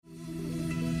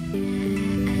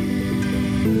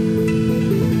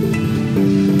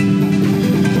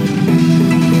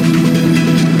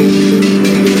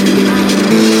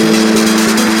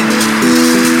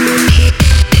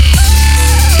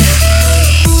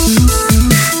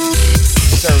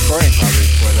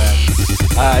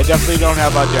definitely don't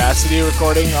have Audacity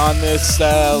recording on this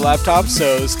laptop, so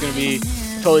it's going to be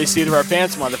totally seat of our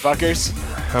pants, motherfuckers.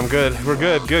 I'm good. We're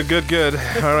good. Good.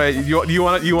 All right. You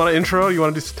want to intro? You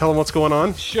want to just tell them what's going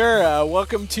on? Sure.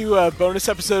 Welcome to a bonus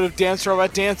episode of Dance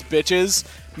Robot Dance, bitches.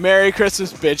 Merry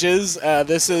Christmas, bitches.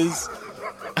 This is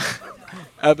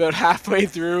about halfway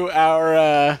through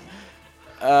our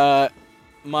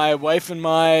my wife and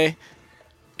my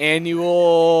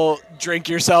annual drink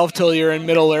yourself till you're in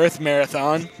Middle Earth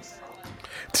marathon.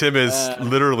 Tim is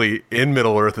literally in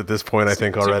Middle Earth at this point, I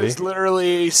think, already. Tim is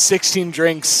literally 16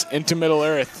 drinks into Middle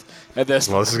Earth at this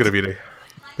point. Well, this is gonna be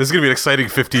an exciting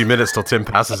 15 minutes till Tim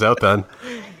passes out. Then.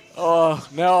 Oh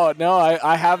no!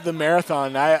 I have the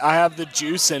marathon. I have the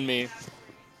juice in me.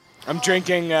 I'm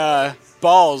drinking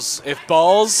Balls. If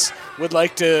Balls would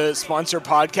like to sponsor a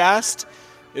podcast,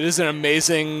 it is an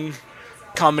amazing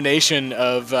combination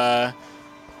of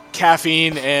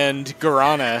caffeine and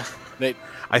guarana.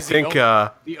 I think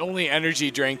the only energy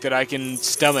drink that I can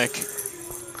stomach.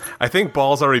 I think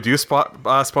Balls already do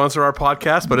sponsor our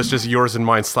podcast, but it's just yours and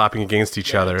mine slapping against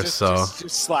each other. Just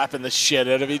slapping the shit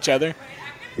out of each other.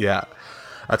 Yeah.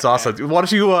 That's awesome. Why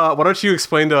don't you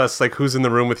explain to us like who's in the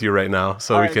room with you right now,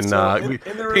 so we can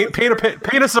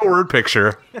paint us a word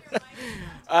picture.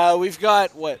 We've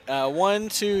got 1,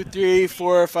 2, 3,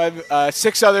 4, 5,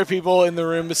 6 other people in the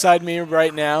room beside me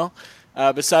right now.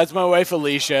 Besides my wife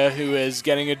Alicia, who is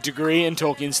getting a degree in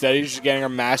Tolkien studies, she's getting her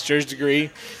master's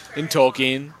degree in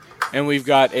Tolkien, and we've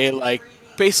got a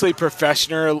basically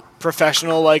professional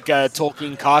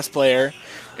Tolkien cosplayer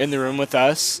in the room with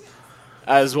us,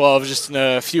 as well as just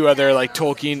a few other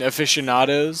Tolkien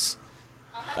aficionados.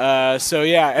 So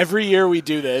yeah, every year we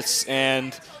do this,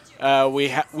 and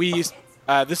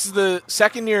this is the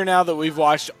second year now that we've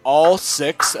watched all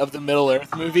 6 of the Middle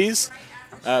Earth movies,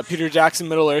 Peter Jackson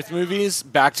Middle Earth movies,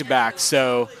 back to back.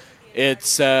 So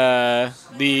it's the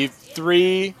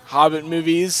 3 Hobbit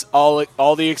movies,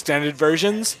 all the extended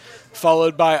versions,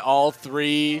 followed by all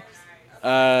 3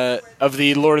 of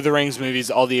the Lord of the Rings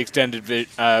movies, all the extended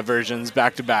versions,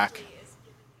 back to back.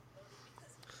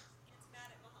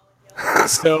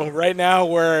 So right now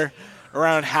we're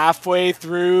around halfway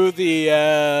through the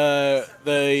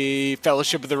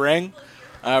Fellowship of the Ring,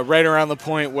 right around the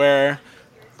point where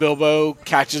Bilbo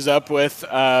catches up with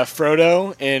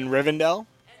Frodo in Rivendell.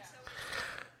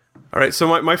 All right, so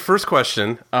my first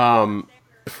question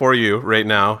for you right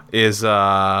now is,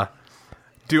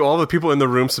 do all the people in the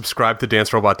room subscribe to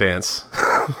Dance Robot Dance?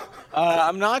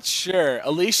 I'm not sure.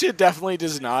 Alicia definitely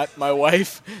does not. My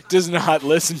wife does not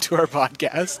listen to our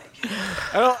podcast.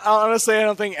 Honestly, I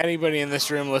don't think anybody in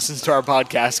this room listens to our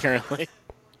podcast currently.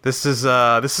 This is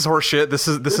horseshit. This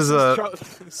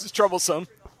is troublesome.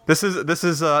 This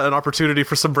is an opportunity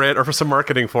for some brand or for some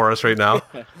marketing for us right now.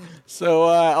 So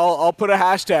I'll put a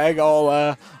hashtag.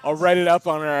 I'll write it up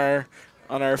on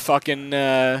our fucking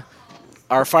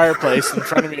our fireplace in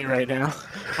front of me right now.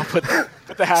 I'll put the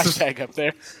hashtag up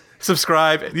there.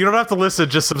 Subscribe. You don't have to listen.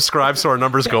 Just subscribe so our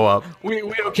numbers go up. We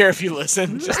don't care if you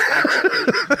listen. Just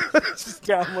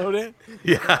download it.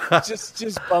 Yeah.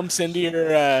 Just bumps into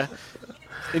your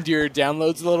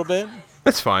downloads a little bit.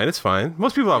 It's fine.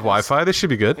 Most people have Wi-Fi. They should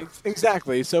be good.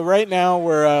 Exactly. So right now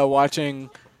we're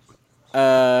watching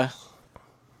Gandalf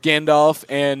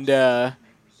and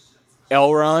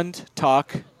Elrond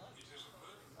talk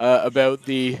about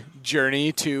the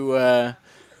journey to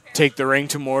take the ring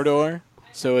to Mordor.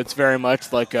 So it's very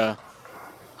much like a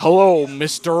 "Hello,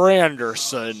 Mr.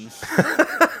 Anderson"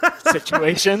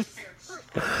 situation.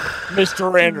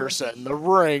 Mr. Anderson, the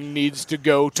ring needs to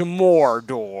go to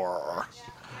Mordor.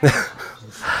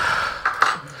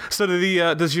 So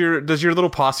does your little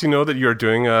posse know that you're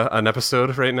doing an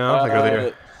episode right now?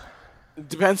 It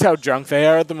depends how drunk they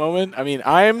are at the moment. I mean,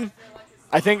 I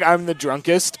think I'm the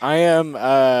drunkest. I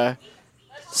am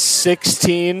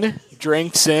 16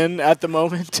 drinks in at the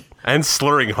moment. And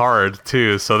slurring hard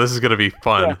too, so this is gonna be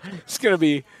fun. Yeah, it's gonna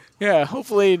be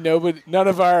hopefully none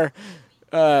of our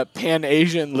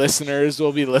Pan-Asian listeners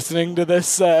will be listening to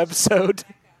this episode.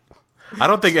 I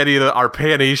don't think any of our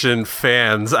Pan-Asian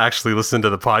fans actually listen to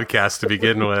the podcast to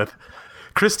begin with.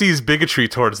 Christie's bigotry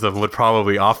towards them would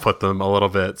probably off-put them a little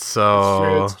bit.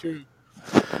 So it's true.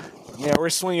 Yeah, we're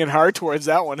swinging hard towards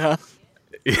that one, huh?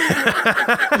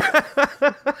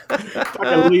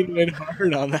 Fucking leaning in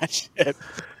hard on that shit.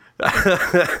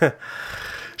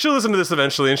 She'll listen to this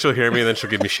eventually, and she'll hear me, and then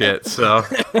she'll give me shit. So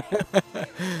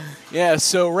yeah.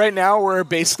 So right now we're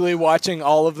basically watching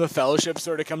all of the Fellowship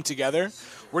sort of come together.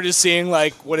 We're just seeing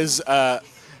what is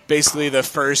basically the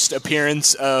first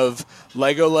appearance of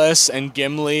Legolas and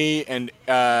Gimli and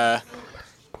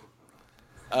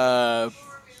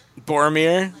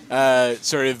Boromir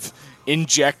sort of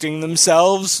injecting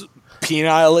themselves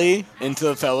penilely into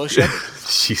the Fellowship.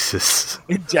 Jesus.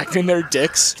 Injecting their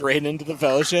dicks straight into the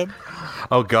Fellowship.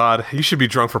 Oh, God. You should be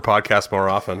drunk for podcasts more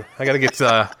often. I got to get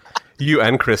you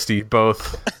and Christy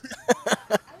both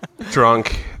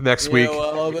drunk next week.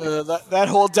 Well, that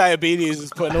whole diabetes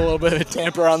is putting a little bit of a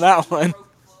tamper on that one.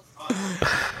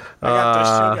 I got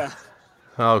the sugar.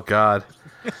 Oh, God.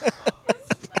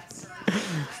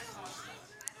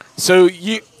 So,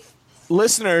 you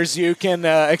listeners, you can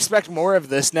expect more of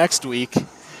this next week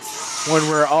when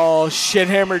we're all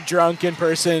shit-hammered drunk in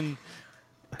person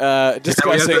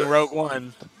discussing Rogue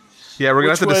One. Yeah, we're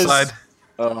going to have to decide.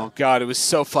 Oh, God, it was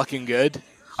so fucking good.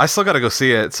 I still got to go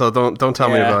see it, so don't tell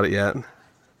me about it yet.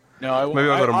 No, maybe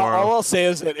I'll go tomorrow. All I'll say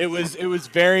is that it was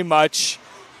very much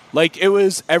like it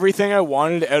was everything I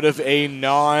wanted out of a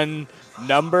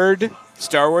non-numbered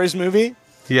Star Wars movie.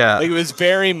 Yeah, like it was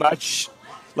very much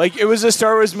like it was a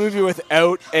Star Wars movie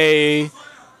without a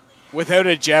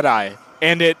Jedi,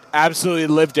 and it absolutely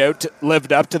lived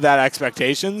up to that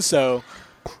expectation. So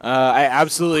I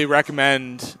absolutely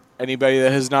recommend anybody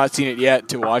that has not seen it yet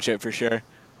to watch it for sure.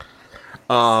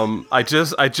 I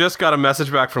just got a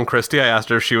message back from Christy. I asked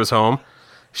her if she was home.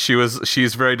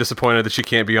 She's very disappointed that she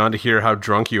can't be on to hear how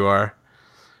drunk you are.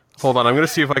 Hold on, I'm gonna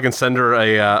see if I can send her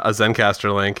a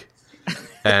Zencaster link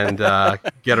and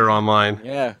get her online.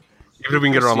 Yeah. Even if we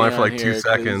can get her online for like 2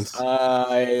 seconds.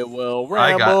 I will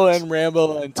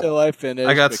ramble until I finish.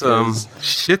 I got some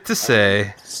shit to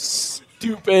say.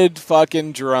 Stupid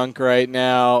fucking drunk right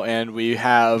now, and we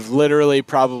have literally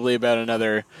probably about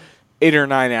another 8 or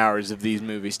 9 hours of these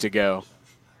movies to go.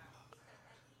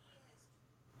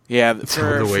 Yeah,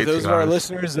 for those of our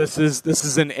listeners, this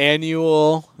is an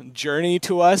annual journey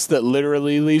to us that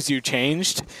literally leaves you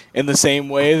changed in the same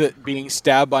way that being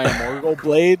stabbed by a Morgul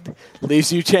blade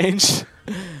leaves you changed.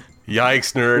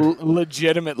 Yikes, nerd.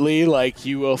 Legitimately, like,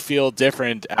 you will feel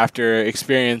different after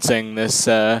experiencing this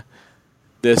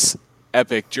this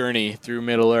epic journey through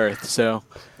Middle Earth. So,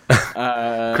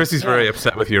 Christy's very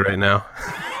upset with you right now.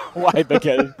 Why?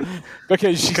 Because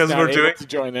she's not able to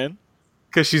join in.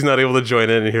 Because she's not able to join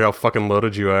in and hear how fucking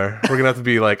loaded you are. We're gonna have to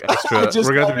be like extra. I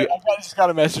just got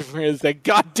a message from her that said,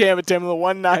 "God damn it, Tim, the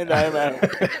 1-9 that I'm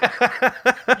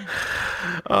at."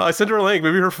 I sent her a link.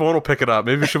 Maybe her phone will pick it up.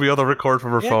 Maybe she'll be able to record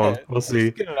from her phone. We'll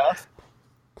see. Good enough.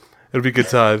 It'll be good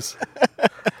times. I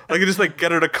could just like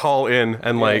get her to call in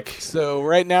and like. So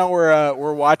right now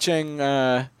we're watching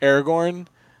Aragorn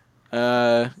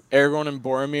and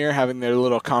Boromir having their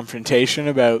little confrontation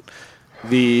about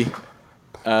the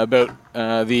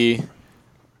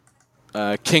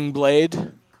King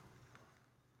Blade.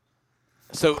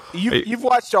 So you've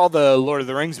watched all the Lord of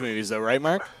the Rings movies, though, right,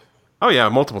 Mark? Oh yeah,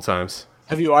 multiple times.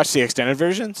 Have you watched the extended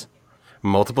versions?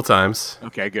 Multiple times.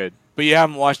 Okay, good. But you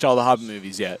haven't watched all the Hobbit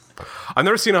movies yet. I've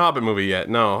never seen a Hobbit movie yet.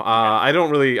 No, I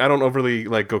don't overly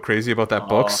like go crazy about that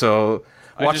book. So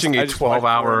watching a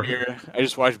 12-hour. I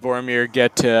just watched Boromir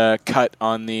get cut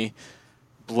on the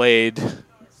blade.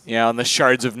 Yeah, on the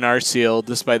shards of Narsil,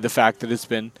 despite the fact that it's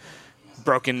been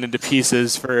broken into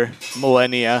pieces for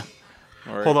millennia.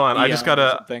 Hold on, I just got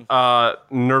a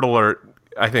nerd alert.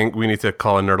 I think we need to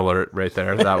call a nerd alert right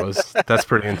there. That's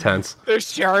pretty intense. The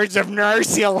shards of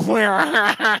Narsil.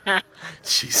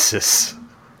 Jesus.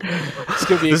 It's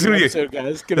gonna be a good episode,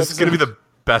 guys. This is gonna be the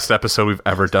best episode we've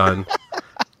ever done.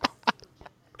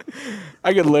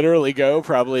 I could literally go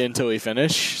probably until we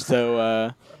finish.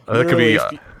 So that could be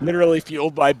literally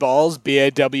fueled by balls.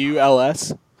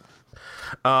 BAWLS.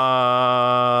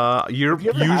 You're Have you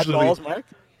ever usually had balls, Mark?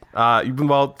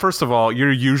 Well, first of all,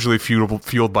 you're usually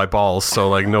fueled by balls, so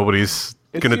like nobody's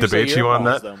gonna debate you on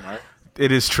that. Though, Mark.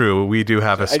 It is true. We do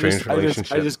have a strange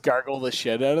relationship. I just gargle the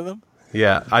shit out of them.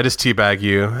 Yeah, I just teabag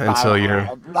you until you're.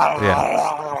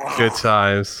 Yeah, good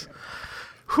times.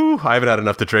 Whew, I haven't had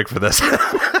enough to drink for this.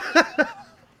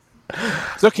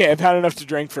 It's okay. I've had enough to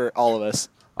drink for all of us.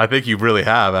 I think you really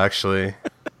have, actually.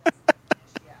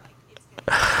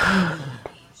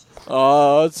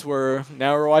 Now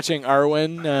we're watching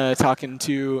Arwen talking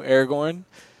to Aragorn.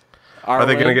 Are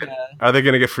they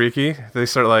gonna get freaky? They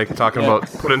start like talking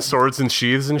about putting swords in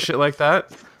sheaths and shit like that.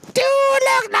 Dude,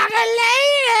 look like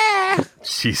a lady.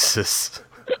 Jesus.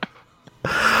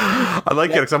 I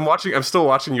like it because I'm still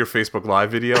watching your Facebook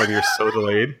Live video and you're so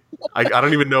delayed. I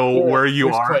don't even know where you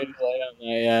are. Quite a delay on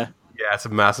that, yeah, it's a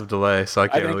massive delay, so I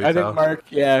can't really tell. I think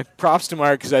Mark, props to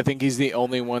Mark because I think he's the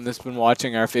only one that's been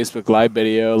watching our Facebook Live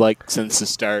video like since the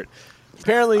start.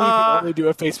 Apparently, you can only do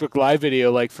a Facebook Live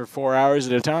video like for 4 hours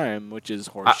at a time, which is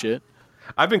horseshit.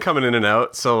 I've been coming in and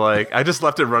out, so like I just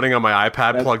left it running on my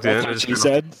iPad plugged in. That's what she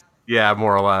said. Yeah,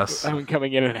 more or less. I'm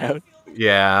coming in and out.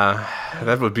 Yeah,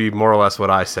 that would be more or less what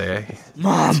I say.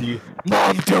 Mom,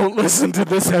 don't listen to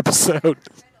this episode.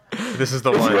 This is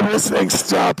the If you're one. listening,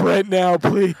 stop right now,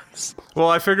 please. Well,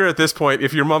 I figure at this point,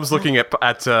 if your mom's looking at the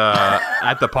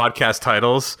podcast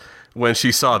titles, when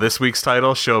she saw this week's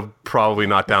title, she'll probably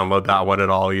not download that one at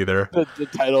all either. The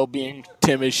title being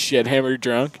Tim is shit hammered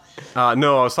drunk.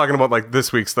 No, I was talking about like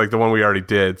this week's, like the one we already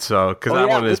did. So because that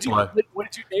one is what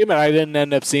did you name it? I didn't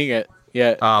end up seeing it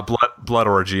yet. blood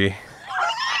orgy.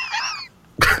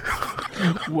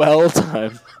 Well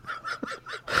done.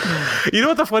 You know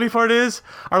what the funny part is?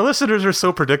 Our listeners are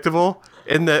so predictable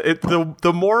in that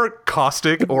the more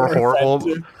caustic or horrible,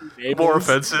 more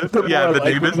offensive. The Yeah, more the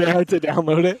likely demons. they are to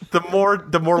download it.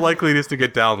 The more likely it is to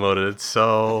get downloaded.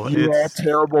 So You are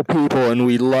terrible people, and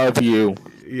we love you.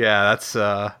 yeah, that's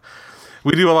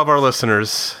we do love our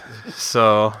listeners.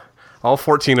 So all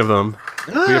 14 of them,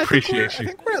 we appreciate I you.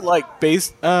 think we're at, like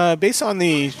based on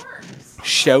the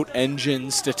Shout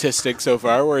Engine statistics so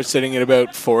far, we're sitting at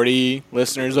about 40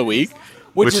 listeners a week,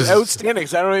 which is outstanding.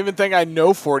 'Cause I don't even think I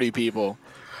know 40 people.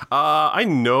 I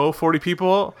know 40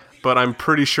 people, but I'm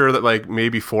pretty sure that like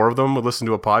maybe 4 of them would listen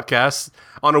to a podcast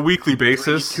on a weekly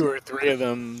basis. 2 or 3 of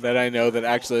them that I know that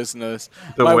actually listen to this.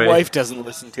 The My way- wife doesn't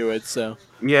listen to it, so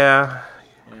Yeah.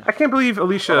 I can't believe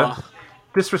Alicia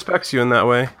disrespects you in that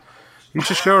way. You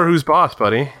should show her who's boss,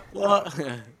 buddy. well,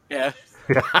 yeah.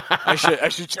 I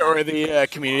should show her the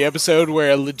community episode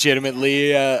where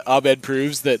legitimately Abed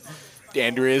proves that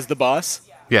Andrea is the boss.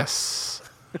 Yes.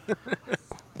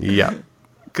 Yeah.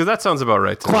 Because that sounds about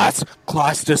right to me.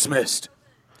 Class dismissed.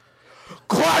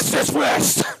 Class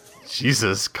dismissed.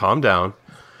 Jesus, calm down.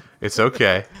 It's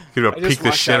okay. You're I gonna just peek the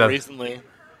watched shit that out. recently.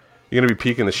 You're gonna be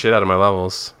peeking the shit out of my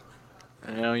levels.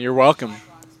 You're welcome.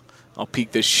 I'll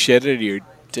peek the shit out of your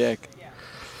dick.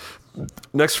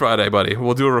 Next Friday, buddy,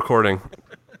 we'll do a recording.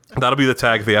 That'll be the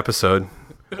tag of the episode.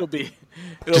 It'll be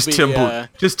Just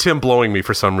Tim blowing me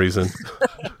for some reason.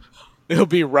 it'll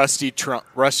be rusty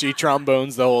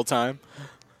trombones the whole time.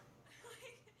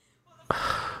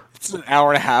 It's an hour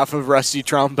and a half of rusty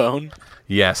trombone.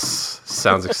 Yes,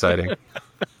 sounds exciting.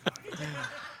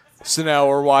 So now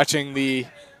we're watching the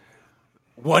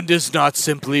 "One does not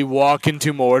simply walk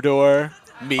into Mordor"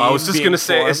 meme. I was just being gonna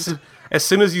say, formed. as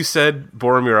soon as you said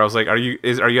Boromir, I was like, are you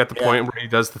at the point where he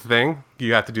does the thing?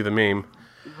 You have to do the meme.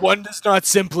 One does not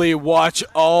simply watch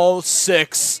all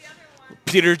 6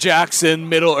 Peter Jackson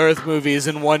Middle Earth movies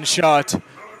in one shot.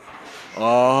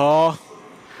 Oh.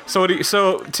 So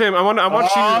Tim, I want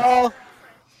you.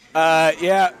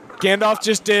 Yeah, Gandalf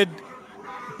just did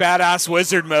badass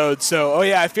wizard mode. So,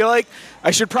 I feel like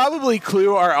I should probably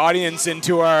clue our audience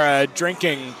into our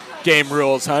drinking game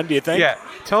rules, huh? Do you think? Yeah,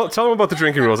 tell them about the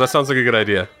drinking rules. That sounds like a good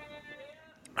idea.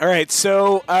 All right,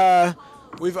 so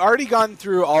we've already gone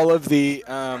through all of the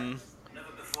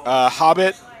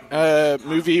Hobbit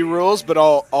movie rules, but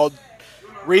I'll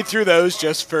read through those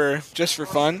just for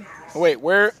fun. Oh, wait,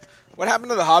 what happened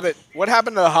to the Hobbit? What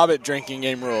happened to the Hobbit drinking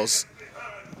game rules?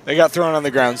 They got thrown on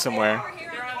the ground somewhere.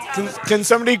 Can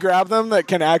somebody grab them that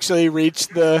can actually reach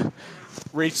them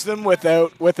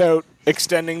without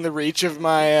extending the reach of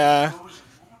my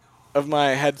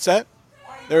headset?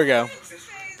 There we go.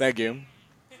 Thank you.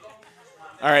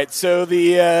 All right, so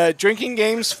the drinking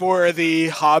games for the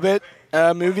Hobbit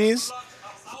movies.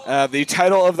 The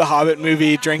title of the Hobbit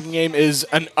movie drinking game is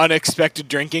An Unexpected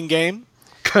Drinking Game.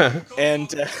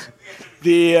 And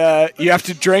you have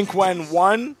to drink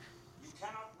when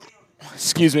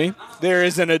there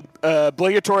is an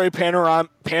obligatory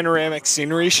panoramic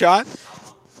scenery shot,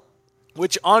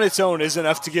 which on its own is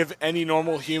enough to give any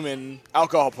normal human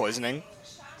alcohol poisoning.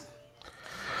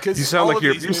 You sound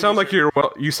like you're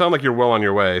well on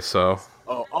your way. So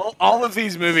all of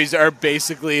these movies are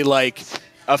basically like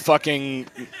a fucking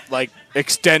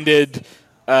extended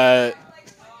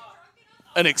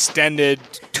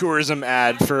tourism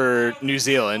ad for New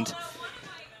Zealand.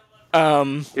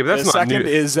 but that's The not second new.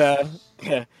 is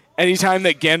anytime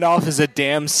that Gandalf is a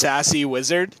damn sassy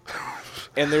wizard,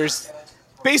 and there's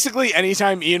basically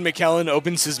anytime Ian McKellen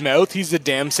opens his mouth, he's a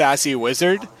damn sassy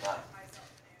wizard.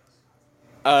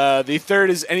 The third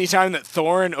is anytime that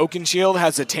Thorin Oakenshield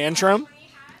has a tantrum,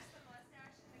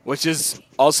 which is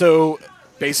also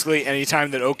basically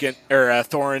anytime that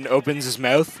Thorin opens his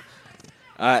mouth.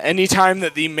 Anytime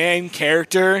that the main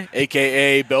character,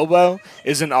 aka Bilbo,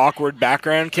 is an awkward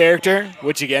background character,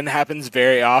 which again happens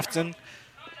very often.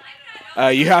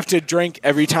 You have to drink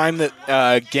every time that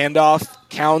Gandalf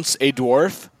counts a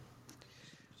dwarf,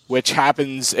 which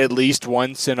happens at least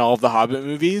once in all of the Hobbit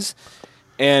movies.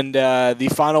 And the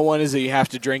final one is that you have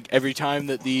to drink every time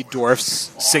that the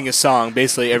dwarfs sing a song.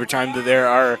 Basically, every time that there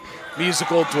are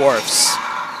musical dwarfs.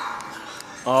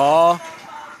 Aw.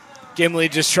 Gimli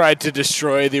just tried to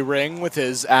destroy the ring with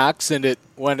his axe, and it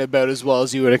went about as well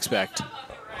as you would expect.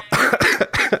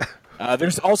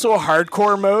 There's also a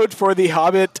hardcore mode for the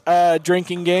Hobbit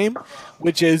drinking game,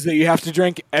 which is that you have to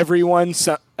drink every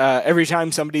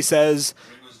time somebody says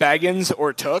Baggins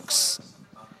or Tooks,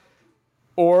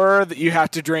 or that you have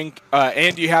to drink,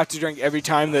 and you have to drink every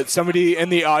time that somebody in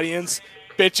the audience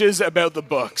bitches about the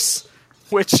books,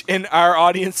 which in our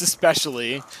audience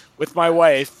especially, with my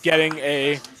wife getting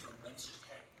a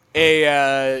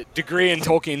degree in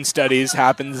Tolkien studies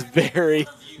happens very,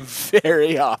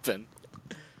 very often.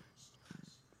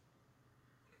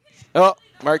 Oh,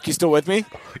 Mark, you still with me?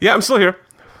 Yeah, I'm still here.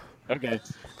 Okay.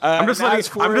 I'm just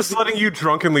letting you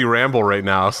drunkenly ramble right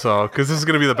now, because this is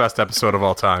going to be the best episode of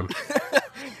all time.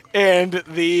 And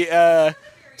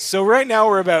so right now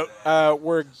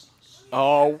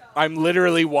I'm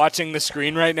literally watching the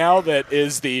screen right now. That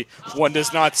is one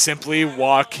does not simply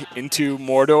walk into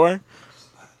Mordor,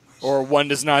 or one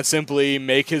does not simply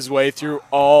make his way through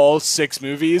all 6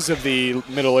 movies of the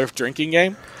Middle-earth drinking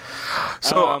game.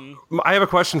 So I have a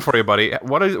question for you, buddy.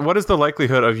 What is the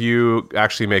likelihood of you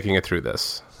actually making it through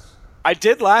this? I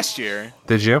did last year.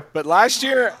 Did you? But last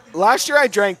year I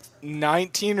drank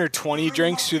 19 or 20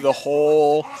 drinks through the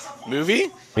whole movie.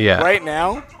 Yeah. Right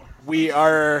now, we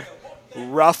are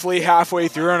roughly halfway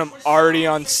through, and I'm already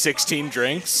on 16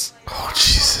 drinks. Oh,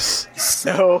 Jesus.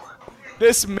 So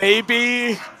this may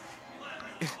be,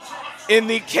 in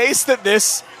the case that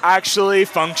this actually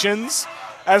functions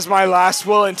as my last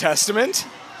will and testament.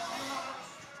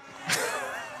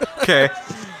 Okay.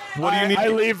 What do you need?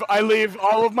 I leave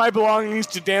all of my belongings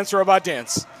to Dance Robot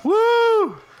Dance.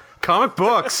 Woo! Comic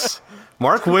books.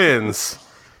 Mark wins.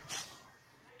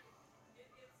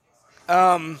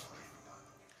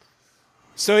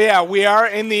 So yeah, we are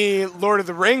in the Lord of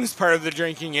the Rings part of the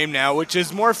drinking game now, which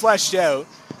is more fleshed out.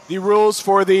 The rules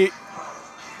for the...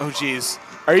 Oh, geez.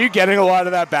 Are you getting a lot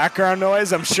of that background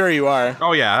noise? I'm sure you are.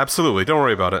 Oh, yeah, absolutely. Don't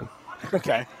worry about it.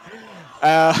 Okay.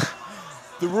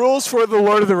 The rules for the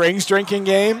Lord of the Rings drinking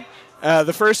game.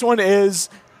 The first one is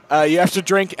you have to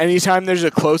drink anytime there's a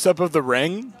close-up of the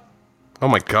ring. Oh,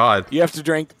 my God. You have to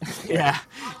drink... Yeah.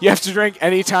 You have to drink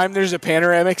anytime there's a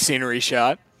panoramic scenery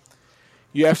shot.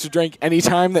 You have to drink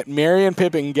anytime that Merry and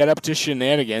Pippin get up to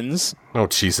shenanigans. Oh,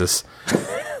 Jesus.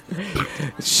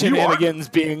 Shenanigans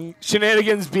being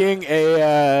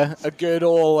a good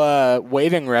old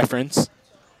waiting reference.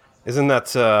 Isn't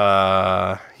that,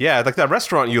 like that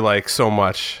restaurant you like so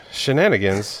much?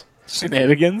 Shenanigans.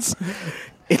 Shenanigans?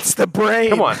 It's the brain.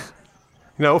 Come on.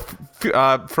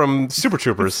 From Super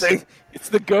Troopers. It's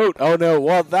the goat. Oh, no.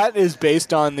 Well, that is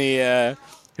based on the...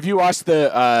 have you watched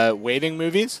the Waiting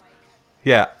movies?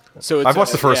 Yeah. So it's, I've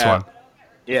watched the first one.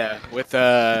 Yeah, with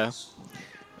the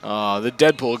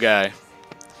Deadpool guy.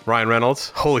 Ryan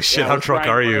Reynolds. Holy shit, how drunk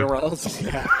are you?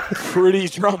 Yeah, pretty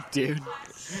drunk, dude.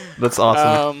 That's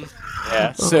awesome.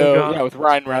 Yeah. So with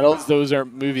Ryan Reynolds, those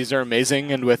movies are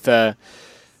amazing, and with the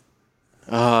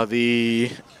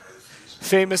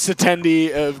famous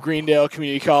attendee of Greendale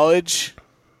Community College.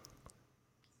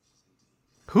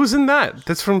 Who's in that?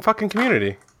 That's from fucking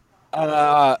Community.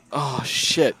 Oh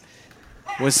shit.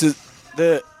 Was it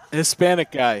the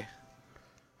Hispanic guy?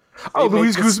 Oh,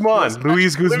 Luis Guzman.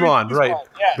 Luis Guzman, right.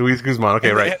 Yeah. Luis Guzman.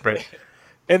 Okay, right.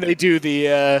 And they do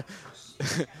the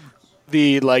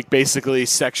basically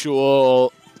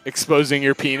sexual exposing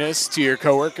your penis to your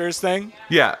coworkers thing.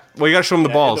 Yeah. Well, you got to show them the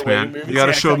balls, man. You got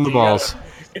to show them the balls.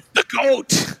 It's the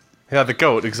goat. Yeah, the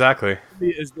goat, exactly.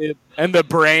 And the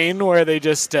brain, where they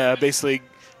just basically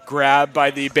grab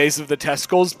by the base of the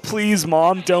testicles. Please,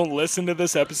 Mom, don't listen to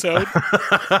this episode.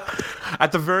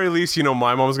 At the very least,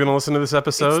 my mom's going to listen to this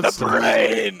episode. It's the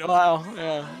brain. Wow.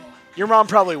 Yeah. Your mom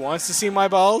probably wants to see my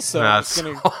balls, so it's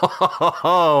gonna...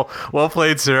 Oh, well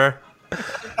played, sir.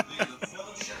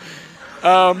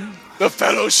 The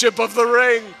Fellowship of the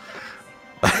Ring.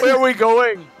 Where are we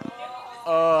going?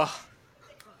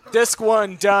 Disc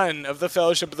 1 done of the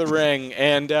Fellowship of the Ring,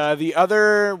 and the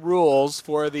other rules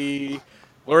for the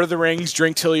Lord of the Rings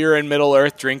Drink Till You're in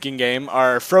Middle-earth drinking game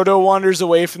are Frodo wanders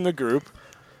away from the group,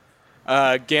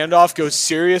 Gandalf goes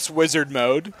serious wizard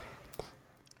mode,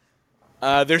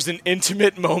 there's an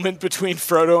intimate moment between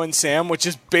Frodo and Sam, which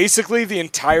is basically the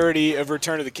entirety of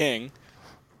Return of the King.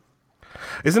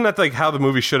 Isn't that like how the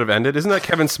movie should have ended? Isn't that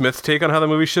Kevin Smith's take on how the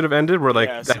movie should have ended? Where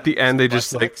at the end they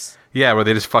just where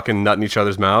they just fucking nut in each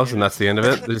other's mouths, and that's the end of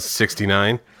it. It's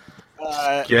 69.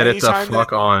 Get it the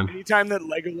fuck on. Anytime that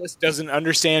Legolas doesn't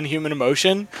understand human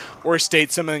emotion or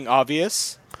state something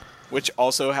obvious, which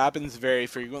also happens very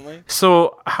frequently.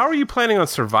 So, how are you planning on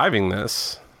surviving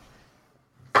this?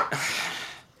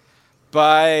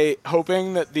 By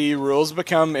hoping that the rules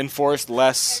become enforced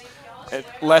less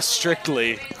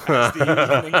strictly. That's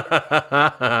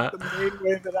the main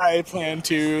way that I plan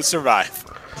to survive.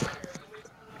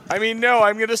 I mean, no,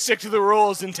 I'm going to stick to the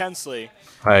rules intensely.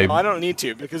 I don't need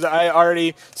to, because I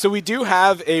already... So we do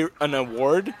have an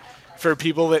award for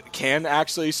people that can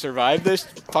actually survive this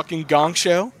fucking gong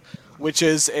show, which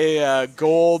is a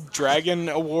Gold Dragon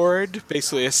Award,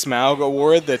 basically a Smaug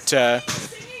Award that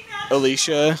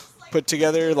Alicia put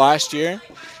together last year.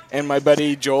 And my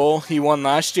buddy Joel, he won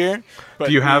last year. But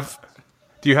do you have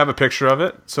a picture of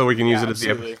it so we can use it as the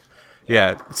episode?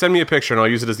 Yeah, send me a picture and I'll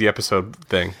use it as the episode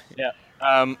thing. Yeah.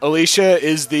 Alicia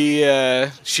is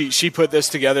the she put this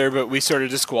together, but we sort of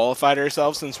disqualified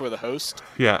ourselves since we're the host.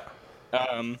 Yeah.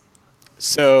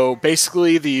 So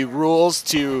basically, the rules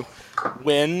to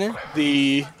win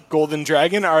the Golden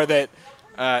Dragon are that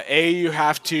you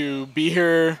have to be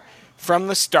here from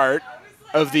the start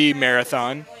of the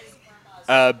marathon.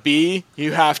 B,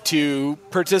 you have to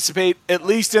participate at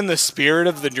least in the spirit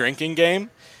of the drinking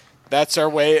game. That's our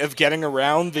way of getting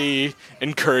around the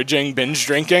encouraging binge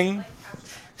drinking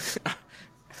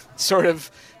sort of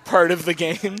part of the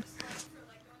game.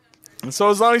 And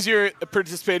so as long as you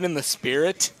participate in the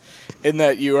spirit, in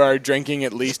that you are drinking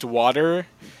at least water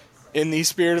in the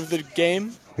spirit of the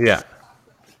game. Yeah.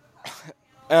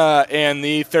 And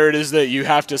the third is that you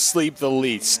have to sleep the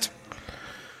least.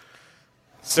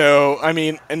 So, I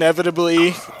mean,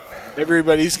 inevitably,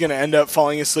 everybody's going to end up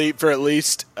falling asleep for at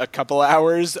least a couple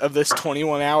hours of this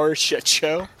 21-hour shit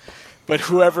show. But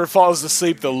whoever falls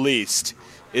asleep the least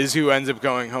is who ends up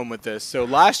going home with this. So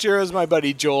last year it was my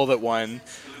buddy Joel that won,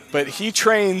 but he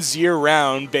trains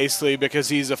year-round basically because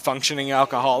he's a functioning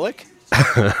alcoholic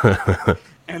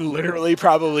and literally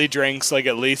probably drinks like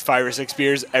at least 5 or 6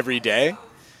 beers every day.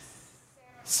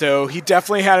 So he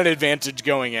definitely had an advantage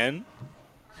going in.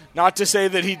 Not to say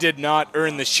that he did not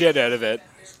earn the shit out of it.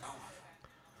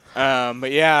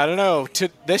 But yeah, I don't know.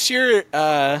 This year,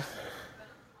 I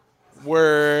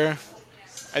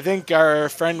think our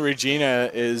friend Regina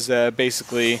is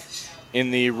basically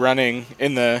in the running,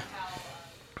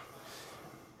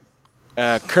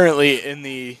 currently in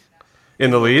the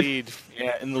lead?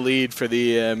 Yeah, in the lead for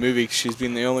the movie. She's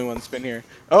been the only one that's been here.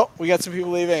 Oh, we got some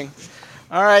people leaving.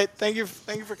 All right, thank you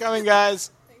for coming,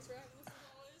 guys. Thanks for having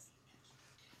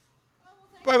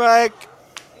us. Bye, Mike.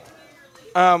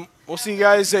 We'll see you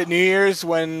guys at New Year's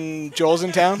when Joel's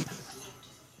in town.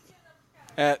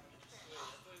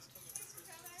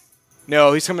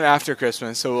 No, he's coming after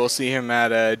Christmas, so we'll see him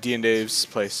at D and Dave's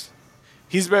place.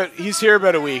 He's here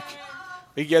about a week.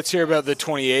 He gets here about the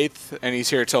 28th, and he's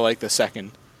here till like the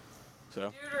 2nd.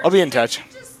 So I'll be in touch.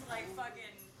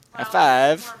 High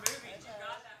five.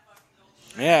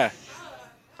 Yeah.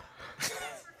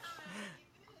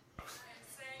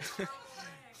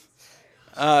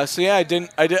 So yeah,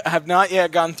 I have not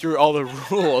yet gone through all the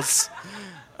rules.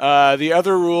 The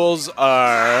other rules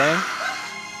are,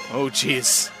 oh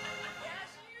jeez,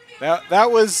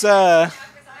 that was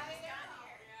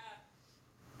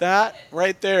that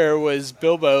right there was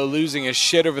Bilbo losing his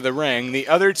shit over the ring. The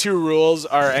other 2 rules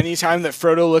are anytime that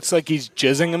Frodo looks like he's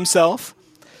jizzing himself,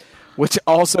 which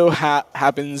also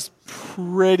happens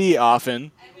pretty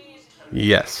often.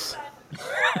 Yes.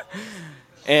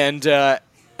 And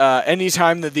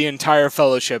anytime that the entire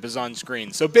Fellowship is on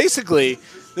screen. So basically,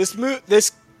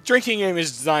 this drinking game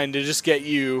is designed to just get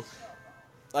you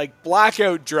like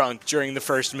blackout drunk during the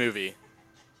first movie.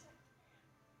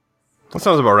 That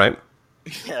sounds about right.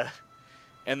 Yeah.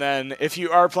 And then if you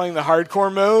are playing the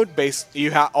hardcore mode,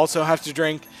 you also have to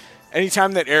drink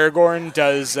anytime that Aragorn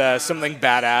does something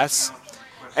badass,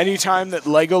 anytime that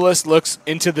Legolas looks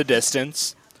into the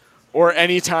distance, or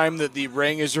anytime that the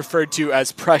ring is referred to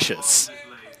as precious.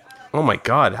 Oh my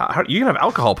god, how you can have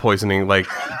alcohol poisoning like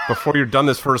before you're done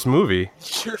this first movie?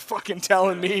 You're fucking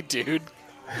telling me, dude.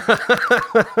 So,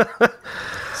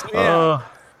 yeah.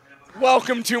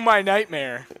 Welcome to my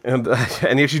nightmare.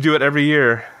 And you should do it every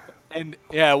year. And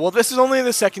yeah, well, this is only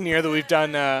the second year that we've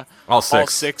done all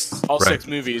six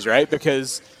movies, right?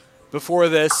 Because before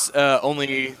this,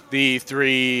 only the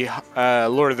 3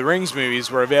 Lord of the Rings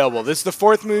movies were available. This is the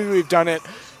 4th movie we've done it,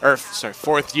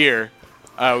 4th year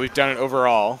we've done it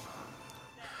overall.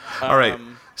 All right.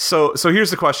 So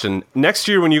here's the question. Next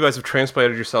year when you guys have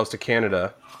transplanted yourselves to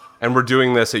Canada, and we're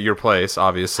doing this at your place,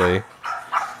 obviously,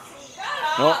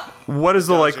 what is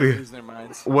the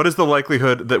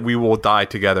likelihood that we will die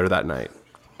together that night?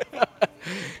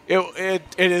 it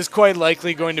is quite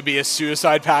likely going to be a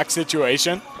suicide pact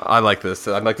situation. I like this.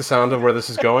 I like the sound of where this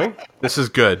is going. This is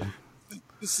good.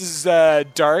 This is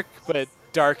dark, but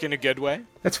dark in a good way.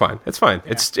 It's fine. It's fine.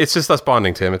 Yeah. It's just us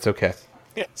bonding, Tim. It's okay.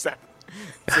 Yeah, exactly.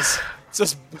 It's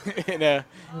just in a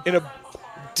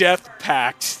death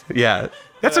pact. Yeah,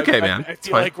 that's okay, man. I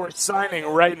feel like we're signing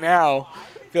right now.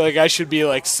 I feel like I should be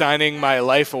like signing my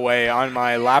life away on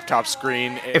my laptop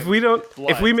screen. If we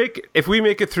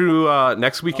make it through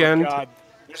next weekend. Oh God,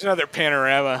 there's another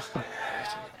panorama.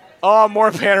 Oh,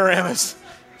 more panoramas.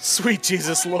 Sweet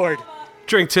Jesus Lord.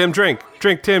 Drink, Tim, drink.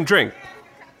 Drink, Tim, drink.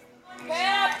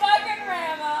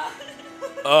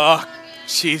 Oh,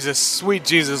 Jesus, sweet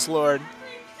Jesus Lord.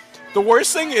 The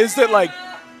worst thing is that, like,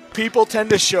 people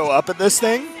tend to show up at this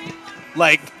thing,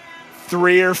 like,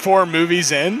 3 or 4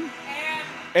 movies in,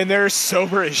 and they're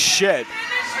sober as shit.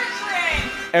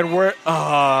 And we're,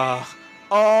 all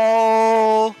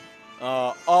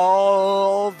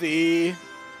the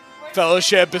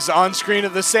Fellowship is on screen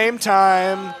at the same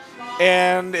time,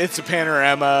 and it's a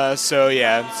panorama, so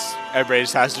yeah, everybody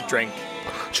just has to drink.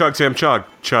 Chug, Tim, chug.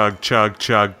 Chug, chug,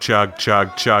 chug, chug,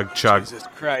 chug, chug, chug. Jesus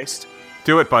Christ.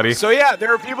 Do it, buddy. So yeah,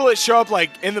 there are people that show up like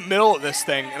in the middle of this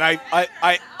thing, and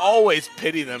I always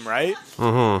pity them, right?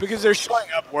 Mm-hmm. Because they're showing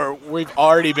up where we've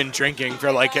already been drinking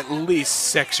for like at least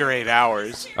 6 or 8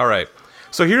 hours. All right.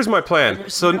 So here's my plan.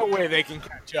 There's no way they can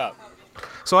catch up.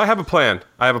 So I have a plan.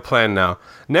 I have a plan now.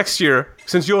 Next year,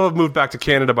 since you'll have moved back to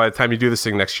Canada by the time you do this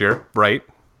thing next year, right?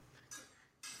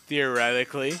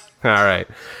 Theoretically. All right.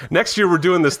 Next year we're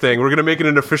doing this thing. We're going to make it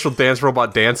an official Dance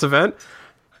Robot Dance event.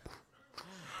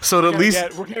 So at least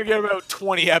we're going to get about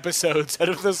 20 episodes out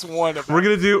of this one.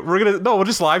 We'll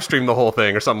just live stream the whole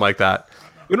thing or something like that.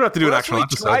 We don't have to do an actual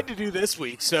episode. We tried to do this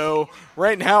week. So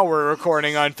right now we're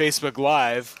recording on Facebook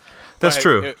Live. That's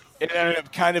true. It ended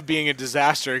up kind of being a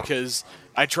disaster because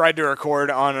I tried to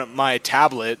record on my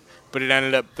tablet, but it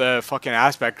ended up the fucking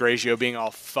aspect ratio being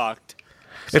all fucked.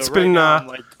 So it's been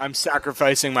now I'm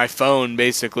sacrificing my phone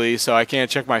basically, so I can't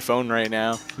check my phone right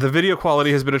now. The video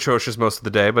quality has been atrocious most of the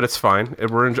day, but it's fine.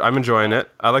 I'm enjoying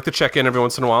it. I like to check in every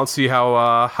once in a while and see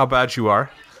how bad you are.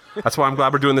 That's why I'm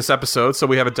glad we're doing this episode, so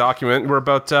we have a document. We're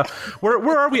about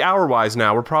where are we hour wise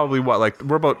now? We're probably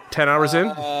we're about 10 hours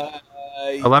in.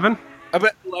 11.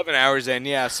 About 11 hours in,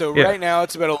 yeah. So right now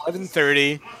it's about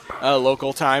 11:30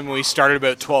 local time. We started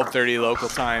about 12:30 local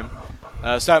time.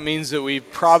 So that means that we've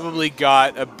probably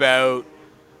got about,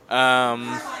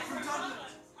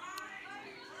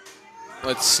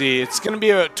 let's see, it's going to be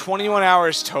about 21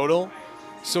 hours total.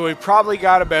 So we've probably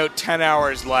got about 10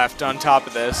 hours left on top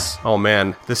of this. Oh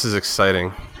man, this is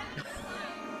exciting.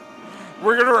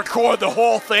 We're going to record the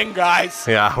whole thing, guys.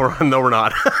 Yeah, no, we're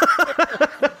not.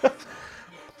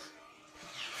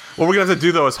 What we're going to have to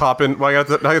do, though, is hop in. Well,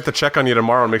 I have to check on you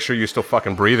tomorrow and make sure you're still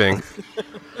fucking breathing.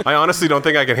 I honestly don't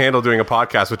think I can handle doing a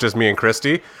podcast with just me and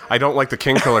Christy. I don't like the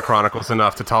Kingkiller Chronicles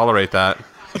enough to tolerate that.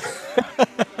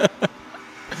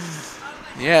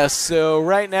 Yeah, so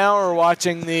right now we're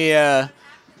watching the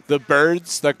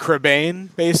birds, the Crabane,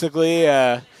 basically,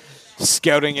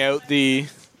 scouting out the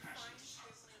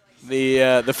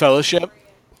Fellowship.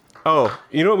 Oh,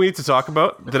 you know what we need to talk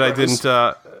about that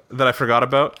I forgot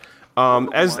about?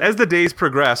 As the days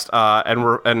progressed, and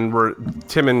we're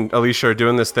Tim and Alicia are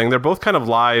doing this thing. They're both kind of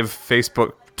live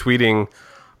Facebook tweeting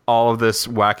all of this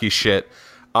wacky shit.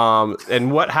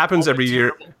 And what happens every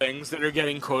year? Things that are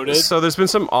getting quoted. So there's been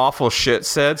some awful shit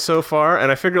said so far,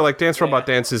 and I figure like Dance Robot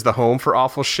Dance is the home for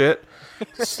awful shit.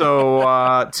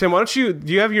 So Tim, do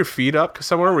you have your feed up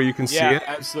somewhere where you can see it? Yeah,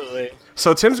 absolutely.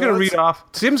 So Tim's going to read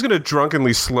off. Tim's going to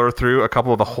drunkenly slur through a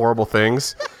couple of the horrible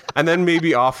things, and then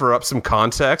maybe offer up some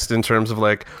context in terms of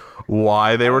like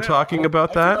why they were talking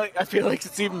about that. I feel like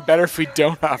it's even better if we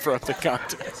don't offer up the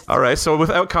context. All right, so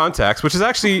without context, which is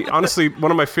actually honestly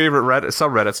one of my favorite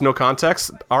subreddits, no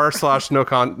context,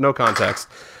 r/no context.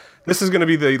 This is going to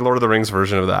be the Lord of the Rings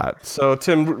version of that. So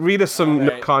Tim, read us some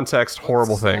no context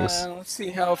horrible things. Let's see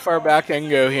how far back I can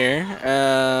go here.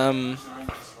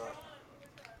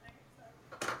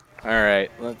 All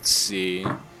right, let's see.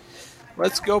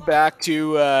 Let's go back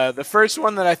to the first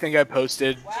one that I think I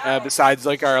posted, besides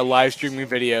like our live streaming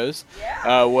videos,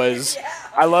 was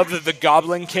I love that the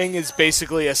Goblin King is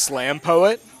basically a slam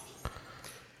poet.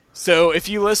 So if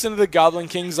you listen to the Goblin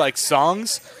King's like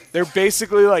songs, they're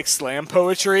basically like slam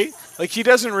poetry. Like he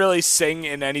doesn't really sing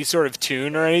in any sort of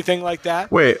tune or anything like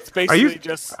that. Wait, it's basically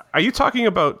are you talking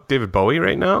about David Bowie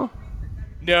right now?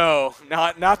 No,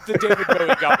 not the David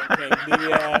Bowie Goblin King.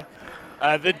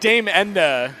 The Dame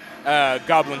Enda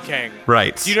Goblin King.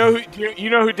 Right. Do you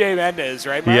know who Dame Enda is,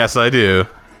 right, Mike? Yes, I do.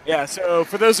 Yeah, so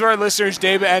for those of our listeners,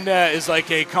 Dave Enda is like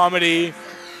a comedy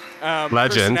Legend.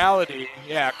 personality.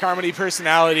 Yeah, comedy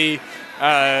personality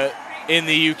in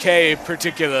the UK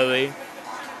particularly,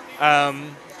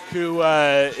 who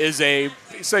is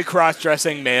he's a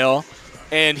cross-dressing male.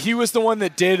 And he was the one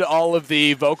that did all of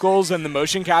the vocals and the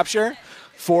motion capture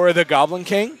for the Goblin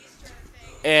King.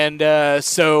 And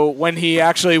so when he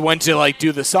actually went to like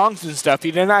do the songs and stuff,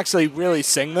 he didn't actually really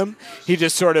sing them. He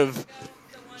just sort of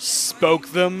spoke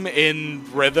them in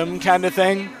rhythm kind of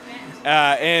thing.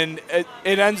 And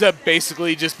it ends up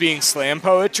basically just being slam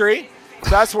poetry. So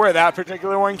that's where that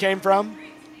particular one came from.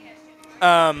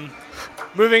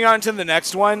 Moving on to the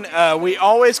next one, we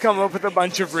always come up with a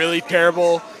bunch of really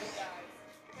terrible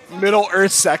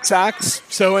Middle-earth sex acts.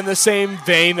 So in the same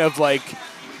vein of like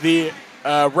the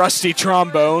rusty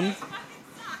trombone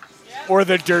or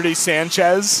the dirty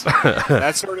Sanchez,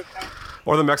 that sort of thing.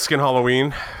 Or the Mexican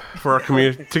Halloween for our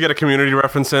community to get a community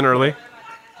reference in early.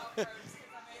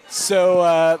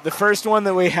 So the first one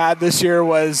that we had this year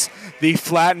was the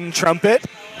flattened trumpet.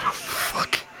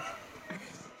 Fuck.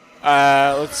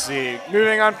 Let's see.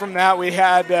 Moving on from that, we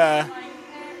had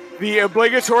the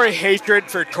obligatory hatred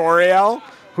for Toriel,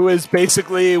 who is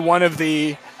basically one of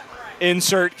the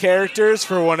insert characters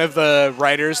for one of the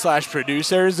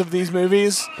writers/producers of these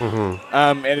movies.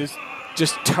 Mm-hmm. It is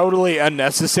just totally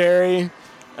unnecessary,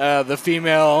 the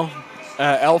female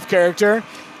elf character.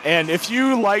 And if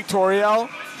you like Toriel,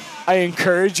 I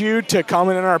encourage you to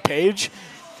comment on our page,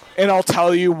 and I'll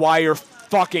tell you why you're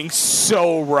fucking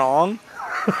so wrong.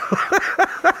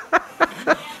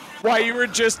 Why you were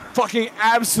just fucking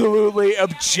absolutely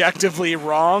objectively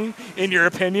wrong in your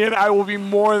opinion. I will be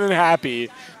more than happy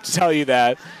to tell you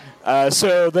that.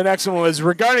 So the next one was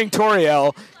regarding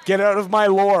Toriel, get out of my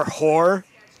lore, whore.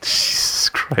 Jesus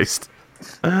Christ.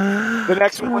 The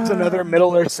next one was another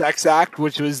Middle-earth sex act,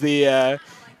 which was the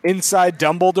Inside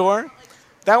Dumbledore.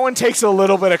 That one takes a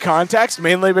little bit of context,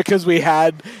 mainly because we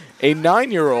had a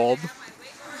 9-year-old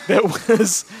that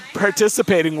was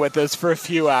participating with us for a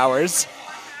few hours.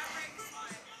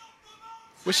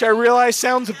 Which I realize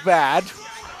sounds bad.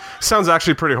 Sounds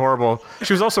actually pretty horrible.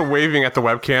 She was also waving at the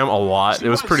webcam a lot. It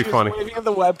was pretty funny. She was waving at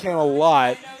the webcam a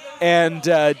lot. And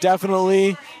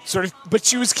definitely sort of... But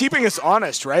she was keeping us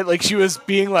honest, right? Like, she was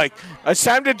being like, it's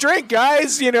time to drink,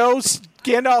 guys. You know,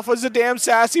 Gandalf was a damn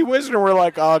sassy wizard. And we're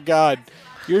like, oh, God,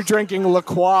 you're drinking La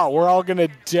Croix. We're all going to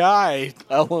die,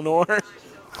 Eleanor.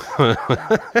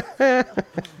 But,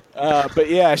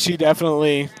 yeah, she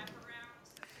definitely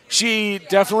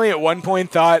at one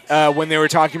point thought when they were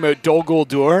talking about Dol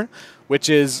Guldur, which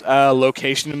is a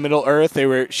location in Middle-earth,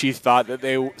 she thought that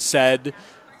they said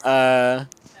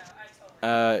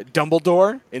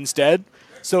Dumbledore instead.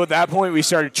 So at that point, we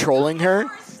started trolling her.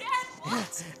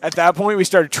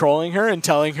 And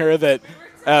telling her that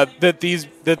that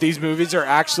these movies are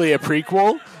actually a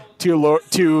prequel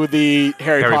to the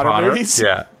Harry Potter movies.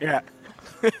 Yeah. Yeah.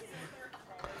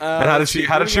 And how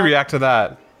did she react to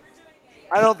that?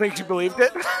 I don't think she believed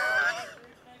it.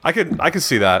 I could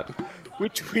see that. We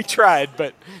tried,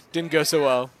 but didn't go so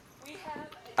well.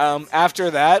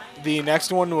 After that, the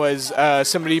next one was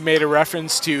somebody made a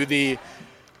reference to the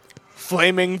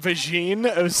flaming vagine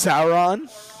of Sauron.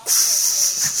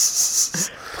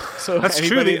 So that's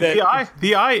true.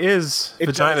 The eye is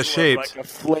vagina shaped. Like a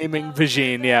flaming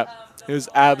vagine. Yeah, it was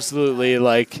absolutely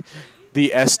like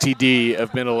the STD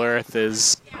of Middle Earth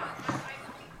is.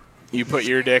 You put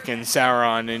your dick in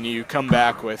Sauron and you come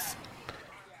back with...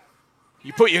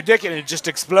 You put your dick in and it just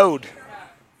explode.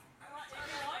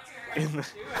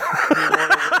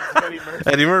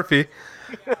 Eddie Murphy.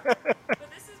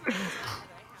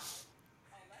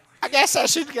 I guess I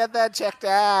should get that checked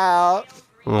out.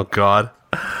 Oh, God.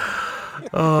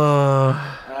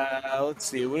 Let's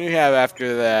see. What do we have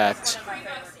after that?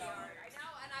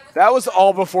 That was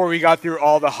all before we got through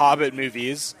all the Hobbit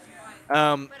movies.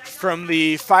 From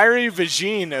the fiery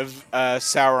vagine of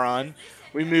Sauron,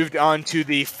 we moved on to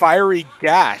the fiery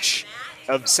gash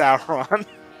of Sauron.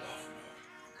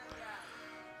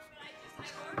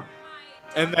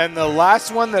 And then the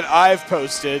last one that I've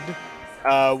posted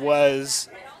was,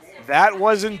 that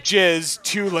wasn't jizz,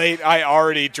 too late, I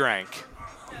already drank.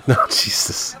 No,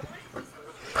 Jesus.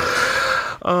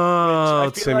 Oh,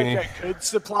 I feel like I could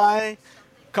supply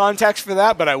context for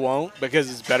that, but I won't, because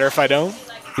it's better if I don't.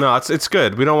 No, it's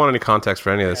good. We don't want any context for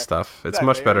any of this stuff. It's exactly.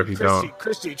 Much better if you don't.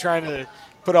 Christy trying to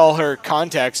put all her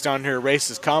context on her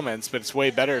racist comments, but it's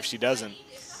way better if she doesn't.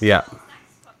 Yeah.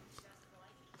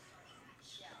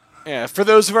 Yeah, for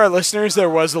those of our listeners, there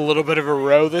was a little bit of a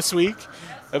row this week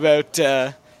about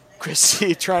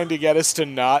Christy trying to get us to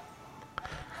not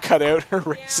cut out her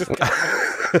racist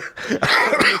comments.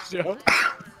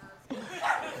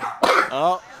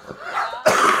 Oh, look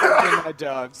at my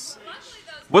dogs.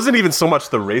 Wasn't even so much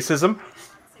the racism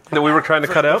that we were trying to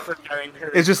cut out. Forgetting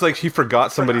her. It's just like he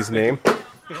forgot somebody's name.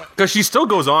 Because she still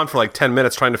goes on for like 10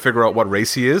 minutes trying to figure out what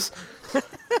race he is.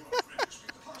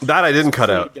 That I didn't cut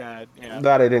out. Bad, yeah.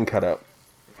 That I didn't cut out.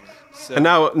 So, And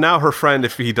now her friend,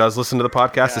 if he does listen to the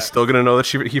podcast, is still going to know that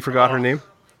he forgot her name.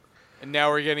 and now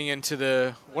we're getting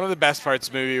into one of the best parts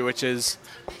of the movie, which is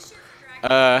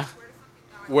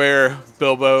where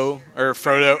Bilbo or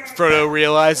Frodo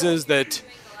realizes that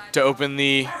to open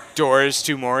the doors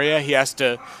to Moria, he has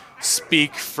to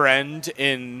speak friend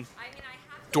in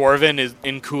Dwarven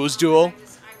in Khuzul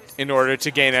in order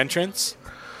to gain entrance.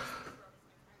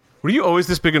 Were you always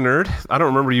this big a nerd? I don't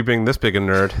remember you being this big a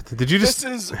nerd. Did you just...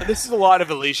 This is a lot of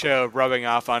Alicia rubbing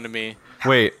off onto me.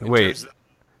 Wait. terms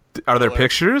Are there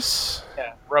pictures?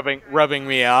 Yeah, rubbing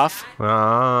me off.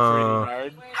 Ah.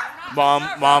 Pretty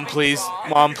hard. Mom,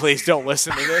 please don't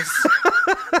listen to this.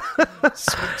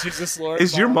 Sweet Jesus Lord.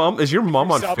 Is your mom on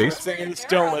Stop Facebook? listening to this.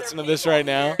 Don't listen to this right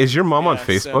now. Is your mom on Yeah,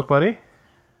 Facebook, so- buddy?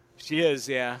 She is,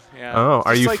 yeah. Oh,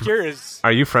 are Just you like fr- yours,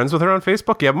 Are you friends with her on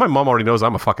Facebook? Yeah, my mom already knows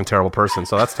I'm a fucking terrible person,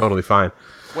 so that's totally fine.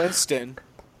 Winston,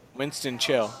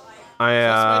 chill. I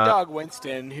That's my dog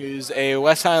Winston, who's a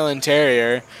West Highland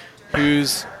Terrier,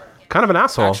 who's kind of an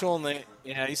asshole.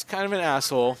 yeah, he's kind of an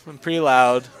asshole and pretty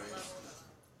loud.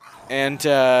 And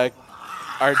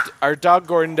our dog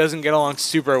Gordon doesn't get along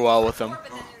super well with him.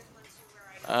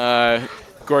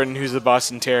 Gordon, who's the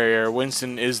Boston Terrier,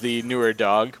 Winston is the newer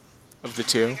dog of the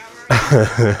two.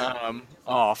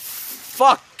 Oh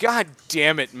fuck! God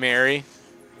damn it, Mary.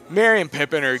 Mary and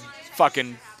Pippin are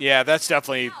fucking. Yeah, that's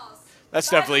definitely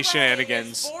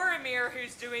shenanigans. It's Boromir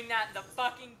who's doing that in the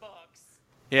fucking books.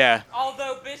 Yeah.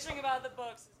 Although bitching about the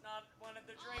books is not one of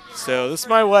the drinking. So this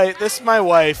is my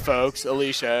wife, folks,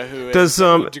 Alicia, who Does, has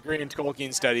a degree in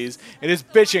Tolkien studies and is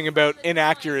bitching about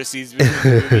inaccuracies between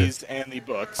the movies and the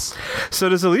books. So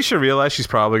does Alicia realize she's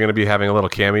probably going to be having a little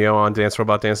cameo on Dance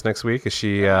Robot Dance next week? Is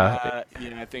she... Yeah,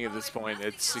 I think at this point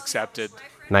it's accepted.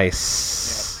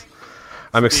 Nice.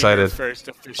 I'm Being her excited. first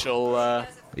official.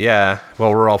 Yeah,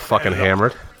 well, we're all fucking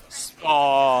hammered.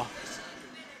 Aw.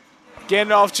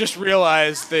 Gandalf just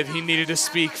realized that he needed to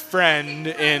speak friend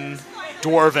in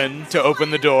Dwarven to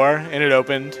open the door, and it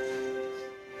opened.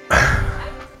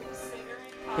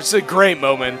 Which is a great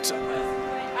moment.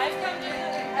 I've come to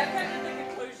the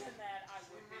conclusion that I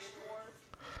would be a dwarf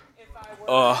if I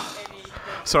were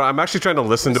any. So I'm actually trying to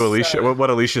listen to Alicia, what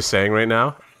Alicia's saying right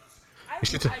now. Is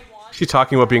she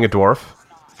talking about being a dwarf?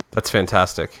 That's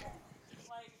fantastic.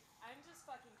 Like, I'm just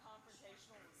fucking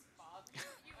confrontational as fuck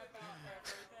about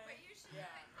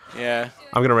everything. Yeah.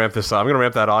 I'm gonna ramp this up. I'm gonna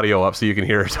ramp that audio up so you can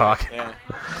hear her talk. Yeah.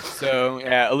 So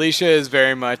yeah, Alicia is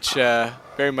very much a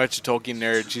Tolkien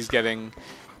nerd. She's getting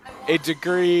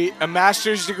a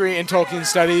master's degree in Tolkien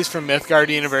studies from Mythgard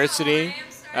University.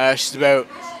 She's about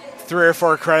 3 or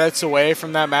 4 credits away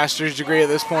from that master's degree at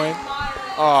this point.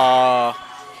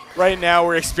 Right now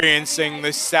we're experiencing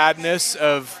the sadness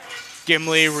of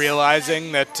Gimli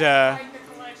realizing that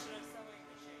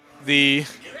the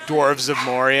dwarves of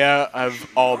Moria have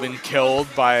all been killed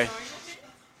by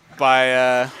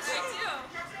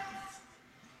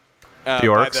The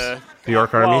orcs? The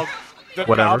orc army? Well, the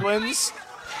Whatever. goblins,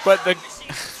 but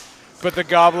the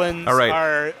goblins All right.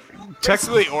 are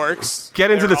technically orcs.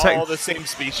 Get into They're the tech- all the same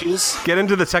species. Get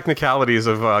into the technicalities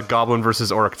of goblin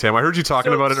versus orc, Tim. I heard you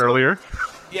talking So- about it earlier.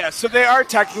 Yeah, so they are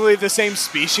technically the same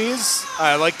species.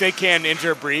 Like they can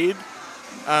interbreed.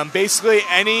 Basically,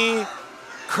 any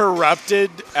corrupted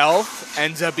elf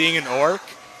ends up being an orc.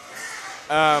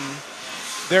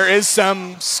 There is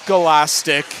some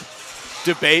scholastic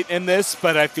debate in this,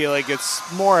 but I feel like it's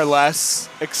more or less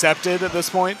accepted at this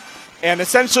point. And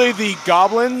essentially, the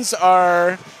goblins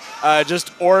are just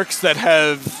orcs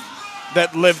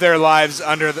that live their lives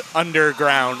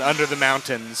underground, under the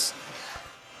mountains.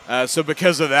 So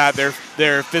because of that, their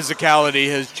physicality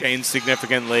has changed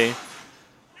significantly.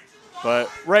 But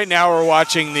right now, we're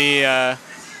watching the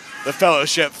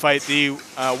Fellowship fight the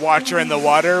Watcher in the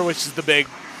Water, which is the big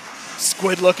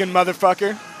squid-looking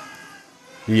motherfucker.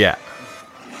 Yeah.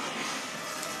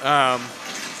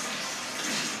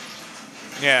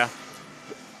 Yeah.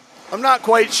 I'm not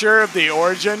quite sure of the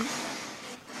origin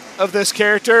of this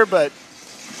character, but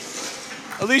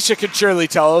Alicia could surely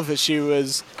tell if she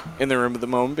was in the room at the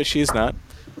moment, but she's not.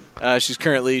 She's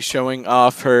currently showing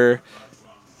off her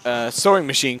sewing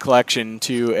machine collection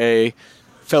to a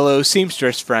fellow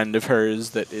seamstress friend of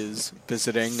hers that is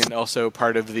visiting and also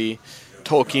part of the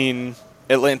Atlanta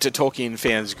Tolkien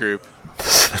fans group.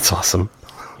 That's awesome.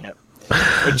 Yep.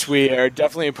 which we are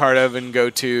definitely a part of and go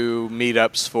to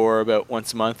meetups for about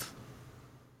once a month.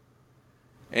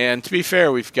 And to be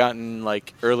fair, we've gotten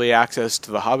like early access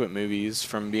to the Hobbit movies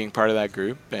from being part of that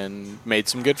group and made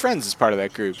some good friends as part of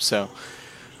that group. So,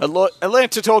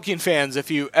 Atlanta Tolkien fans, if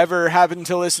you ever happen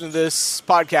to listen to this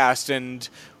podcast and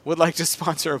would like to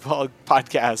sponsor a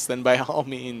podcast, then by all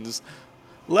means,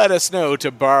 let us know to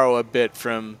borrow a bit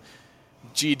from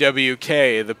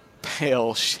GWK, the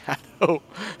pale shadow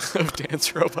of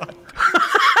Dance Robot.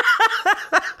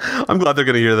 I'm glad they're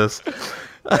going to hear this.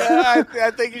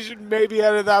 I think you should maybe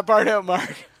edit that part out,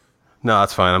 Mark. No,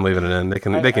 that's fine. I'm leaving it in. They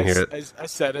can hear it. I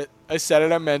said it.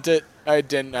 I meant it. I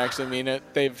didn't actually mean it.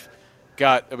 They've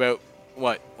got about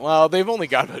what? Well, they've only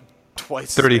got about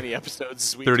twice 30 as many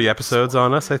episodes as we 30 do. episodes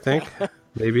on us, I think.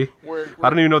 Maybe. We're I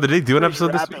don't even know. Did they do an pretty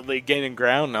episode this week? rapidly gaining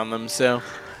ground on them. So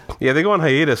Yeah, they go on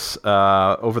hiatus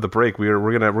over the break.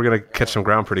 We're gonna catch some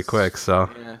ground pretty quick. So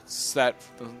yeah, it's that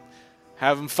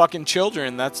having fucking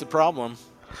children. That's the problem.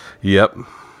 yep.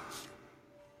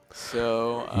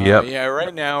 So Yep. yeah,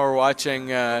 right now we're watching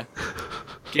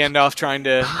Gandalf trying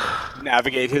to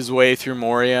navigate his way through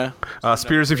Moria.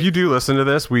 Spears, if you do listen to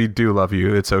this, we do love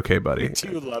you. It's okay, buddy.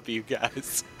 Do love you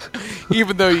guys,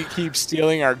 even though you keep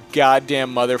stealing our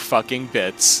goddamn motherfucking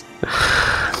bits.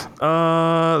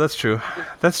 That's true.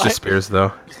 That's just Spears,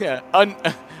 though. Yeah,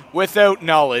 without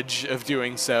knowledge of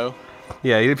doing so.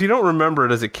 Yeah, if you don't remember,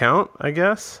 does it count? I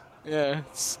guess. Yeah,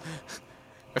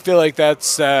 I feel like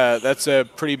that's a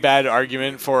pretty bad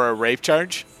argument for a rape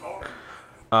charge.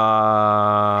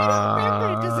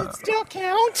 Does it still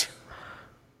count?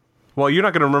 Well, you're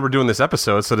not going to remember doing this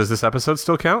episode, so does this episode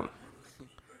still count?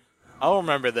 I'll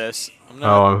remember this. I'm not.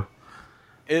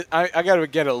 Oh, I gotta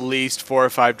get at least 4 or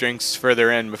 5 drinks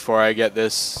further in before I get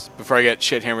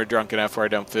shit hammered drunk enough where I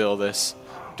don't feel this.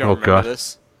 Don't Oh, remember God.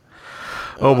 this.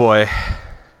 oh boy.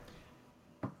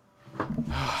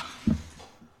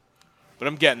 But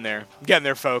I'm getting there. I'm getting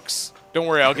there, folks. Don't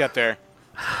worry, I'll get there.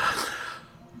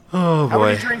 Oh How boy.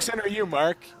 many drinks in are you,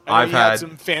 Mark? I know I've you had had-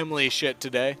 some family shit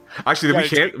today. Actually, we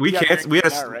can't. We can't. We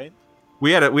had a. right?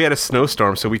 We had a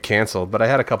snowstorm, so we canceled. But I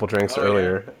had a couple drinks Oh, yeah?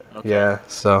 earlier. Okay. Yeah,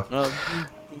 so Well,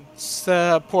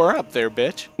 pour up there,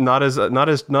 bitch. not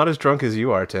as drunk as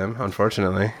you are, Tim.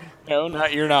 Unfortunately. No,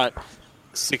 you're not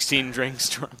 16 drinks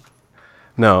drunk.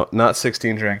 No, not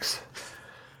 16 drinks.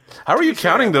 How are you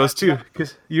counting those two?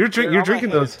 Because you're They're on drinking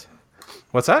my those. hand.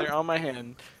 What's They're that? on my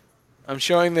hand. I'm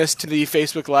showing this to the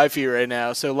Facebook Live feed right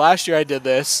now. So last year I did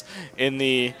this in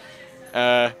the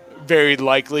very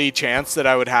likely chance that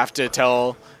I would have to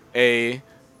tell a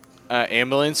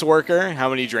ambulance worker how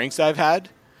many drinks I've had.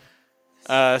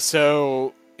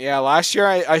 So yeah, last year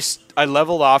I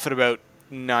leveled off at about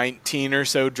 19 or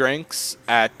so drinks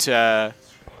at.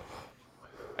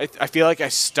 I feel like I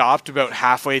stopped about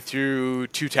halfway through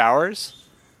Two Towers.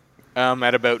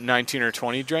 At about 19 or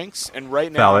 20 drinks, and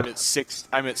right now Valid.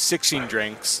 I'm at 16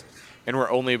 drinks, and we're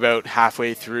only about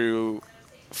halfway through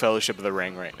Fellowship of the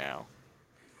Ring right now.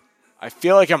 I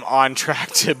feel like I'm on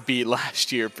track to beat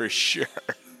last year for sure.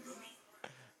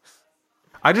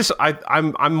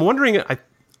 I'm wondering.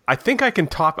 I think I can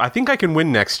top. I think I can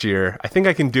win next year. I think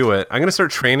I can do it. I'm gonna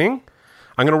start training.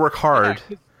 I'm gonna work hard.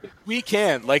 We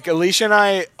can. Like, Alicia and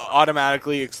I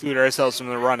automatically exclude ourselves from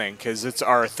the running because it's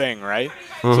our thing, right?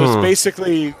 So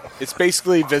it's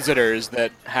basically visitors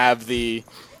that have the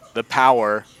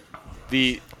power,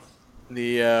 the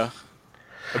ability to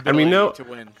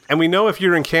win. And we know if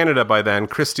you're in Canada by then,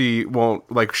 Christy won't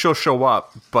she'll show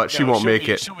up, but she won't make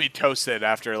it. She'll be toasted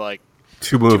after like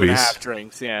 2 2.5 movies.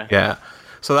 drinks. Yeah. Yeah,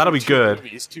 so that'll be good.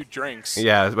 Movies, 2 drinks.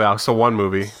 Yeah, well, so 1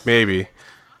 movie maybe.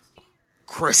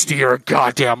 Christy, you're a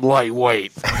goddamn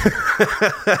lightweight.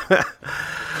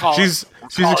 She's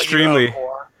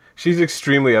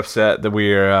extremely upset that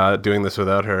we're doing this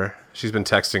without her. She's been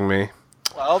texting me.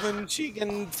 Well, then she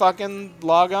can fucking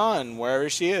log on wherever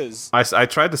she is. I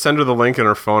tried to send her the link in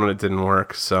her phone and it didn't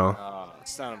work. So Oh,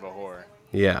 son of a whore.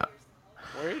 yeah,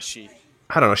 Where is she?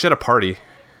 I don't know. She had a party.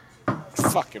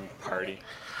 Fucking party.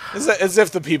 As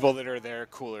if the people that are there are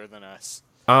cooler than us.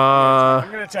 Uh,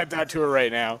 I'm gonna type that to her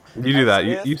right now. you do that.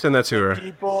 As You if send that to her.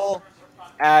 People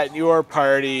at your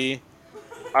party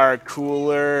are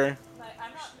cooler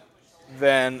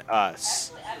than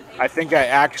us. I think I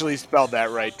actually spelled that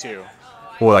right too.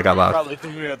 Oh, that got loud. Probably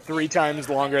took me about 3 times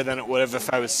longer than it would have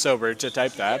if I was sober to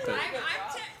type that. But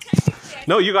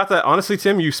No, you got that. Honestly,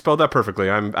 Tim, you spelled that perfectly.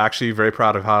 I'm actually very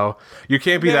proud of how you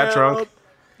can't be that drunk.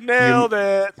 Nailed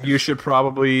it. You should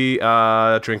probably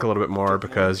drink a little bit more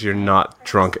because you're not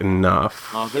drunk enough.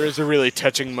 Oh, there is a really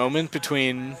touching moment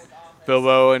between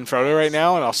Bilbo and Frodo right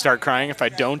now, and I'll start crying if I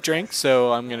don't drink.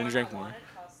 So I'm gonna drink more.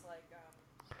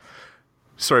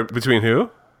 Sorry, between who?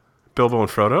 Bilbo and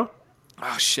Frodo?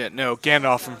 Oh shit, no,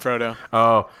 Gandalf and Frodo.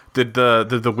 Oh, did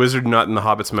the wizard nut in the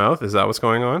Hobbit's mouth? Is that what's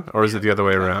going on, or is it the other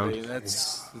way around?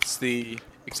 It's the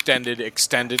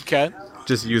extended cut.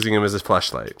 Just using him as his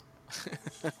flashlight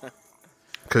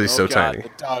because he's so God, tiny.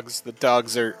 The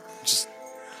dogs are just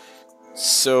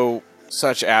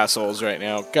such assholes right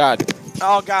now. God,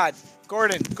 oh God,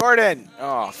 Gordon.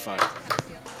 Oh fuck.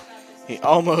 He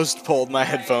almost pulled my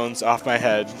headphones off my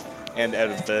head and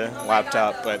out of the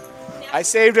laptop, but I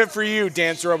saved it for you,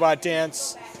 Dance Robot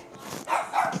Dance.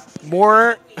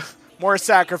 More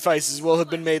sacrifices will have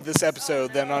been made this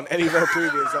episode than on any of our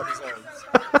previous episodes.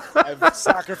 I've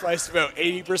sacrificed about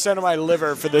 80% of my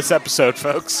liver for this episode,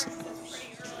 folks.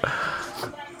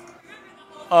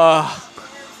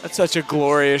 That's such a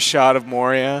glorious shot of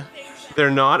Moria.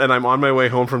 They're not, and I'm on my way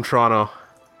home from Toronto.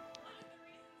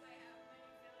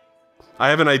 I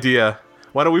have an idea.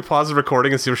 Why don't we pause the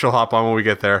recording and see if she'll hop on when we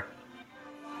get there?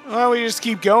 Well, we just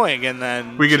keep going, and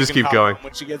then We can she just keep hop going. on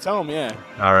when she gets home. Yeah,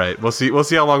 All right, we'll see. We'll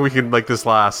see how long we can make this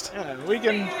last. yeah, we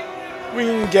can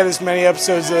get as many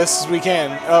episodes of this as we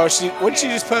can. Oh, what'd she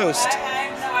just post?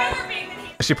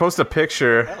 She posted a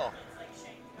picture.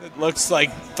 It looks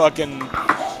like fucking.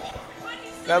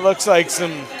 That looks like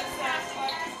some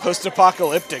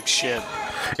post-apocalyptic shit.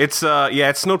 It's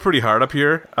it snowed pretty hard up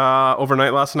here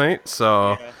overnight last night,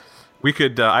 so we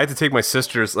could. I had to take my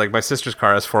sister's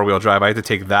car has 4-wheel drive. I had to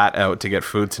take that out to get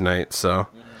food tonight, so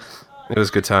it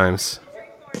was good times.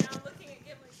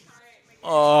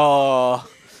 Oh,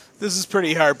 this is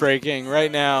pretty heartbreaking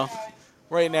right now.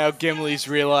 Right now, Gimli's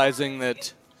realizing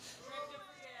that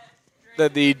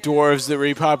the dwarves that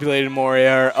repopulated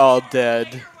Moria are all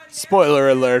dead. Spoiler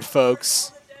alert,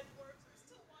 folks.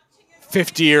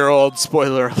 50-year-old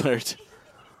spoiler alert.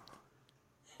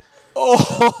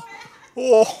 Oh,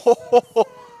 oh,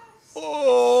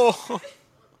 oh,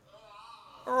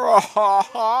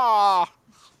 oh.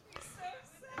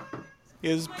 He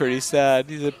is pretty sad.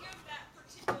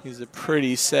 He's a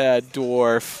pretty sad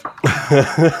dwarf.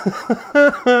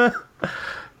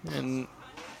 And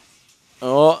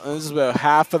this is about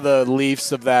half of the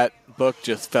leaves of that book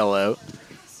just fell out.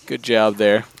 Good job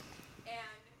there.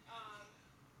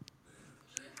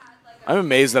 I'm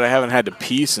amazed that I haven't had to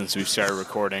pee since we started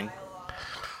recording.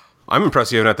 I'm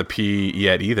impressed you haven't had to pee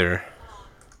yet either.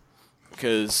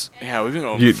 Because, we've been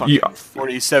going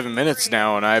 47 minutes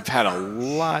now, and I've had a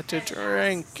lot to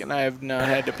drink, and I have not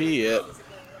had to pee yet.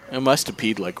 I must have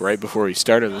peed, right before we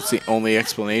started. That's the only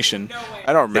explanation.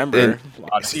 I don't remember.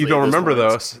 So you don't remember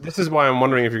those. This is why I'm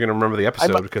wondering if you're going to remember the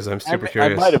episode, because I'm super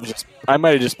curious. I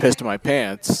might have just pissed my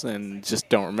pants and just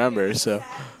don't remember, so...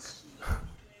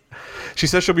 She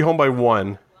says she'll be home by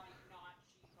 1.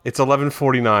 It's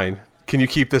 11:49. Can you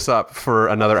keep this up for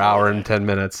another hour and 10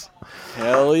 minutes?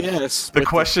 Hell yes. The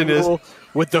question is...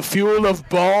 With the fuel of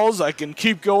balls, I can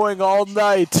keep going all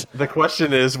night. The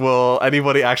question is, will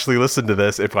anybody actually listen to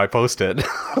this if I post it?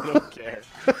 I don't care.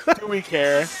 Do we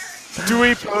care? Do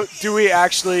we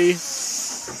actually...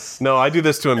 No, I do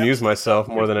this to amuse myself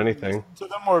more than anything. To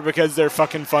them or because they're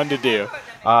fucking fun to do?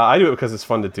 I do it because it's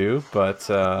fun to do, but...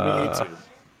 Me too.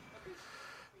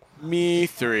 Me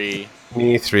three.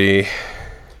 Me three.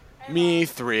 Me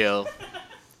thrill.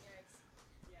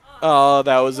 Oh,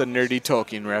 that was a nerdy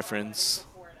Tolkien reference.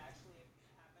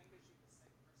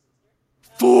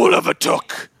 Fool of a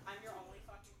took!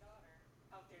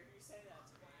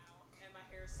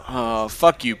 Oh,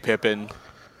 fuck you, Pippin.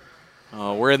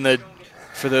 We're in the...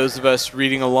 For those of us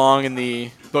reading along in the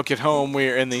book at home,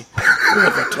 we're in the...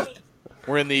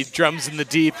 We're in the Drums in the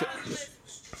Deep...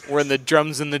 We're in the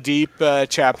Drums in the Deep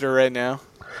chapter right now.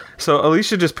 So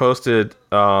Alicia just posted,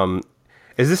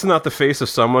 is this not the face of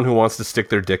someone who wants to stick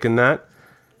their dick in that?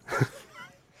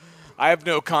 I have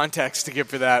no context to give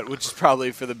for that, which is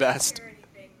probably for the best.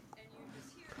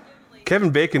 Kevin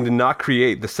Bacon did not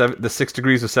create the 6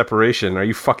 degrees of separation. Are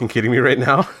you fucking kidding me right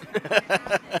now?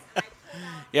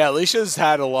 Yeah, Alicia's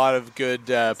had a lot of good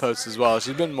posts as well.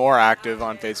 She's been more active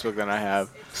on Facebook than I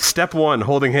have. Step 1,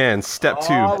 holding hands. Step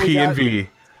 2, P and V.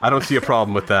 I don't see a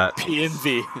problem with that. P and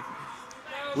V.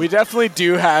 We definitely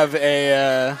do have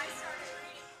a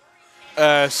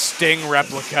Sting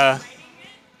replica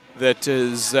that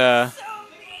is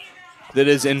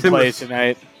in play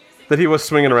tonight. That he was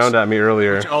swinging around at me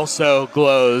earlier. Which also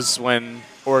glows when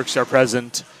orcs are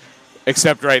present,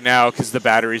 except right now because the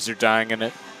batteries are dying in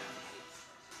it.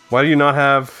 Why do you not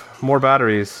have more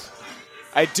batteries?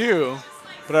 I do,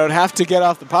 but I would have to get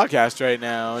off the podcast right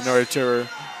now in order to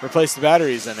replace the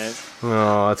batteries in it.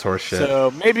 Oh, that's horseshit.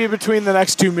 So maybe between the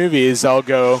next 2 movies, I'll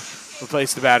go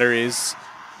replace the batteries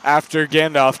after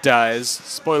Gandalf dies.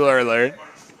 Spoiler alert.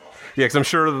 Yeah, because I'm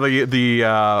sure the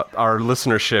our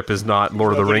listenership is not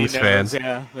Lord of the Nobody Rings knows, fans.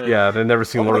 Yeah, but- Yeah, they've never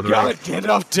seen Oh Lord my of the God, Rings.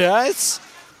 Gandalf does?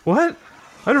 What?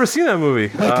 I've never seen that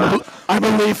movie. I'm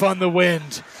a leaf on the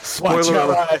wind. Watch Spoiler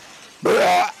how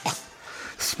alert.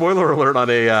 Spoiler alert on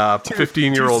a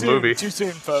 15-year-old movie. Too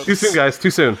soon, folks. Too soon, guys.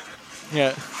 Too soon.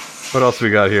 Yeah. What else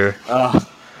we got here?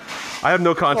 I have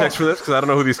no context for this because I don't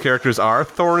know who these characters are.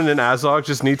 Thorin and Azog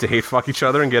just need to hate fuck each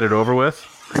other and get it over with.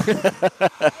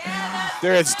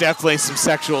 There is definitely some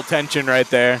sexual tension right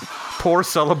there. Poor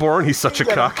Celeborn, he's such a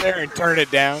Get up cuck. there and turn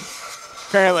it down.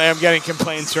 Apparently, I'm getting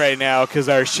complaints right now because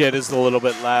our shit is a little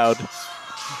bit loud.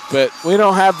 But we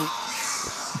don't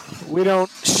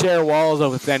share walls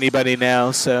with anybody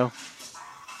now, so.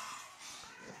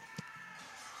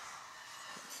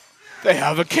 They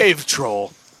have a cave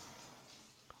troll.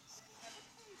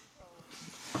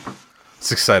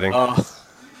 It's exciting.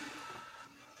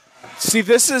 See,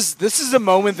 this is a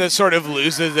moment that sort of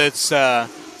loses its. This Pedro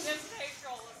is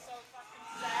so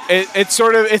fucking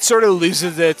sad. It sort of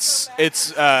loses its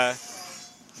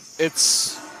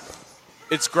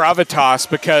gravitas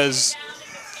because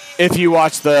if you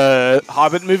watch the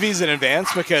Hobbit movies in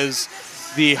advance, because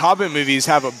the Hobbit movies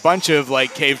have a bunch of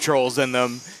like cave trolls in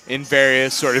them in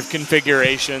various sort of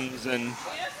configurations and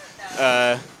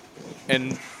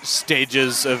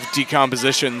stages of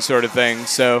decomposition sort of thing.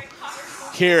 So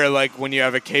here, like when you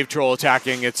have a cave troll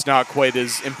attacking, it's not quite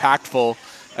as impactful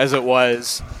as it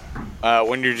was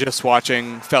when you're just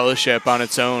watching Fellowship on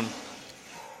its own.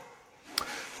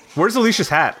 Where's Alicia's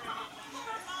hat?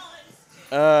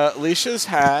 Alicia's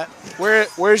hat.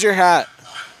 Where's your hat?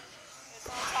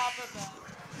 Top of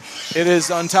them. It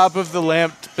is on top of the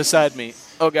lamp beside me.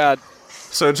 Oh God.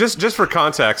 So just for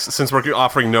context, since we're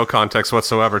offering no context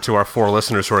whatsoever to our 4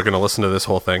 listeners who are going to listen to this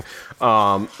whole thing,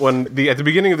 at the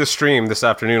beginning of the stream this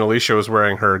afternoon, Alicia was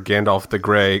wearing her Gandalf the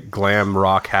Grey glam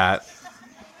rock hat,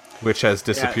 which has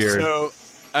disappeared.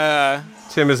 Yeah, so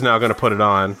Tim is now going to put it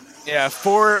on. yeah,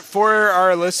 for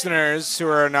our listeners who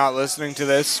are not listening to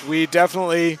this, we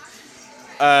definitely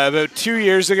about 2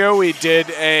 years ago we did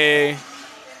a.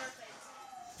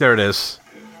 There it is.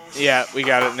 Yeah, we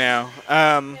got it now.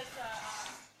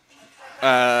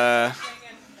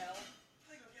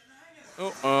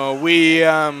 We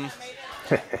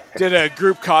did a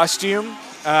group costume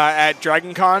at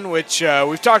DragonCon, which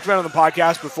we've talked about on the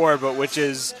podcast before, but which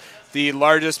is the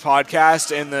largest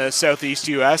podcast in the Southeast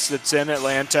U.S. that's in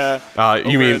Atlanta You over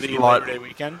mean the Labor Day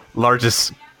weekend.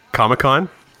 largest Comic-Con?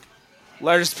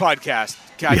 Largest podcast.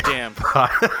 God damn.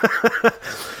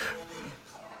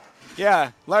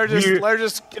 Yeah,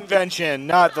 largest convention,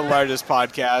 not the largest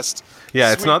podcast.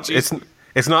 Yeah, it's Sweet not Jesus.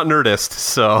 it's not Nerdist,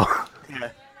 so Yeah.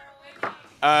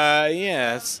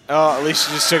 Oh,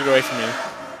 Alicia just took it away from me.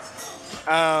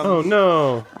 oh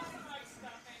no.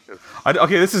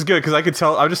 Okay, this is good because I can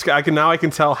tell. I can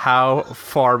tell how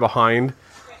far behind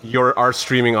our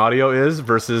streaming audio is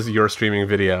versus your streaming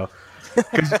video.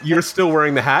 Because you're still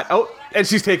wearing the hat. Oh, and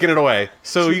she's taking it away.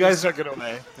 So you guys took it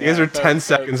away. you guys are 10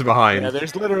 seconds behind. Yeah,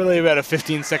 there's literally about a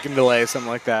 15-second delay, something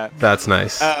like that. That's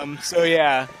nice. So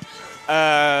yeah,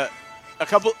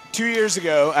 2 years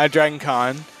ago at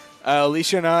DragonCon,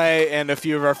 Alicia and I and a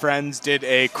few of our friends did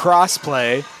a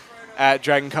crossplay at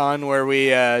DragonCon where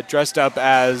we dressed up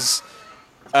as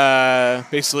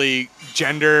basically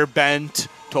gender-bent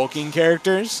Tolkien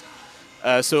characters.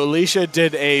 So Alicia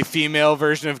did a female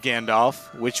version of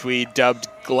Gandalf, which we dubbed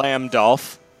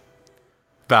Glamdolf.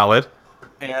 Valid.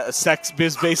 Yeah, it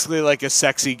was basically like a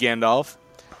sexy Gandalf.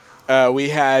 We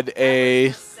had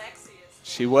a.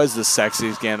 She was the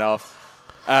sexiest Gandalf.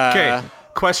 Okay.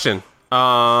 Question.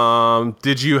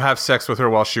 Did you have sex with her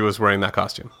while she was wearing that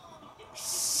costume?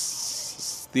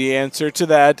 The answer to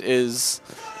that is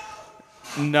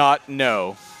not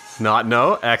no. Not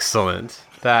no. Excellent.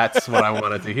 That's what I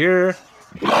wanted to hear.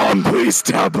 Mom, please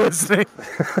stop listening.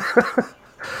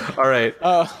 All right.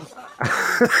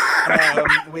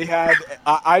 We had.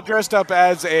 I dressed up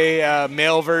as a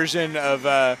male version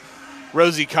of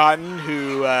Rosie Cotton,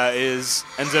 who ends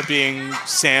up being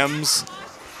Samwise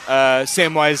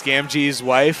Gamgee's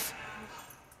wife,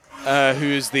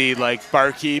 who's the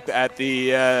barkeep at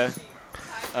the.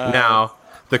 Now,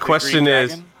 the question Green is,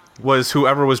 Dragon? was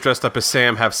whoever was dressed up as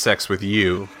Sam have sex with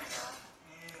you?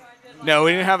 No,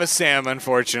 we didn't have a Sam,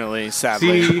 unfortunately.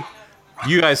 Sadly. See,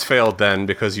 you guys failed then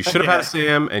because you should have Yeah. had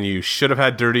Sam and you should have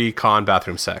had dirty con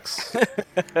bathroom sex.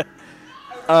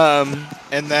 And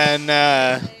then.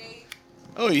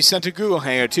 Oh, you sent a Google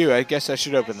Hangout too. I guess I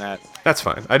should open that. That's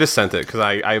fine. I just sent it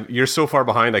because you're so far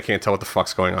behind I can't tell what the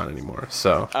fuck's going on anymore.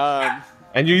 So,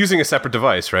 and you're using a separate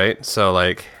device, right? So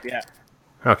Yeah.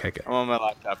 okay, good. I'm on my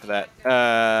laptop for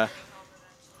that.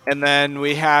 And then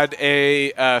we had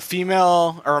a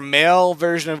female or a male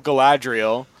version of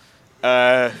Galadriel,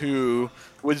 who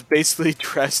was basically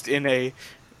dressed in a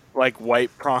like white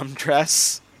prom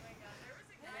dress.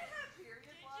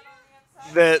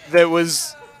 That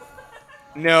was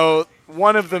no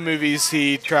one of the movies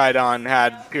he tried on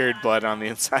had period blood on the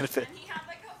inside of it.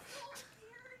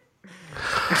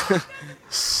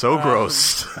 So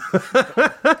gross.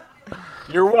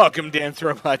 You're welcome, Dance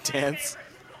Robot Dance.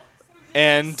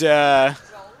 And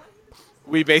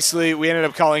we ended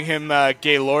up calling him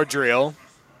Gaylordriel.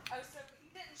 Oh, so he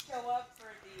didn't show up for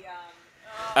the evening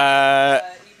of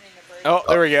Oh,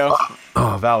 there we go.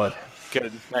 Oh, valid.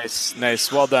 Good,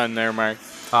 nice. Well done there, Mark.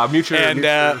 Mute your-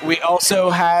 And we also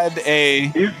had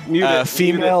a Mute it.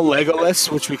 female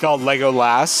Legolas, which we called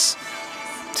Legolas,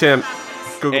 Tim,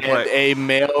 Google and Play. a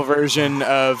male version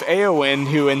of Eowyn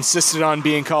who insisted on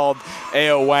being called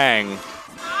Eowang.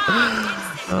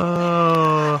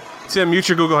 Tim, mute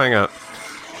your Google Hangout.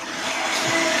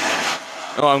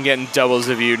 Oh, I'm getting doubles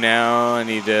of you now. I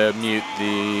need to mute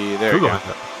the... There Google we go.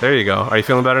 Hangout. There you go. Are you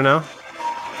feeling better now?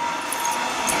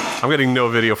 I'm getting no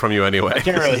video from you anyway. I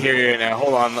can't really hear you now.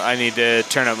 Hold on. I need to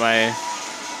turn up my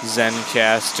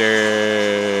Zencaster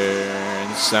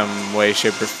in some way,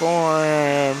 shape, or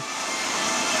form.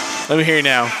 Let me hear you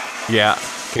now. Yeah.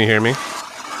 Can you hear me?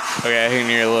 Okay, I can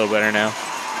hear you a little better now.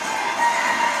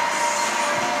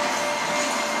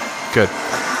 Good.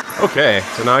 Okay,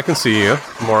 so now I can see you,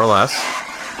 more or less.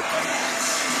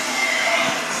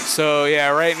 So yeah,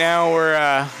 right now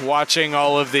we're watching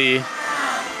all of the.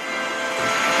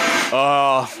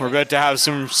 Oh, we're about to have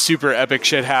some super epic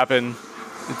shit happen.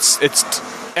 It's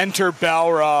enter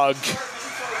Balrog.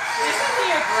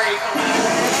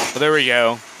 Well, there we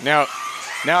go. Now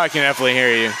I can definitely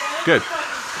hear you. Good.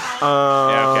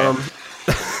 Yeah,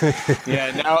 okay.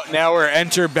 Yeah, now we're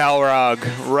enter Balrog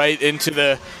right into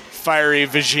the fiery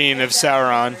vagine of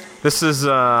Sauron. This is,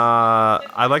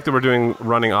 I like that we're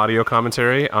running audio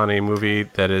commentary on a movie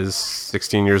that is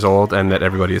 16 years old and that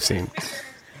everybody has seen.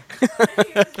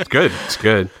 It's good. It's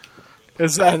good.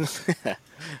 Is that?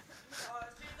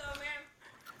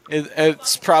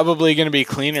 It's probably going to be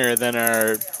cleaner than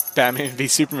our Batman v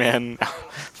Superman.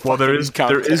 Well, there is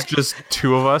just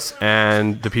two of us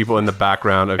and the people in the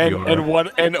background of your...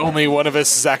 and only one of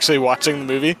us is actually watching the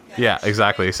movie. Yeah,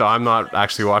 exactly. So I'm not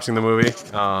actually watching the movie.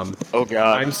 Oh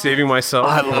God, I'm saving myself.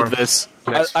 I for love this.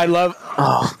 next- I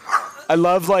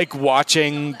love like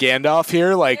watching Gandalf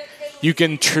here. Like you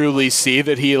can truly see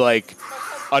that he like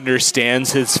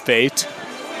understands his fate.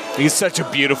 He's such a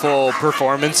beautiful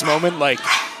performance moment. Like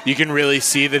you can really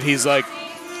see that he's like,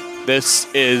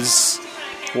 this is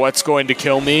what's going to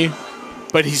kill me,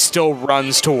 but he still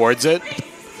runs towards it.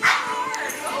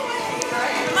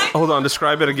 Hold on,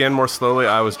 describe it again more slowly.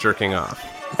 I was jerking off.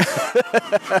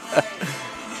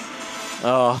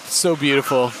 Oh, so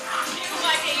beautiful.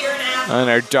 And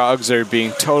our dogs are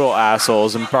being total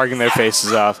assholes and barking their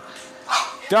faces off.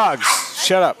 Dogs,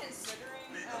 shut up.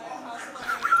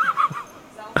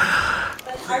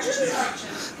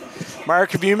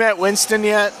 Mark, have you met Winston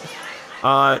yet?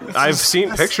 I've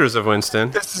seen pictures of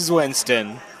Winston. This is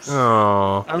Winston.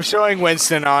 Oh, I'm showing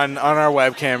Winston on our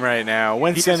webcam right now.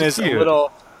 Winston He's is a cute.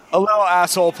 little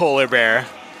asshole polar bear.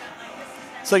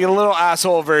 It's like a little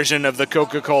asshole version of the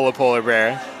Coca-Cola polar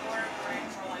bear.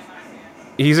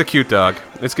 he's a cute dog.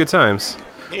 It's good times.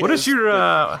 He What is. does your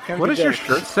Kind of what a does your dick.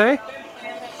 shirt say?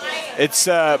 It's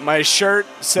my shirt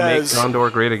Make says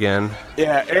Gondor great again.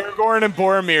 yeah, Aragorn and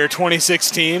Boromir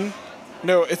 2016.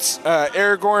 No, it's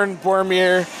Aragorn,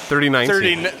 Boromir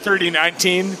 3019.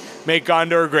 3019. Make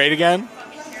Gondor great again.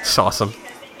 It's awesome.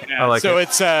 I like So it.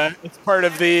 it's part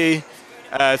of the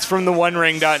it's from the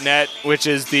OneRing.net, which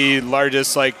is the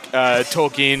largest like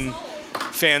Tolkien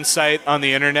fan site on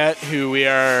the internet. Who we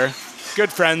are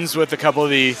good friends with a couple of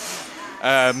the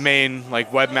main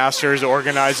like webmasters,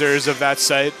 organizers of that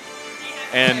site,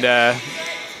 and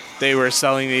they were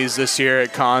selling these this year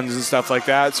at cons and stuff like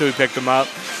that. So we picked them up.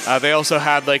 They also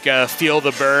had like a Feel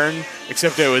the Burn,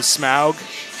 except it was Smaug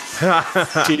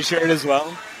T-shirt as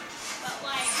well.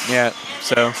 Yeah.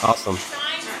 So Awesome.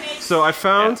 So I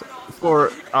found for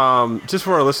just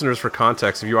for our listeners, for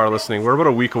context, if you are listening, we're about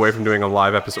a week away from doing a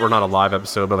live episode, or not a live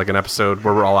episode, but like an episode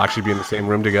where we're all actually be in the same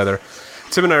room together.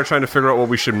 Tim and I are trying to figure out what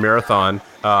we should marathon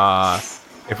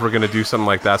if we're going to do something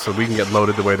like that, so we can get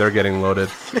loaded the way they're getting loaded.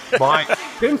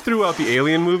 Tim threw out the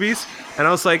Alien movies, and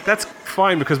I was like, that's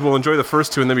fine because we'll enjoy the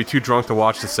first two and then be too drunk to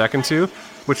watch the second two,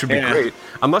 which would be Yeah. great.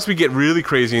 Unless we get really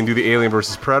crazy and do the Alien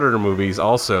versus Predator movies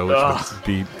also, which would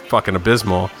be fucking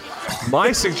abysmal.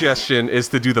 My suggestion is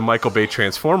to do the Michael Bay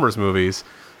Transformers movies,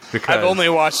 because I've only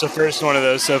watched the first one of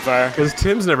those so far. because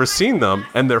Tim's never seen them,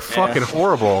 and they're fucking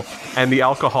horrible, and the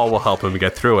alcohol will help him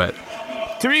get through it.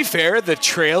 To be fair, the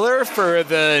trailer for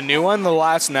the new one, The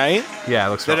Last Night, Yeah, it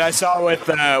looks that rough. I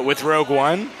saw with Rogue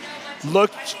One,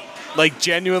 looked like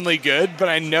genuinely good, but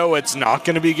I know it's not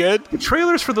going to be good. The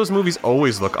trailers for those movies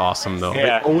always look awesome, though.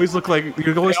 Yeah. They always look like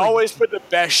you're They always like, always put the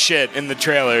best shit in the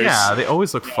trailers. yeah, they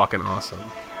always look fucking awesome.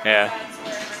 Yeah.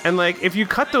 And like, if you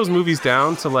cut those movies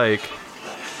down to like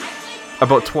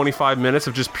about 25 minutes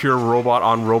of just pure robot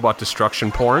on robot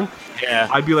destruction porn, Yeah.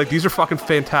 I'd be like, these are fucking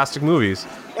fantastic movies.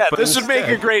 Yeah, But this would make a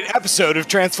instead- great episode of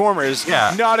Transformers.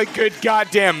 Yeah. Not a good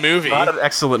goddamn movie. Not an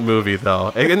excellent movie,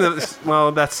 though. And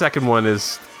well, that second one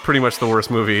is pretty much the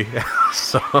worst movie.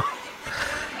 So,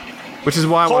 which is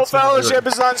why I Whole want to do Fellowship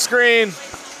it. is on screen.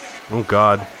 Oh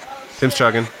God, Tim's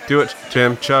chugging. Do it,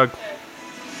 Tim. Chug.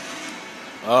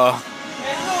 It's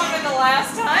one of the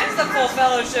last times the full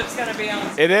fellowship's gonna be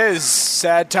on. It is.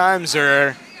 Sad times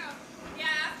are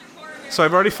So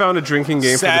I've already found a drinking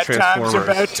game sad for the times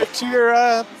Transformers. about to tear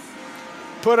up.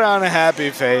 Put on a happy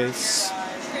face.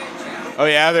 Oh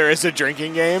yeah, there is a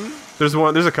drinking game. There's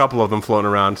one. There's a couple of them floating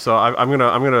around. So I'm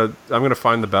gonna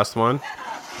find the best one,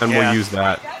 and Yeah. we'll use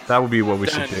that. That would be what we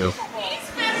should Done. do. He's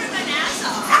better than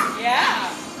Asa. Yeah,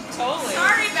 totally.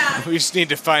 Sorry about it. We just need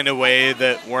to find a way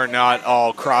that we're not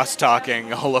all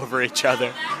cross-talking all over each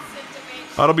other.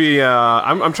 That'll be.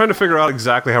 I'm trying to figure out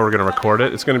exactly how we're gonna record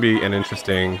it. It's gonna be an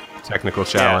interesting technical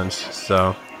challenge.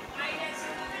 So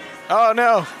Oh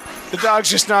no, the dogs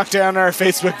just knocked down our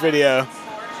Facebook video.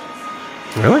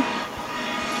 really,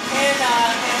 In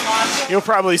Lost, You'll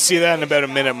probably see that in about a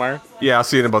minute, Mark. yeah, I'll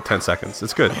see you in about 10 seconds.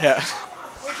 It's good. Yeah.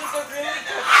 which is a really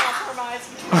good compromise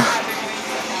between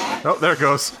having Oh, there it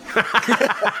goes.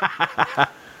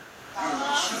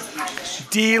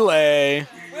 Delay.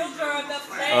 We'll turn the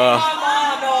flame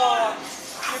on.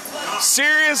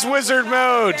 Serious wizard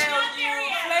mode.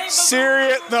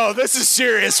 No, this is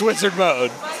serious wizard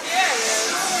mode.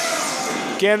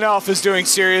 Gandalf is doing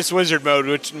serious wizard mode,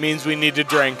 which means we need to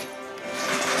drink.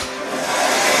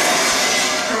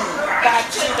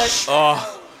 Back to the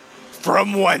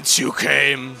From whence you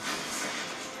came.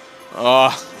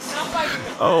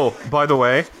 Oh, by the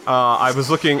way, I was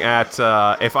looking at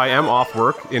if I am off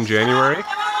work in January,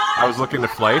 I was looking at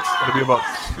flights. It'll be about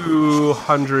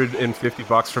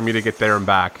 $250 for me to get there and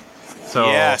back. So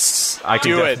Yes, I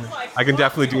can do it. I can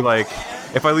definitely do like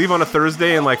if I leave on a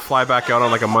Thursday and like fly back out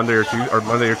on like a Monday or leave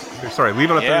on a Yeah.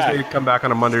 Thursday, come back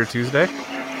on a Monday or Tuesday.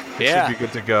 Yeah. Should be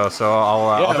good to go. So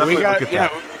I'll Yeah, definitely look at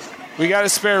that. we got a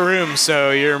spare room,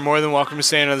 so you're more than welcome to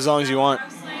stay in as long as you want.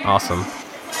 Awesome.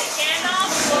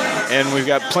 And we've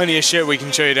got plenty of shit we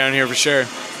can show you down here for sure.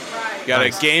 Got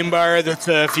Nice. a game bar that's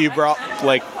a few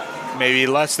like maybe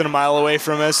less than a mile away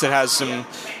from us. It has some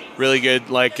really good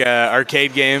like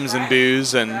arcade games and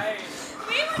booze and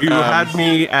You had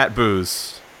me at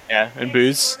booze.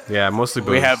 booze. Yeah, mostly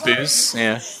booze. We have booze.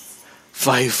 Yeah.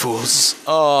 Fly fools.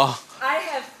 Oh, I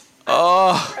have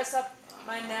press up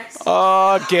my next.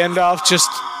 Gandalf just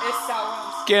It's so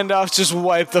Gandalf just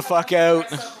wiped the fuck out.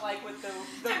 like with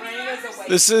the ring as a weight.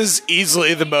 This is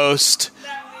easily the most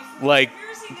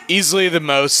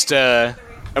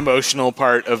emotional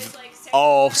part of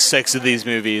all 6 of these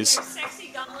movies.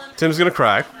 Sexy Gollum. Tim's gonna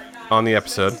cry on the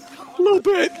episode. A little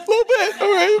bit. All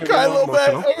right, cry a little bit.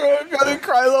 All Emotional. right, gotta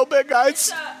cry a little bit,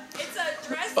 guys. It's a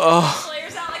dress that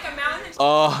flares out like a mountain.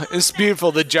 Oh, it's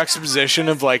beautiful. The juxtaposition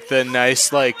of like the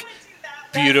nice, like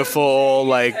beautiful,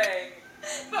 like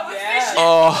But with Yeah.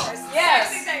 oh.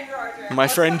 Yes. Thank you, Arthur. My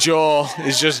friend Joel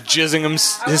is just jizzing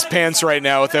his pants right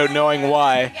now without knowing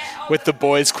why, with the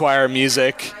boys' choir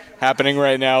music happening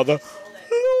right now. The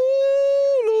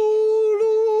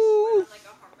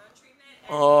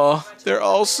oh, they're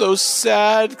all so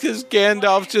sad because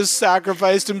Gandalf just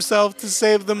sacrificed himself to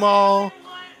save them all.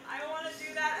 I want to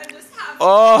do that and just have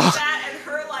Oh. that and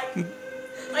her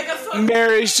like a foot.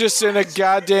 Mary's just in a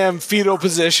goddamn fetal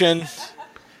position.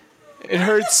 It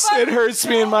hurts. It hurts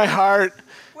me in my heart.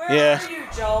 Where Yeah. are you,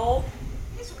 Joel?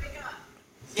 He's waking up.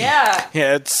 Yeah.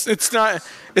 Yeah, it's not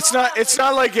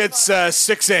like it's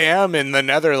 6 a.m. in the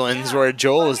Netherlands where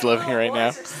Joel is living right now.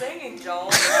 What you're singing,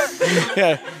 Joel.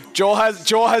 Yeah,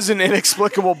 Joel has an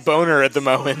inexplicable boner at the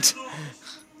moment.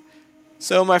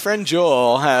 So my friend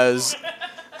Joel has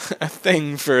a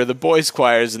thing for the boys'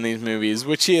 choirs in these movies,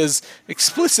 which he has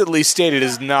explicitly stated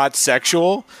is not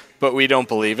sexual, but we don't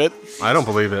believe it. I don't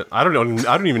believe it. I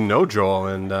don't even know Joel,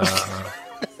 and I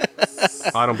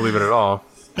don't believe it at all.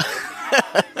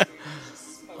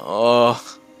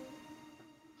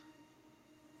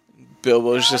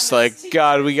 Bilbo's just like,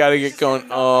 God, we gotta get going.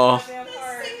 Oh,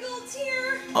 Single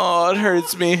tear. Oh, it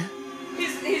hurts me.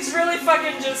 He's really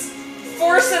fucking just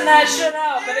forcing that shit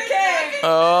out, but it came.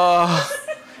 Oh,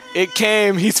 it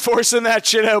came. He's forcing that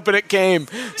shit out, but it came.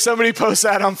 Somebody post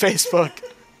that on Facebook.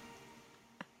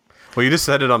 Well, you just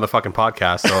said it on the fucking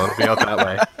podcast, so it'll be out that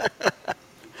way.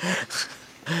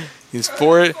 He's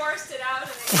Forced it out.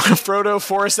 Frodo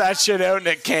forced that shit out, and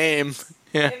it came.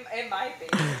 Yeah, It might be.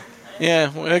 yeah.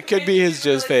 Well, it could be his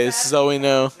Jizz face. Is all we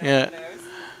know. Yeah.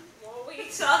 Well, we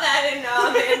saw that in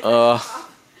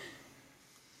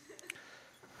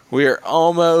We are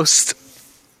almost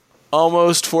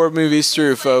 4 movies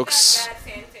through, folks. That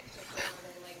fan fiction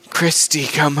like Christy,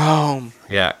 come home.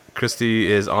 Yeah, Christy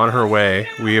is on her way.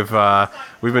 We've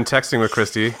been texting with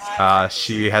Christy.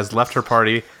 She has left her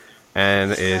party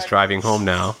and is driving home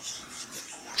now.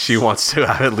 She wants to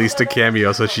have at least a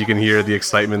cameo so she can hear the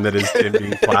excitement that is Tim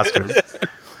being plastered,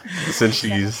 since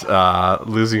she's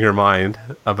losing her mind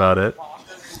about it.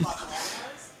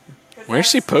 Where's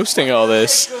she posting all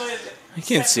this? I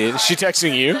can't see it. Is she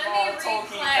texting you?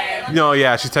 No,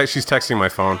 yeah, she's texting my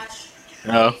phone.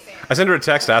 No. I sent her a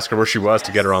text to ask her where she was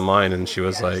to get her online, and she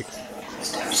was like,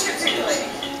 it's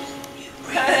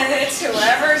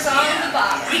whoever's on the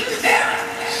bottom.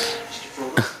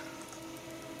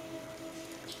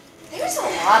 There's a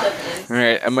lot of them. All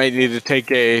right, I might need to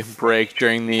take a break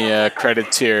during the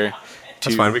credits here.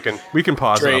 "That's fine. We can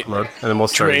pause Drain- and upload, and then we'll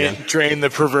start again. Drain the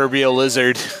proverbial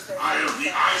lizard. I have the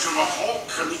eyes of a hawk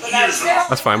and the ears of a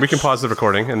That's fine. We can pause the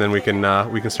recording, and then we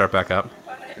can start back up."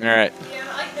 All right, Yeah,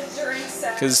 like the during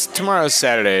sex. because tomorrow's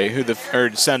Saturday.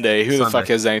 Sunday. Who the fuck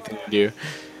Sunday. has anything to do?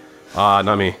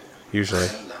 Not me. Usually.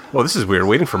 Oh, this is weird.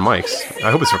 Waiting for mics. I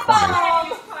hope it's recording.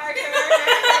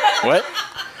 What?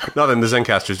 Nothing. The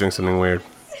Zencaster's doing something weird.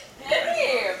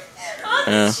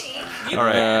 Yeah. All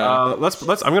right. Let's.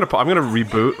 I'm gonna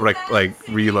reboot. Like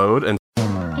reload and.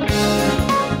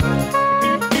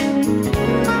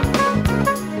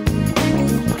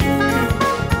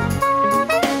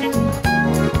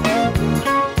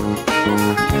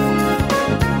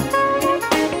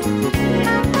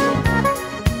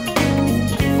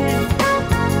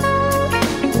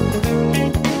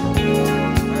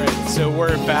 So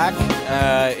we're back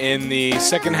in the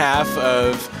second half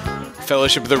of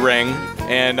Fellowship of the Ring,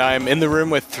 and I'm in the room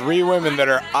with 3 women that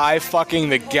are eye-fucking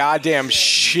the goddamn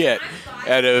shit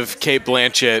out of Cate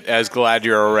Blanchett as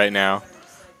Galadriel right now.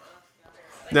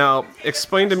 Now,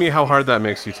 explain to me how hard that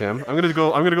makes you, Tim. I'm gonna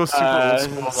go super old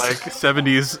school, like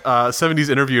 70s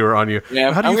interviewer on you.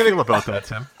 Yeah, how do I'm you gonna- feel about that,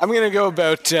 Tim? I'm gonna go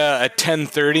about a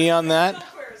 10:30 on that.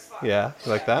 Yeah,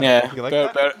 you like that? Yeah, you like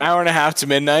about that? an hour and a half to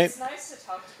midnight. Nice to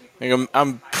talk to people. Like,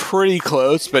 I'm pretty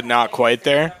close, but not quite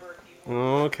there.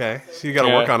 Okay, so you got to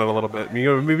Yeah. work on it a little bit.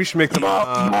 Maybe we should make them.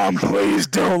 Mom, please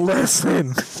don't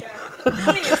listen.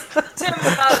 Please, Tim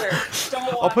Mother,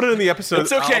 don't I'll put it in the episode.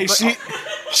 It's okay.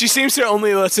 She seems to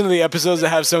only listen to the episodes that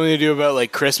have something to do about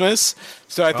like Christmas.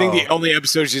 So I think the only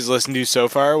episode she's listened to so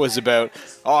far was about,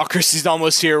 oh, Christy's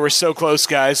almost here. We're so close,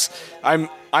 guys. I'm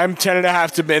 10 and a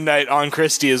half to midnight on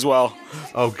Christy as well.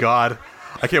 Oh God,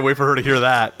 I can't wait for her to hear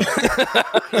that.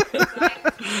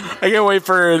 I can't wait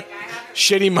for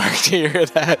Shitty Mark to hear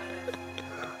that.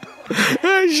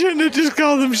 I shouldn't have just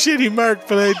called him Shitty Mark,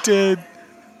 but I did.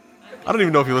 I don't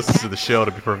even know if he listens to the show,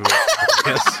 to be perfectly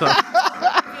honest. So,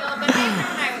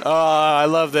 I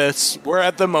love this. We're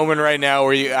at the moment right now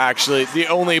where you actually, the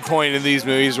only point in these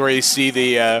movies where you see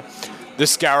the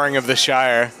Scouring of the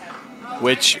Shire,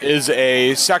 which is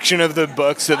a section of the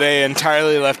books that they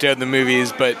entirely left out in the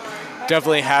movies, but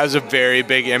definitely has a very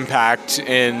big impact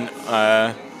in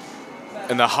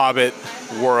the Hobbit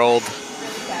world.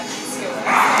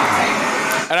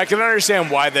 And I can understand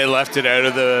why they left it out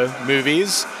of the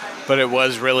movies, but it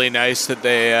was really nice that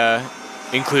they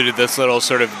included this little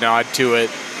sort of nod to it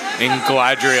in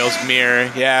Galadriel's mirror.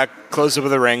 Yeah, close up of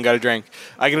the ring, got a drink.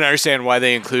 I can understand why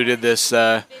they included this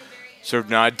sort of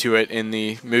nod to it in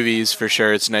the movies for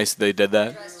sure. It's nice that they did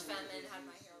that.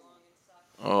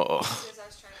 Oh,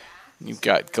 you've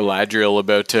got Galadriel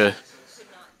about to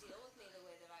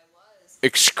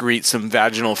excrete some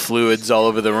vaginal fluids all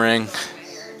over the ring.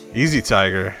 easy,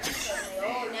 Tiger.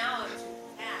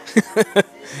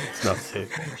 It's not safe.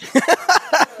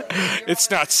 It's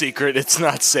not secret. It's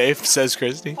not safe, says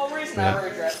Christy. The whole reason I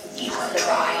wear dresses is because they're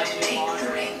not like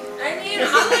laundry. I mean,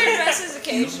 I'll wear dresses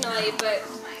occasionally, but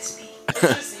It's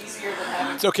just easier than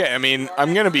having It's okay. I mean,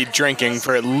 I'm going to be drinking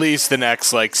for at least the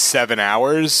next, 7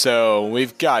 hours, so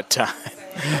we've got time.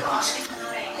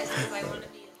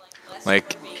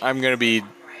 I'm going to be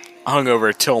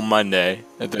hungover till Monday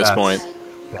at this point.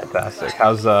 Fantastic.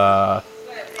 How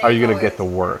are you gonna get to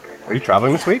work? Are you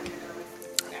traveling this week?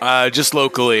 Just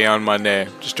locally on Monday.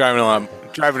 Just driving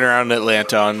driving around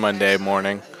Atlanta on Monday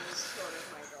morning.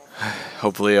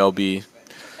 Hopefully I'll be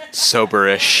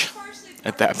soberish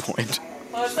at that point.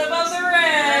 Close up of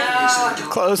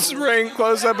the ring.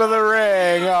 Close up of the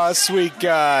ring. Oh, sweet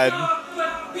God.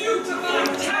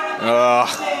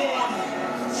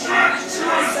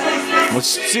 Let's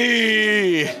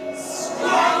see.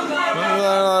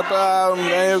 About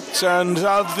nations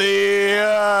of the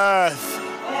earth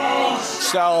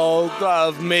shall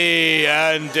love me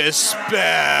and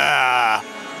despair.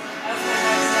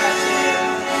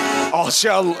 All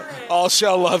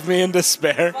shall love me and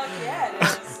despair.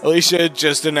 Alicia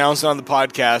just announced on the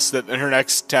podcast that her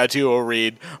next tattoo will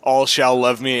read, "All shall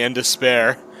love me and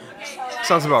despair."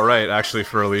 Sounds about right, actually,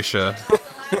 for Alicia. But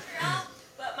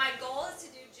my goal is to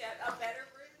do a better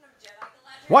version of Jedi the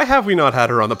Legend. Why have we not had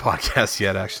her on the podcast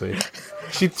yet, actually?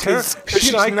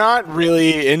 She's not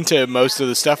really into most of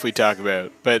the stuff we talk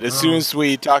about, but as soon as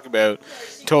we talk about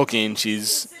Tolkien,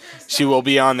 she will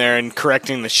be on there and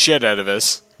correcting the shit out of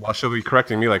us. Well, she'll be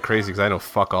correcting me like crazy because I know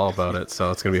fuck all about it, so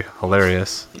it's going to be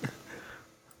hilarious. Yeah,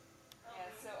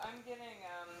 so I'm getting,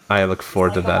 I look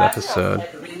forward to that episode.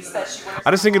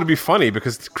 I just think it'll be funny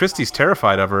because Christy's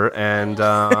terrified of her, and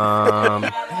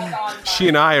she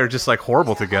and I are just like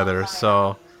horrible together.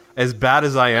 So, as bad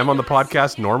as I am on the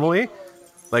podcast normally,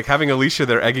 like having Alicia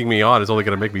there egging me on is only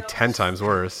going to make me 10 times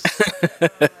worse.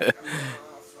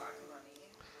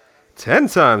 10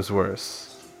 times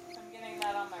worse. I'm getting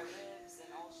that on my ribs and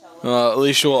all shell.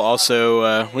 Alicia will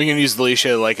also, we can use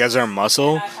Alicia like as our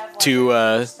muscle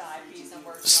to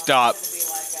stop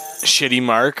Shitty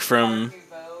Mark from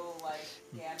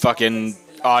fucking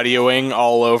audioing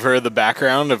all over the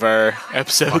background of our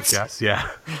episodes. Yes, yeah.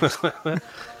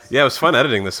 Yeah, it was fun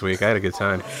editing this week. I had a good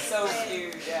time. So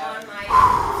cute, yeah.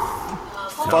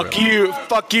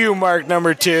 Fuck you, Mark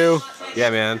number 2. Yeah,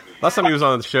 man. Last time he was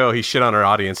on the show, he shit on our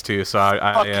audience too. So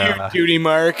Fuck you, Duty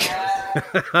Mark.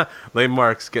 Lame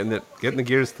Mark's getting the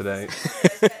gears today.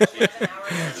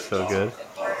 So good.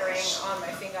 Embroidering on my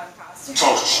Fingon costume.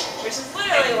 Which is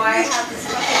literally why I have this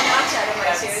fucking Snapchat in my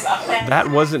tooth. That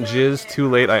wasn't jizz. Too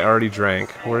late. I already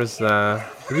drank. Where's Did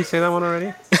we say that one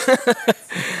already?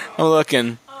 I'm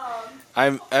looking.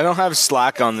 I don't have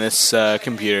Slack on this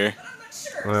computer.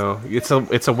 Well, it's a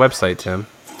website, Tim.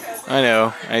 I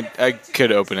know. I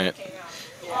could open it.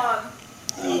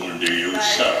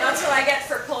 That's what I get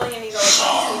for pulling an eagle for 6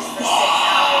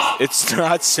 hours. It's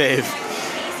not safe.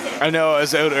 I know. I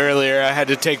was out earlier. I had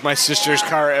to take my sister's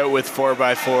car out with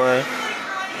 4x4.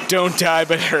 Don't die,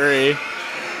 but hurry.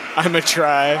 I'm a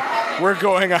try. We're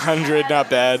going 100. Not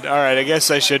bad. All right. I guess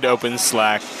I should open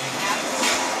Slack.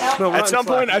 No, At some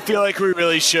point, I feel like we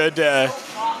really should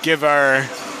give our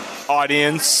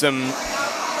audience some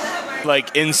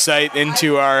like insight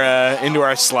into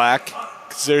our Slack,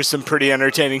 because there's some pretty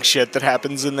entertaining shit that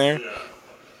happens in there.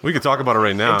 We could talk about it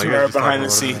right now. Into You guys our just talk behind the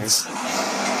about it. scenes.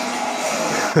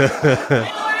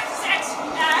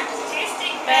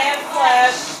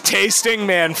 Tasting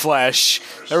man flesh.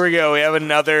 There we go. We have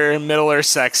another Middle Earth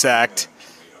sex act.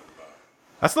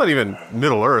 That's not even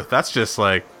Middle Earth. That's just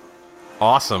like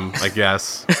awesome, I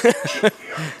guess.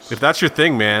 If that's your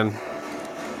thing, man,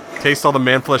 taste all the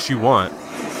man flesh you want.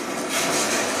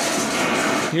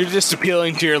 You're just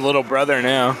appealing to your little brother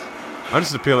now. I'm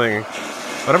just appealing.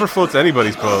 Whatever floats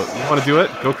anybody's boat. You want to do it?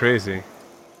 Go crazy.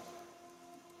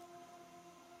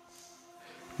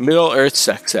 Middle Earth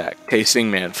sex act. Tasting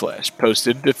man flesh.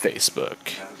 Posted to Facebook.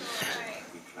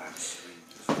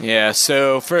 Yeah,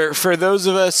 so for those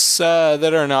of us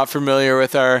that are not familiar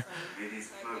with our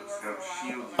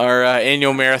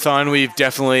annual marathon, we've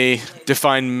definitely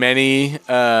defined many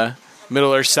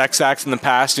Middle Earth sex acts in the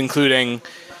past, including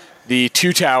the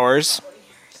Two Towers,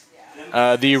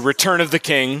 the Return of the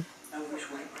King,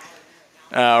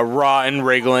 Raw and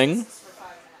Wriggling.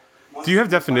 Do you have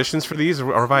definitions for these,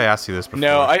 or have I asked you this before?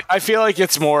 No, I feel like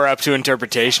it's more up to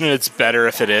interpretation, and it's better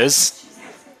if it is.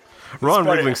 Raw and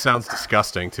better. wriggling sounds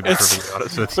disgusting, to be perfectly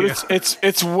honest with But you.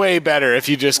 it's way better if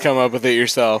you just come up with it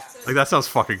yourself. Like, that sounds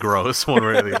fucking gross, one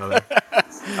way or the other.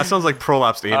 That sounds like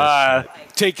prolapsed anus.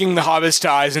 Taking the hobbits to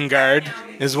Isengard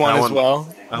is one That as one-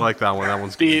 well. I like that one. That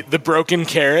one's The good. the broken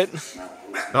carrot.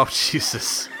 Oh,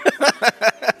 Jesus.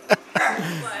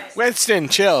 Winston,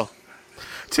 chill.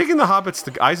 Taking the hobbits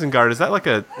to Isengard, is that like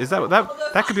a...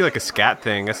 That could be like a scat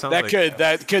thing. That sounds That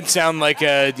could sound like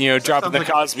a dropping the sounds like-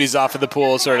 Cosbys off of the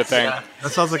pool sort of thing.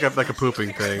 That sounds like a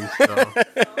pooping thing. So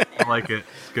I like it.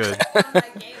 Good.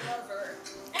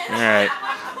 All right,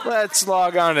 let's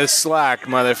log on to Slack,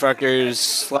 motherfuckers.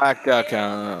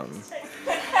 Slack.com.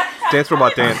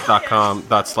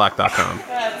 DanceRobotDance.com.slack.com.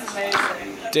 That's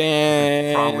amazing.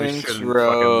 Dance shouldn't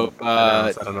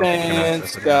robot. fucking announce. I don't know if you can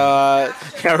Dance announce this god.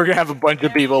 Yeah, we're gonna have a bunch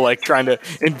of people like trying to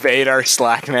invade our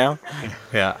Slack now.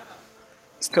 Yeah.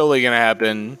 It's totally gonna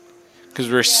happen because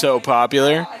we're so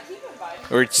popular.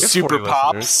 We're super 40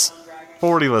 pops.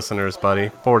 40 listeners, buddy.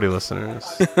 40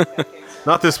 listeners.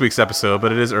 Not this week's episode,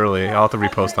 but it is early. I'll have to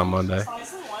repost on Monday.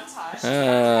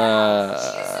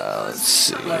 Let's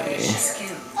see.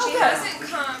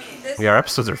 Yeah, our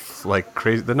episodes are like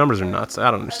crazy. The numbers are nuts.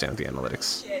 I don't understand the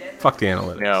analytics. Fuck the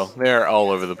analytics. No, they're all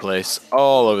over the place.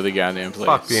 All over the goddamn place.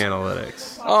 Fuck the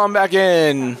analytics. Oh, I'm back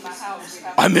in.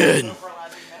 I'm in.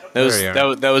 There you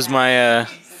are. That was my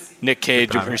Nick Cage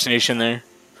Batman. impersonation there.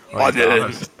 Oh my I'm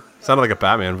in. God. Sounded like a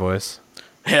Batman voice.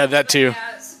 Yeah, that too.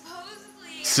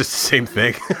 It's just the same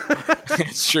thing.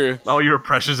 It's true. All your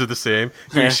impressions are the same.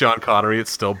 You're Yeah. Sean Connery.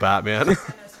 It's still Batman.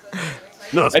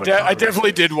 No, it's I Connery.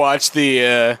 definitely did watch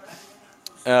the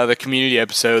Community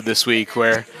episode this week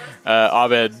where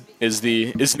Abed is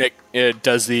Nick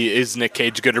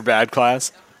Cage good or bad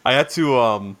class. I had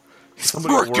to.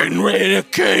 Somebody at work- Working in a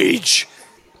cage.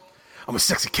 I'm a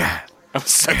sexy cat. I'm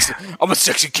a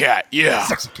sexy cat. Yeah.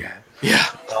 Sexy cat. Yeah.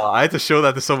 I had to show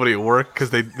that to somebody at work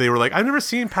because they were like, I've never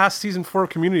seen past season 4 of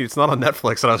Community. It's not on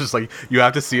Netflix. And I was just like, you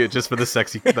have to see it just for the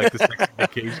sexy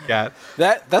Nick Cage cat.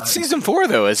 That's season 4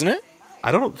 though, isn't it?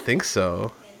 I don't think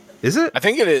so. Is it? I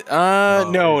think it is.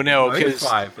 No, I think it's because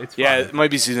 5. It's 5. yeah, it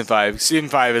might be season 5. Season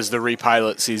 5 is the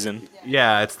repilot season.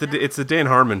 Yeah, it's the Dan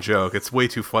Harmon joke. It's way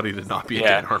too funny to not be a Yeah.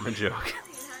 Dan Harmon joke.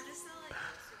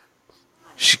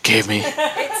 She gave me.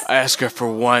 I asked her for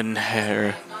one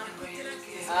hair.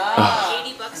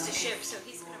 $80 to ship, so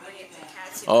he's gonna bring it to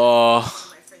Cats.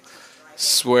 Oh,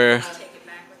 swear.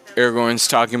 Aragorn's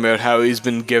talking about how he's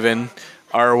been given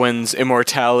Arwen's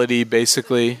immortality,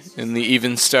 basically, in the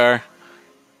Even Star.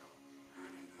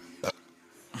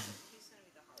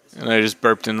 And I just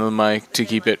burped into the mic to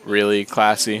keep it really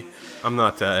classy. I'm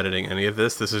not editing any of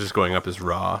this. This is just going up as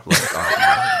raw.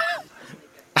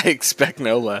 I expect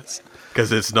no less.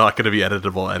 Because it's not going to be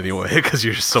editable anyway, because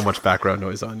you're just so much background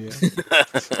noise on you.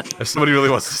 If somebody really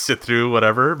wants to sit through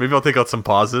whatever, maybe I'll take out some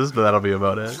pauses, but that'll be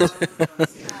about it.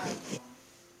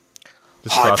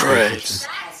 Just High crossfade some praise.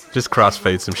 shit. Just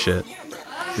crossfade some shit.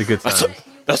 It's a good time.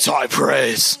 That's high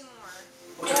praise.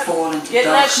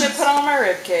 Getting that shit put on my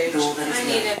ribcage. I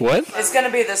need it. What? It's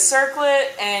gonna be the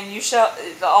circlet, and you shall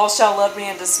all shall love me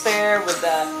in despair with the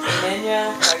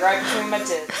minya like right between my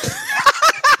tits.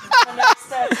 The next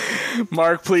step.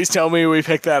 Mark, please tell me we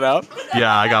picked that up.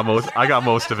 Yeah, I got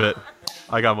most of it.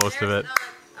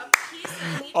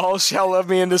 All shall love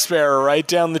me in despair, right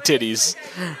down the titties.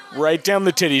 Right down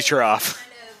the titty trough.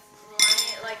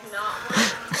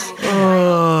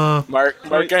 Mark,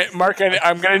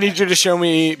 I'm gonna need you to show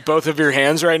me both of your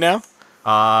hands right now.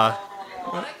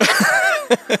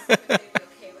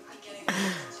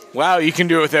 Wow, you can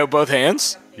do it without both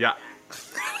hands? Yeah.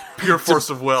 Pure force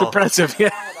of will. Impressive, yeah.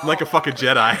 I'm like a fucking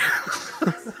Jedi.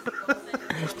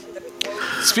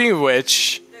 Speaking of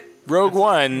which, Rogue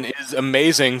One is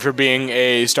amazing for being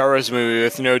a Star Wars movie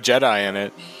with no Jedi in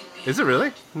it. Is it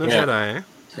really? No Yeah. Jedi, eh?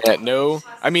 Yeah, no.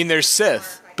 I mean, there's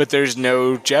Sith, but there's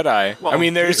no Jedi. Well, I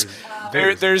mean, there's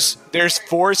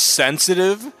Force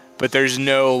sensitive, but there's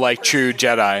no like true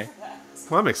Jedi.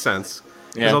 Well, that makes sense.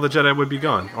 Because Yeah. all the Jedi would be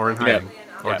gone, or in hiding,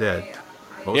 or Yeah. dead.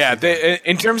 Yeah,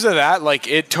 in terms of that, like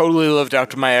it totally lived up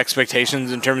to my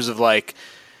expectations in terms of like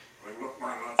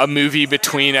a movie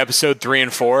between episode 3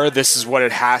 and 4. This is what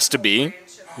it has to be.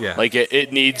 Yeah. Like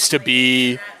it needs to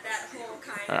be.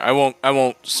 I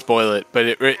won't spoil it, but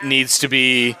it needs to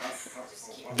be.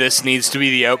 This needs to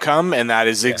be the outcome, and that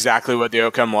is exactly what the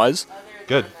outcome was.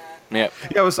 Good. Yeah.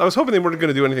 Yeah, I was hoping they weren't going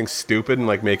to do anything stupid and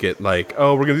like make it like,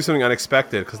 oh, we're going to do something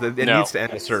unexpected because it No. needs to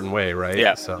end a certain way, right?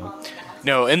 Yeah. So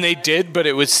No, and they did, but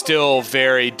it was still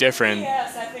very different,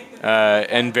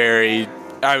 and very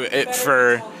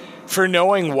for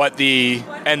knowing what the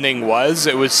ending was.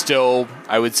 It was still,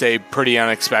 I would say, pretty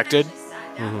unexpected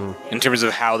in terms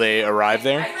of how they arrived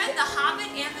there. I read The Hobbit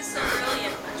and The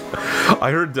Silmarillion.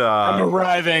 I heard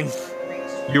Arriving.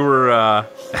 you were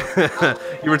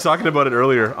you were talking about it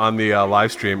earlier on the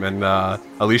live stream, and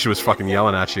Alicia was fucking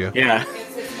yelling at you. Yeah.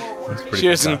 It's pretty She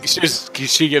doesn't. fantastic.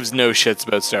 She gives no shits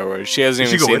about Star Wars. She hasn't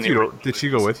Did she even go seen with you? Did she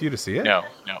go with you to see it? No.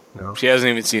 No. She hasn't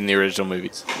even seen the original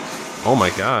movies. Oh my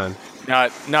god,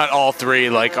 Not all three,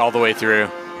 like all the way through.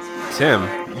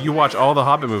 Tim, you watch all the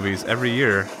Hobbit movies every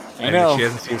year. I and know. She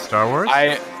hasn't seen Star Wars.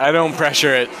 I don't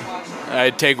pressure it. I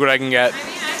take what I can get. I mean,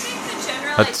 I think the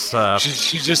general That's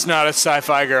She's just not a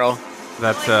sci-fi girl.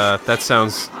 that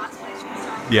sounds.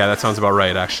 Yeah, that sounds about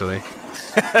right, actually.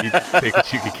 You take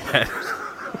what you can get.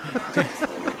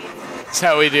 That's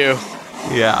how we do.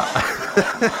 Yeah.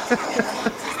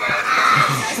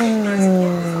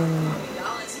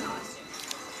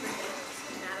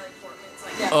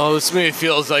 Oh, this movie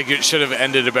feels like it should have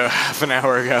ended about half an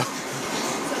hour ago.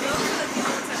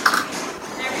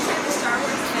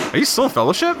 Are you still in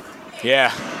Fellowship?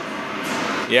 Yeah.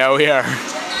 Yeah, we are.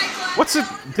 What's it?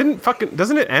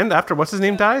 Doesn't it end after what's his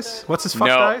name dies? What's his fuck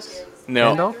No. dies?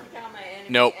 No. Gandalf?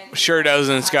 Nope. Sure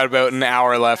doesn't. It's got about an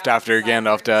hour left after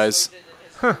Gandalf dies.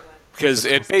 Huh. Because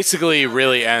it basically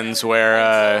really ends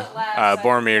where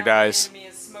Boromir dies.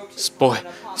 Spoilers.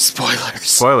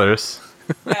 Spoilers.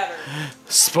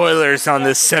 Spoilers on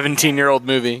this 17-year-old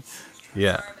movie.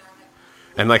 Yeah.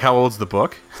 And like, how old's the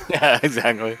book? Yeah,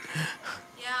 exactly.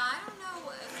 Yeah, I don't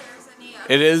know if there's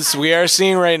any. It is. We are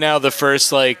seeing right now the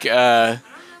first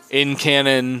in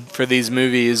canon for these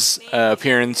movies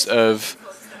appearance of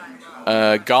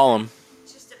Gollum.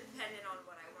 Just dependent on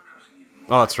what I want.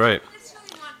 Oh, that's right.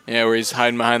 Yeah, where he's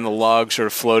hiding behind the log, sort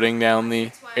of floating down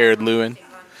the Ered Luin.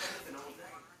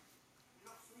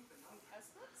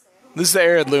 This is the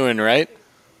Ered Luin, right?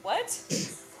 What?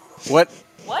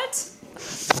 What?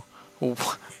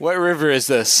 What river is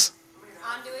this?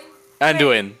 Anduin?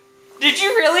 Anduin. Did you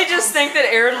really just think that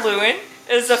Ered Luin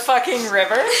is a fucking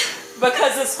river?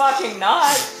 Because it's fucking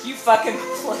not. You fucking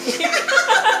plebe.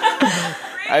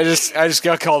 I just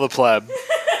got called a pleb.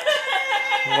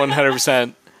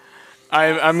 100%.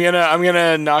 I'm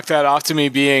gonna knock that off to me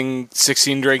being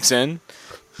 16 drinks in.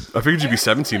 I figured you'd be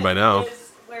 17 by now.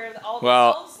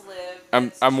 Well,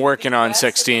 I'm working on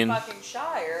 16.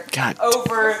 God.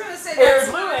 Over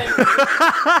Ered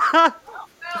Luin.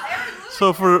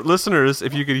 So for listeners,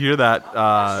 if you could hear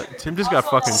that, Tim just got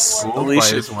fucking schooled by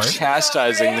Alicia's his wife.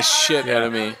 chastising the shit out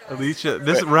of me. Alicia,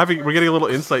 we're getting a little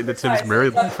insight into Tim's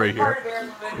married life right here,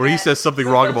 where he says something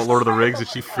wrong about Lord of the Rings and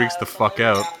she freaks the fuck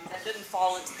out. And didn't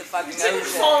fall into the fucking Didn't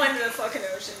ocean. fall into the fucking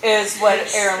ocean. Is what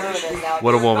Ered Luin is now.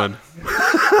 What a woman.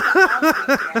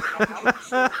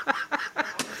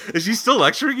 Is she still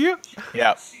lecturing you?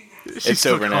 Yeah. She's It's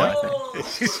still over now, I going?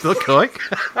 Is she still going?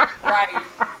 Right.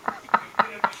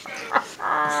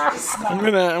 I'm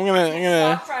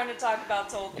gonna. Stop trying to talk about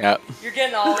Tolkien. Yeah. You're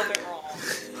getting all of it wrong.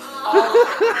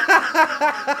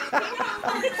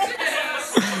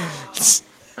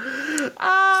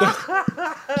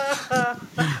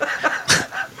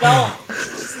 Don't.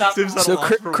 Stop. Tim's at a So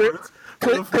loss for words.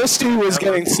 Christy was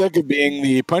getting sick of being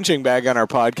the punching bag on our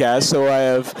podcast, so I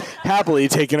have happily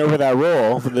taken over that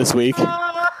role for this week.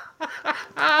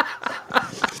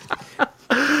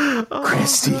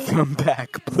 Christy, come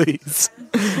back, please.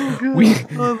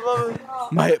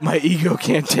 My ego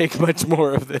can't take much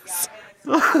more of this.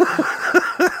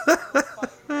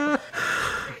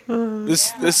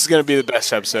 This is going to be the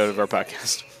best episode of our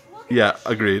podcast. Yeah,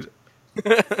 agreed.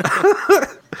 God,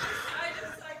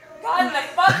 the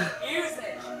fucking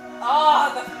music.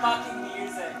 Oh, the fucking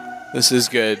music. This is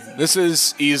good. This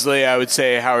is easily, I would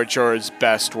say, Howard Shore's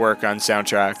best work on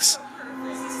soundtracks.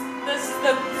 This is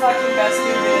the fucking best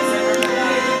movie that's ever been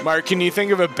made. Mark, can you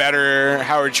think of a better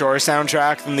Howard Shore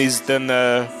soundtrack than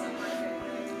the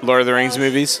Lord of the Rings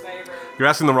movies? You're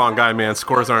asking the wrong guy, man.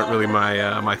 Scores aren't really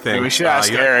my thing. Yeah, we should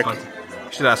ask Eric. You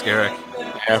should ask Eric.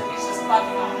 Yeah. It's just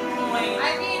fucking plain.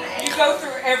 I mean, you go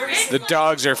through every. The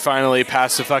dogs are finally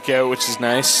passed the fuck out, which is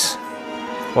nice.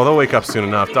 Well, they'll wake up soon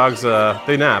enough. Dogs,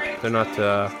 they nap. They're not,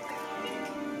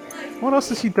 What else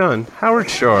has he done? Howard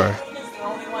Shore. Is the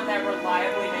only one that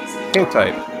reliably makes me. Hang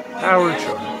tight. Howard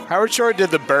Shore. Howard Shore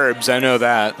did The Burbs, I know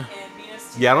that.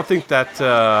 Yeah, I don't think that,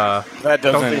 That think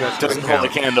that doesn't hold a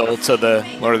count. candle to the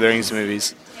Lord of the Rings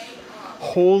movies.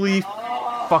 Holy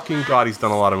fucking God, he's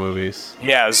done a lot of movies.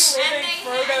 He has.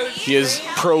 He is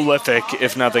prolific,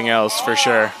 if nothing else, for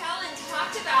sure. Helen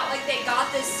talked about, like, they got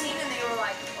this scene and they were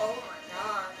like, oh my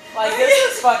god. Like,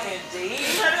 this is fucking deep.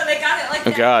 They got it like Oh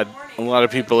that God, morning. a lot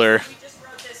of people are We just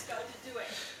wrote this, go to do it.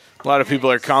 a lot of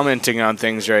people are commenting on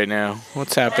things right now.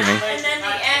 What's happening? And then the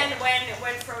end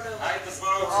when Frodo leaves.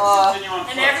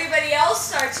 And everybody else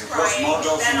starts crying,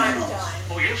 then I'm done.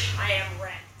 I am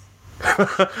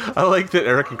wrecked. I like that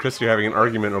Eric and Christy are having an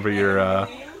argument over your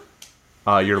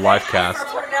live cast.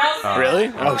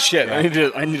 Really? Oh shit! I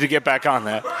need to get back on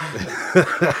that.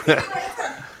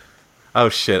 Oh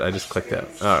shit, I just clicked out.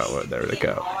 Oh, well, there we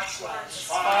go.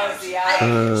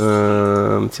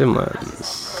 Tim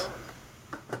Lens.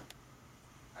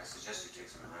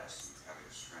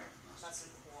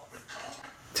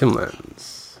 Tim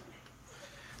Lens.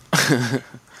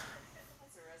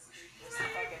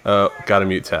 Oh, got a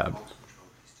mute tab.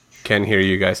 Can hear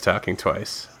you guys talking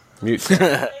twice. Mute tab.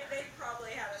 They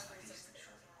probably had us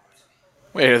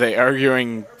bring Wait, are they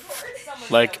arguing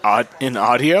like in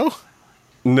audio?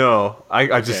 No, I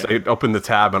opened the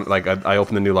tab and I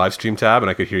opened the new live stream tab and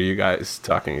I could hear you guys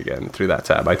talking again through that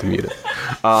tab. I had to mute it.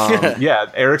 Yeah,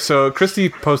 Eric. So Christy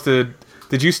posted.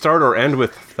 Did you start or end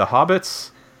with the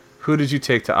Hobbits? Who did you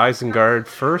take to Isengard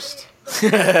first?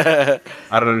 I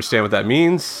don't understand what that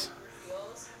means.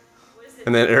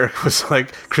 And then Eric was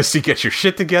like, Christy, get your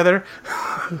shit together.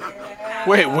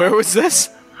 Wait, where was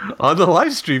this? On the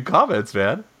live stream comments,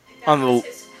 man. On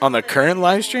the current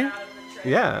live stream?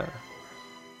 Yeah.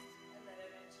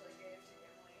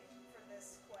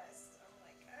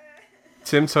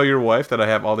 Tim, tell your wife that I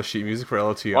have all the sheet music for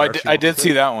LOTR. Oh, I did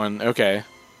see that one. Okay.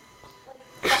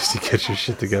 Christy, get your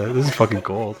shit together. This is fucking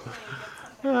gold.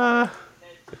 You guys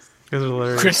are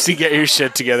hilarious. Christy, get your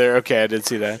shit together. Okay, I did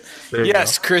see that.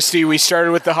 Yes, go. Christy, we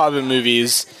started with the Hobbit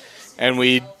movies, and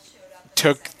we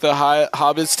took the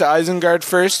Hobbits to Isengard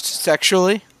first,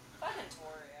 sexually.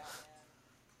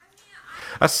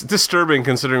 That's disturbing,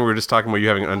 considering we were just talking about you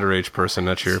having an underage person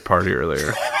at your party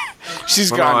earlier. She's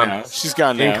gone now. She's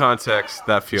gone now. In context,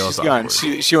 that feels She's gone.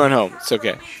 awkward. She went home. It's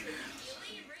okay.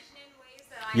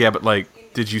 Yeah, but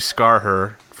did you scar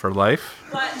her for life?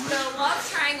 But the love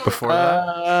triangle Before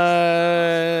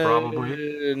that?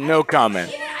 Probably. No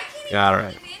comment. Yeah, all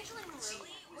right.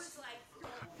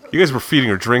 You guys were feeding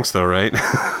her drinks, though, right?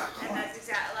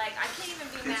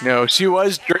 No, she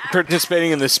was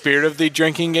participating in the spirit of the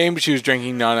drinking game, but she was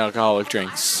drinking non-alcoholic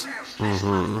drinks.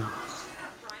 Mm-hmm.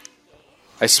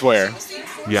 I swear.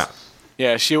 Yeah.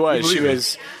 Yeah, she was.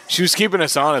 She was keeping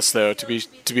us honest, though. To be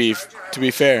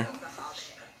fair.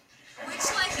 Which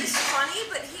is funny,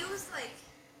 but he was a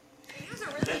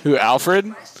really Who, Alfred?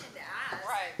 Right.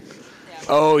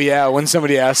 Oh yeah, when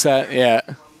somebody asked that, yeah.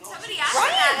 Somebody asked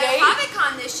that at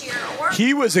Comic-Con this year.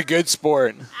 He was a good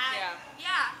sport.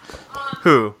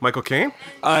 Who? Michael Caine?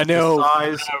 No, The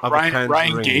size of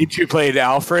Ryan Gage, who played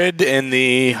Alfred in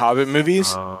the Hobbit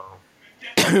movies,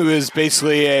 who is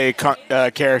basically a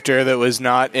character that was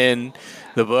not in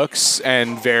the books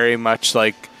and very much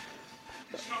like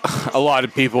a lot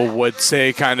of people would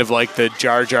say kind of like the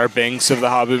Jar Jar Binks of the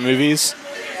Hobbit movies.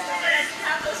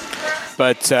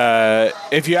 But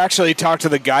if you actually talk to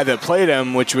the guy that played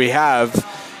him, which we have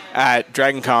at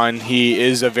DragonCon, he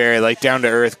is a very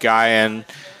down-to-earth guy and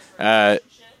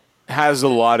has a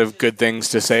lot of good things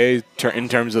to say in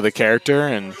terms of the character,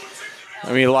 and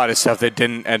I mean a lot of stuff that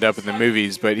didn't end up in the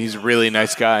movies, but he's a really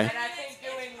nice guy.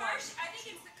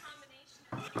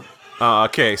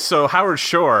 Okay, so Howard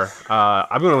Shore,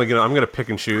 I'm gonna pick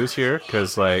and choose here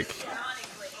because I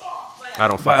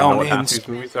don't fucking know what half these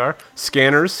movies are.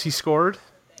 Scanners, he scored.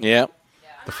 Yeah.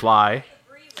 The Fly.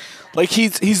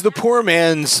 He's the poor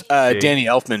man's Danny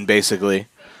Elfman, basically.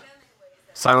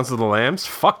 Silence of the Lambs?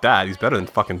 Fuck that. He's better than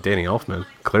fucking Danny Elfman,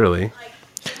 clearly.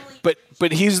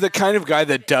 But he's the kind of guy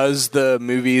that does the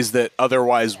movies that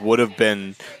otherwise would have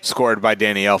been scored by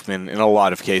Danny Elfman in a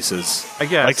lot of cases. I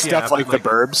guess. Stuff like The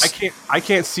Burbs. I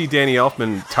can't see Danny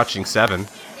Elfman touching Seven.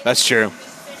 That's true.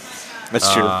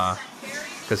 That's true.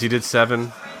 Because he did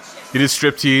Seven. He did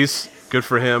Striptease. Good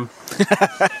for him.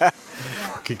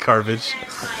 Fucking garbage.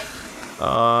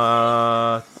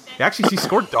 Actually, he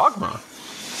scored Dogma.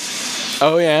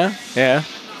 Oh, yeah. Yeah.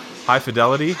 High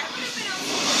Fidelity.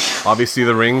 Obviously,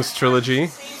 the Rings trilogy.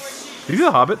 Did he do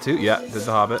The Hobbit, too? Yeah, did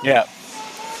The Hobbit. Yeah.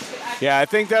 Yeah, I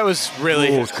think that was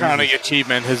really his crowning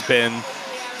achievement has been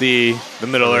the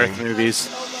Middle-earth movies.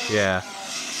 Yeah.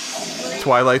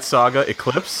 Twilight Saga,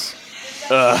 Eclipse.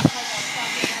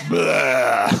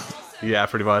 Yeah,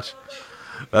 pretty much.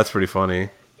 That's pretty funny.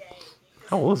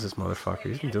 How old is this motherfucker?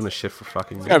 He's been doing this shit for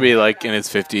fucking years. Gotta be in his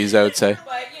 50s, I would say.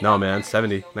 No, man,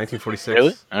 70. 1946.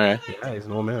 Really? All right. Yeah, he's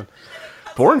an old man.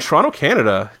 Born in Toronto,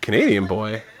 Canada. Canadian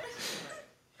boy.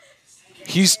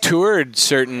 He's toured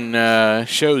certain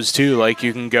shows, too.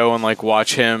 You can go and,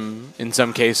 watch him, in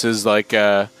some cases,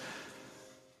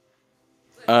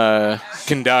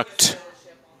 conduct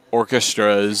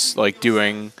orchestras,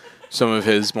 doing some of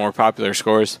his more popular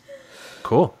scores.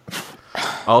 Cool.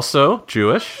 Also,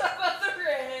 Jewish.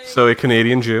 So a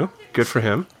Canadian Jew. Good for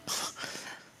him.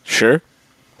 Sure.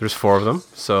 There's 4 of them,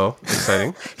 so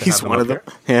exciting. He's one of them.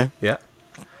 Yeah. Yeah.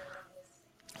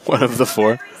 One of the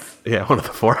 4. Yeah, one of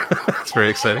the 4. That's very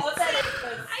exciting.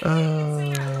 That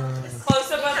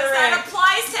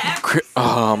applies to every.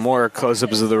 Oh, more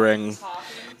close-ups of the ring.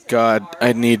 God,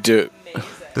 I need to.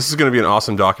 This is going to be an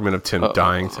awesome document of Tim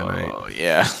dying tonight. Oh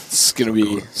yeah, it's gonna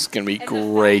be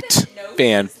great,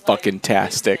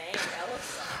 fan-fucking-tastic.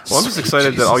 Well, I'm just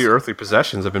excited that all your earthly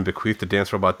possessions have been bequeathed to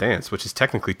Dance Robot Dance, which is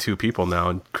technically 2 people now,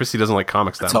 and Christy doesn't like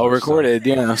comics that much. It's all recorded,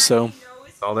 yeah. So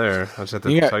it's all there. I just have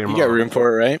to tell your mom. You got room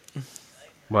for it, right?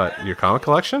 What, your comic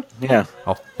collection? Yeah.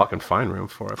 I'll fucking find room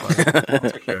for it. I'll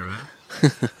take care of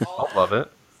it. I'll love it.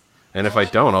 And if I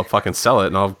don't, I'll fucking sell it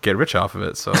and I'll get rich off of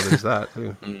it. So there's that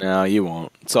too. No, you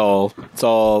won't. It's all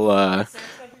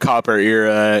copper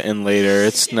era and later.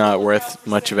 It's not worth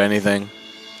much of anything.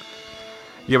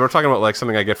 Yeah, but we're talking about like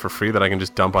something I get for free that I can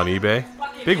just dump on eBay.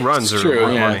 Big runs That's are true.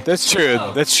 worth Yeah, money. that's true.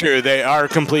 That's true. They are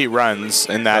complete runs,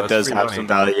 and that it's does free have money. some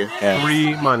value. Yeah.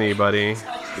 Free money, buddy.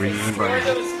 Free Where money.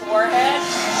 those forehead?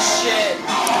 Shit.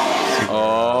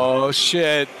 Oh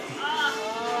shit!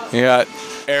 You got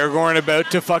Aragorn about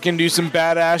to fucking do some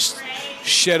badass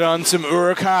shit on some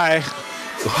Uruk-hai.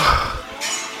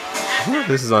 I wonder if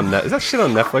this is on net. Is that shit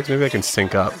on Netflix? Maybe I can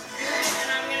sync up.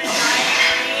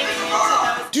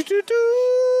 Do, do, do.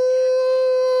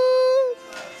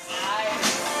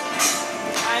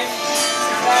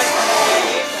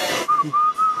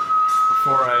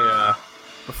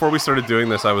 Before we started doing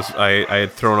this, I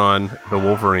had thrown on the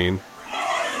Wolverine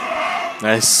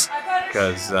Nice.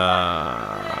 because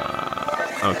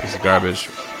I'm a piece of garbage.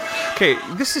 Okay,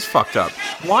 this is fucked up.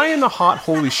 Why in the hot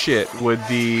holy shit would I'll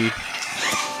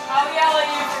yell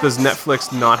at you. does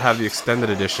Netflix not have the extended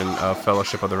edition of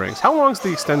Fellowship of the Rings? How long is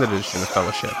the extended edition of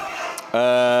Fellowship?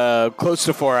 Close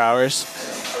to 4 hours.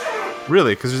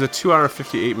 Really? Because there's a 2-hour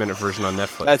 58-minute version on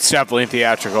Netflix. That's definitely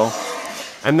theatrical.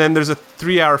 And then there's a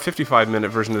 3-hour 55-minute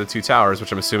version of The Two Towers,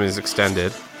 which I'm assuming is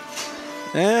extended.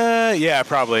 Yeah,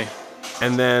 probably.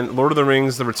 And then Lord of the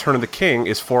Rings: The Return of the King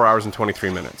is 4 hours and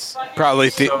 23 minutes. Probably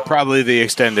the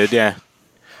extended. Yeah.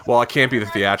 Well, it can't be the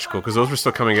theatrical because those were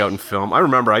still coming out in film. I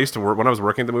remember I used to work when I was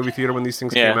working at the movie theater when these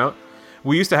things Yeah. came out.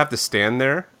 We used to have to stand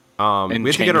there. And we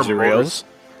had to change get our the motors. reels.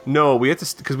 No, we had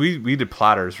to because we did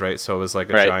platters, right? So it was like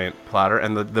a Right. giant platter,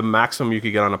 and the maximum you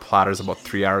could get on a platter is about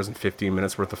 3 hours and 15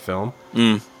 minutes worth of film,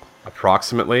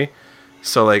 approximately.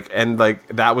 So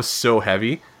that was so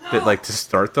heavy that like to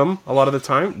start them a lot of the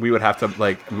time we would have to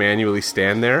like manually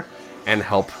stand there and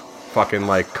help fucking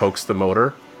like coax the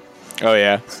motor Oh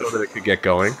yeah. so that it could get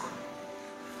going.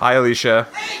 Hi, Alicia.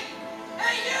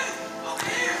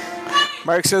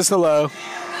 Mark says hello.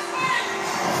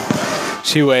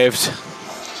 She waved,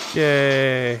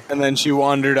 Yay. and then she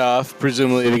wandered off,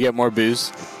 presumably to get more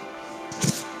booze.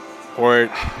 Or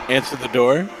answer the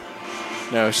door.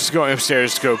 No, she's going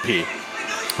upstairs to go pee.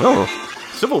 Oh,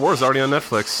 Civil War is already on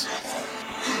Netflix.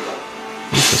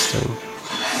 Interesting.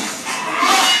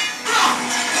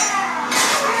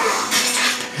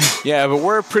 Yeah, but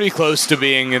we're pretty close to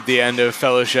being at the end of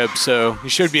Fellowship, so you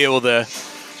should be able to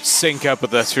sync up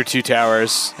with us for 2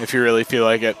 towers if you really feel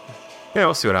like it. Yeah,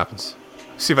 we'll see what happens.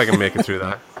 See if I can make it through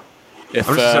that. If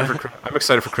I'm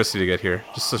excited for Christy to get here,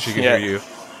 just so she can Yeah. hear you.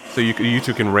 So you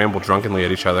two can ramble drunkenly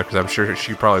at each other, because I'm sure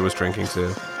she probably was drinking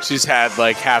too. she's had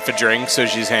like half a drink, so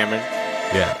she's hammered.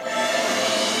 Yeah.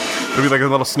 It'll be like a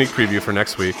little sneak preview for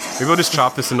next week. Maybe we'll just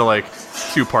chop this into like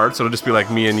 2 parts. It'll just be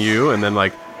like me and you, and then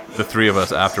like the 3 of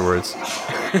us afterwards.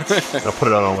 I'll put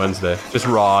it out on Wednesday. Just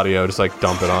raw audio, just like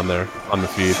dump it on there on the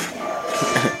feed.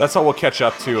 That's how we'll catch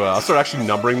up to. I'll start actually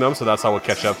numbering them, so that's how we'll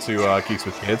catch up to Geeks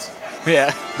with Kids.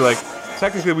 Yeah. Be like,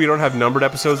 technically, we don't have numbered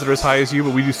episodes that are as high as you,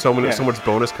 but we do so much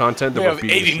bonus content that We we're have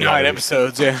beating the shit 89 out of you.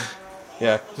 episodes, yeah.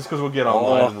 Yeah, just because we'll get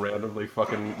online and randomly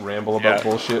fucking ramble about Yeah.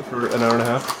 bullshit for an hour and a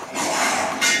half.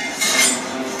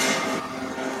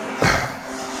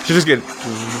 Should just get.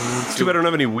 Too bad I don't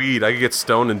have any weed. I could get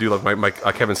stoned and do like my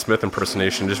Kevin Smith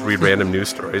impersonation. Just read random news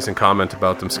stories and comment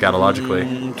about them scatologically.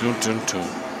 Tim,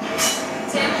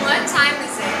 what time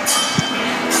is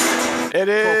it? It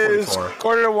is 12:44.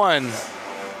 1:45.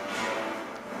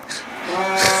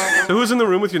 So who's in the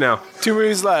room with you now? 2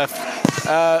 movies left.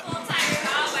 Oh, I have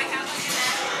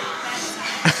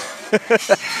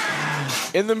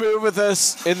In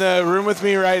the room with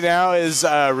me right now is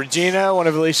Regina, one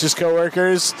of Alicia's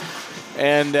coworkers,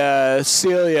 and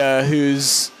Celia,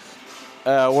 who's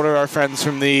one of our friends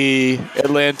from the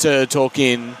Atlanta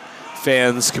Tolkien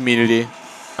fans community.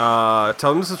 Tell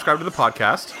them to subscribe to the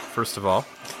podcast, first of all.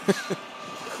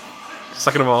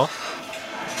 Second of all,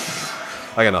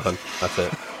 I got nothing. That's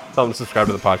it. Tell them to subscribe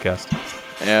to the podcast.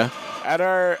 Yeah. At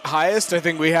our highest, I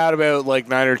think we had about like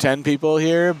 9 or 10 people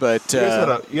here, but You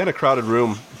had a crowded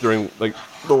room during like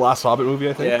the last Hobbit movie,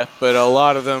 I think. yeah, but a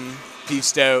lot of them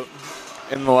pieced out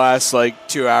in the last like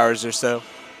 2 hours or so.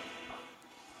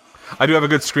 I do have a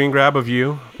good screen grab of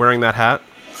you wearing that hat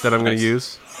that I'm going Nice. to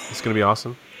use. It's going to be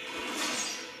awesome.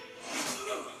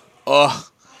 Oh,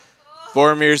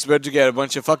 Boromir's about to get a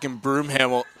bunch of fucking broom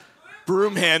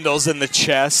handles in the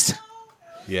chest.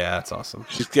 Yeah, that's awesome.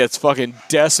 She gets fucking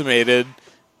decimated.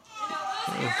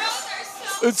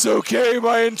 It's okay,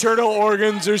 my internal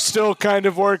organs are still kind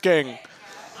of working.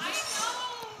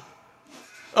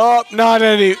 Oh, not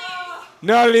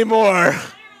anymore.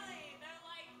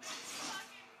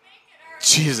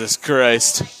 Jesus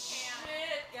Christ. Shit,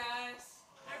 guys.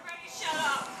 Everybody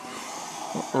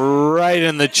shut up. Right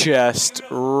in the chest.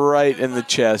 Right in the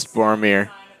chest, Boromir.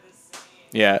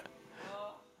 Yeah.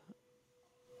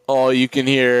 All you can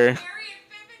hear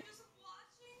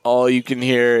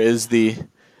is the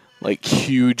like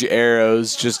huge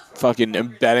arrows just fucking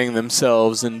embedding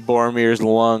themselves in Boromir's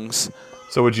lungs.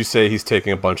 So would you say he's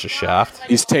taking a bunch of shaft?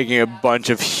 He's taking a bunch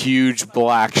of huge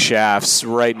black shafts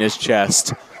right in his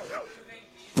chest.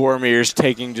 Boromir's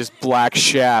taking just black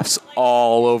shafts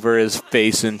all over his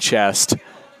face and chest.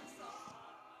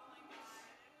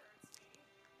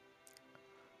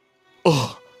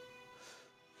 Oh.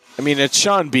 I mean, it's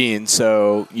Sean Bean,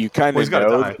 so you kind of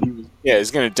know. Die. Yeah,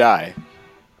 he's gonna die.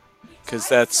 Because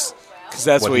that's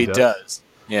what he does.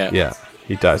 Yeah. Yeah,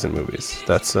 he dies in movies.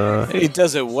 That's He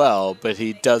does it well, but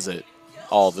he does it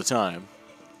all the time.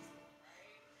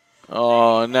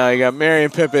 Oh, now you got Merry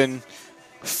and Pippin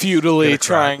futilely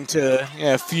trying to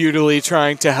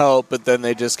help, but then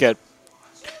they just get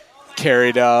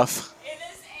carried off. It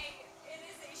is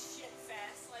a shit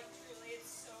fest. Like, truly,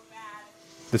 it's so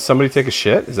bad. Did somebody take a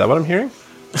shit? Is that what I'm hearing?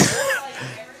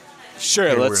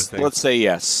 Sure, let's say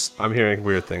yes. I'm hearing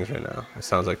weird things right now. It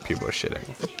sounds like people are shitting.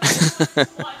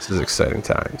 This is exciting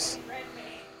times.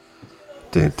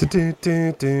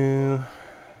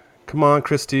 Come on,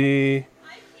 Christy.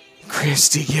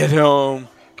 Christy, get home.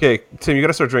 Okay, Tim, you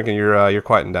gotta start drinking. You're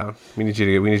quieting down. We need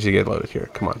you to get loaded here.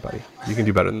 Come on, buddy. You can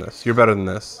do better than this. You're better than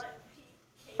this.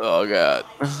 Oh God.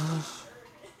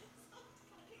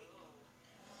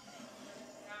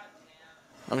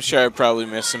 I'm sure I probably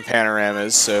missed some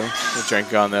panoramas, so we'll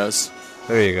drink on those.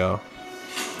 There you go.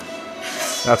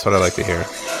 That's what I like to hear.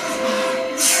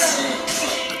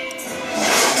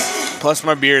 Plus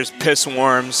my beer is piss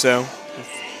warm, so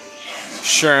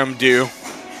sure I'm due.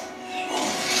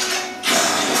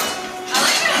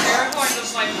 Aragorn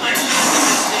just like punches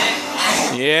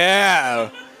his dick. Yeah.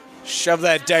 Shove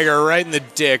that dagger right in the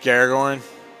dick, Aragorn.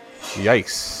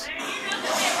 Yikes.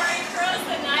 Throws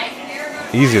the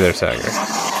knife. Easy there, Sager.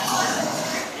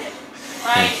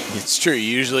 Right? It's true.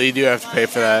 Usually you do have to pay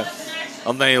for that.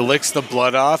 And then he licks the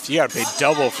blood off. You gotta pay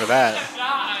double for that.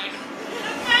 Die. The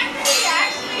fact that he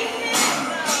actually hit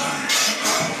him,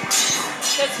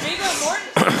 Because Viggo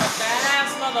Mortensen's a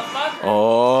badass motherfucker.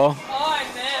 Oh. Oh, I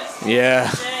missed. Yeah.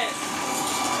 Shit.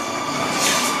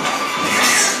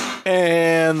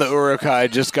 And the Uruk-hai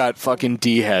just got fucking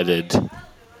deheaded.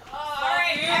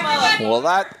 Alright, you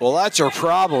motherfucker. Well, that's your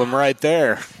problem right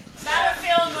there.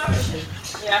 battlefield motion.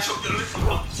 Yeah.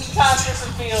 Time for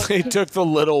some feels. They took the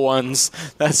little ones.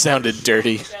 That sounded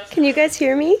dirty. Can you guys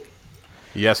hear me?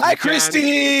 Yes, Hi, we can.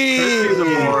 Christy! Christy's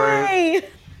aboard. Hey.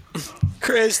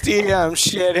 Christy, I'm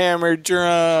shit hammered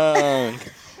drunk.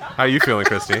 How you feeling,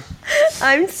 Christy?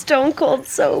 I'm stone cold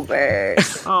sober.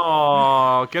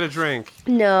 Oh, get a drink.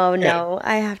 No,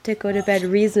 I have to go to bed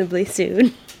reasonably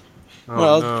soon. Oh,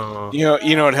 Well, no.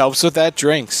 you know what helps with that?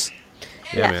 Drinks.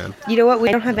 Yeah, man. You know what? We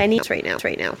don't have any right now.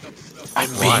 I'm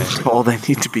being told I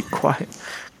need to be quiet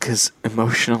because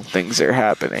emotional things are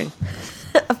happening.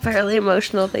 Apparently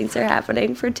emotional things are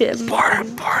happening for Tim.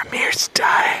 Boromir's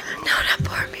dying. No, not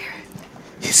Boromir.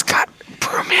 He's got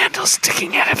broom handles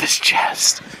sticking out of his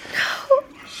chest. No.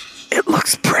 It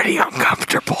looks pretty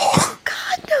uncomfortable.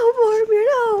 God, no, Boromir,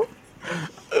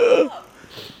 no.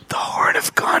 The Horn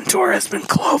of Gondor has been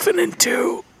cloven in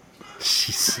two.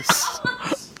 Jesus.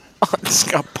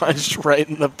 Just got punched right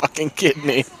in the fucking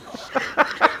kidney.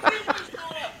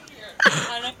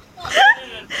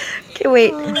 Okay,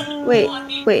 wait.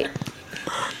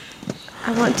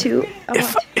 I want to.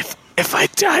 If I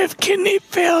die of kidney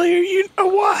failure, you know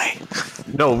why.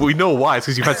 No, we know why. It's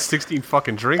because you've had 16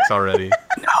 fucking drinks already.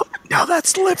 No,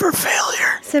 that's liver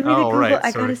failure. Send me the Oh, Google. right,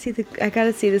 I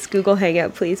gotta see this Google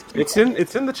Hangout, please. It's in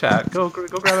the chat. Go grab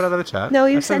it out of the chat. No, I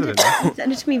you sent in it. there. You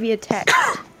sent it to me via text.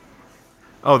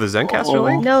 Oh, the Zencaster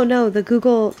link? No, the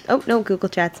Google. Oh no, Google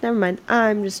Chats. Never mind.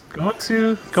 I'm just. Go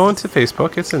into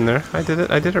Facebook. It's in there. I did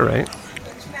it right.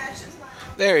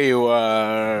 There you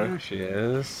are. There she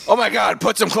is. Oh my God!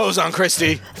 Put some clothes on,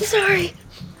 Christy. I'm sorry.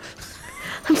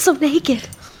 I'm so naked.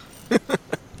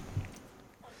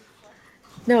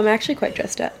 No, I'm actually quite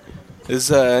dressed up.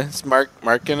 Is Mark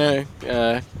gonna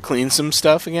clean some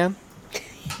stuff again?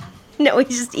 No,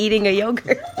 he's just eating a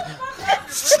yogurt.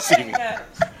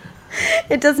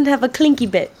 It doesn't have a clinky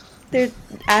bit. They're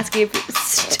asking if you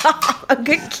stop. I'm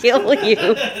gonna kill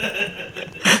you.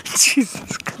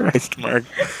 Jesus Christ, Mark.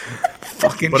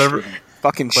 Fucking Whatever.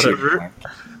 Fucking shit.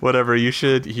 Whatever. You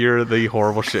should hear the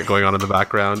horrible shit going on in the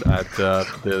background at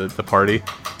the party.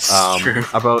 True.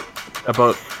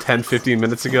 About 10, 15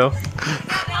 minutes ago.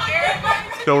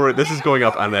 Don't worry, this is going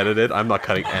up unedited. I'm not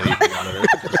cutting anything out of it.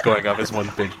 It's going up as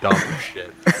one big dump of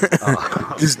shit.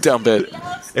 Just dump it.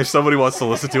 If somebody wants to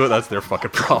listen to it, that's their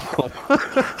fucking problem.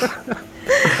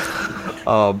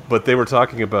 But they were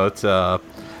talking about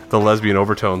the lesbian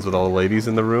overtones with all the ladies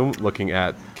in the room looking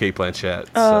at Kate Blanchett.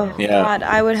 Oh, Yeah. God.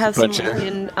 I would have some Bunch of-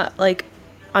 lesbian,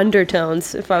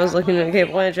 undertones if I was looking at Kate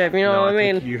Blanchett. You know No, what I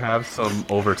think mean? you have some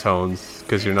overtones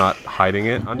because you're not hiding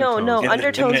it. Undertones. No. And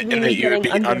Undertones and mean that you would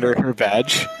getting be under. under her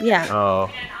badge. Yeah. Oh,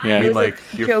 Yeah. I mean, There's a like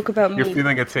joke about you're me.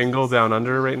 feeling a tingle down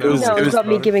under right now. It was- No, it it's was- about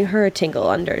me giving her a tingle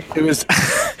under. It was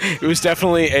it was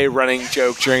definitely a running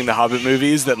joke during the Hobbit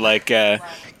movies that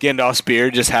Gandalf's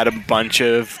beard just had a bunch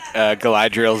of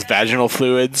Galadriel's vaginal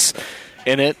fluids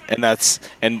in it,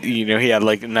 and he had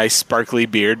like a nice sparkly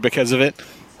beard because of it.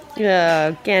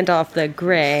 Gandalf the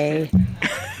Grey.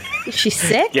 Is she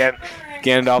sick?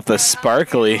 Gandalf the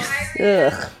sparkly.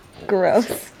 Ugh.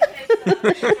 Gross.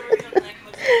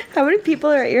 How many people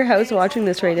are at your house watching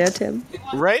this right now, Tim?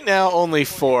 Right now only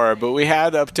 4, but we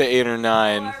had up to 8 or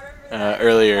 9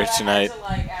 earlier tonight.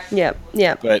 Yep.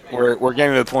 But we're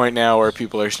getting to the point now where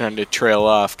people are starting to trail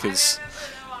off because,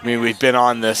 we've been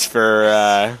on this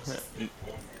for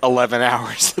 11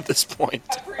 hours at this point.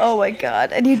 Oh my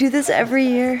God. And you do this every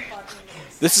year?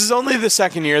 This is only the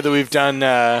second year that we've done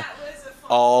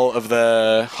all of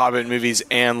the Hobbit movies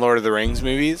and Lord of the Rings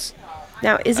movies.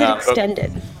 Now, is it but-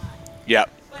 extended? Yep.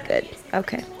 Good.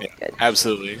 Okay. Yeah, Good.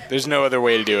 absolutely. There's no other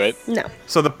way to do it. No.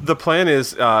 So the plan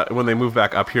is when they move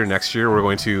back up here next year, we're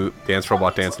going to Dance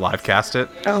Robot Dance live cast it,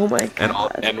 Oh my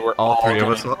God. and And we're all three of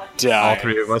gonna us, die. all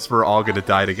three of us, we're all going to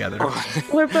die together.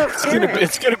 What about Eric?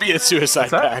 It's gonna be a suicide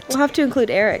that? pact. We'll have to include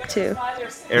Eric too.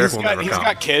 Eric will never He's come.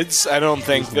 got kids. I don't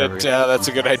think never that gonna- that's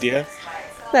a good idea.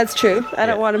 That's true. I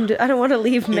don't want him to. I don't want to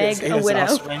leave Meg He a has widow.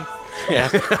 offspring. Yeah.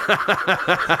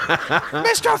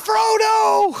 Mr.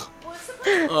 Frodo!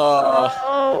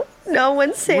 Oh no!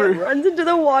 When Sam runs into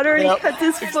the water and Yep, he cuts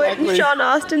his foot, and exactly. Sean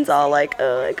Austin's all like,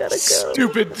 "Oh, I gotta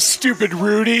go." Stupid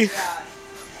Rudy.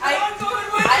 I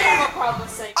have a problem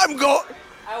saying.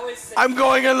 I'm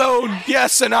going alone.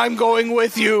 Yes, and I'm going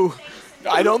with you.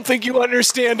 I don't think you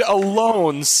understand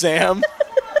alone, Sam.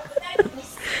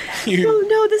 Oh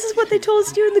no! This is what they told us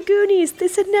to do in the Goonies. They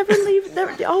said never leave.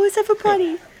 Never, always have a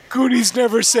buddy. Goonies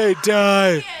never say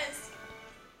die.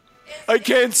 I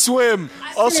can't swim.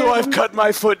 Also, I've cut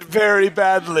my foot very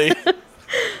badly.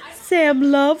 Sam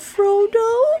love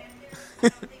Frodo.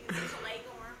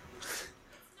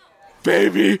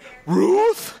 Baby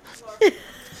Ruth?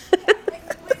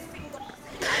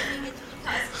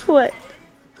 What?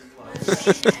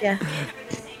 Yeah.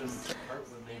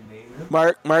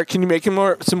 Mark, can you make some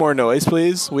more noise,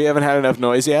 please? We haven't had enough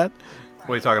noise yet.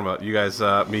 What are you talking about? You guys,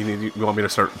 you want me to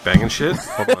start banging shit?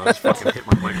 Hold on, I just fucking hit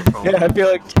my microphone. Yeah, I feel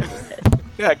like.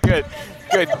 Yeah, good.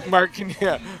 Mark, can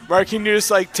you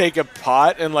just take a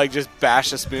pot and just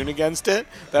bash a spoon against it?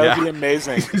 That would be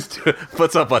amazing.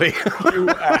 What's up, buddy?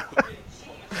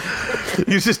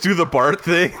 You just do the Bart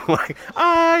thing,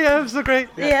 I am so great.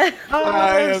 Yeah.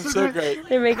 I am so great.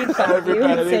 They're making fun of you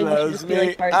and Everybody saying you should loves just be me.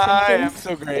 like Bart I am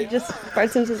Simpson. so great.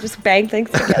 Bart Simpson just bang things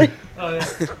together.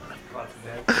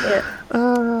 Yeah.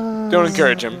 Don't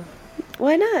encourage him.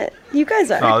 Why not? You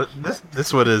guys are. Oh,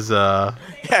 this one is, Yeah,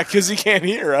 because he can't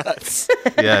hear us.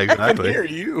 yeah, I can exactly. hear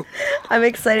you. I'm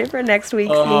excited for next week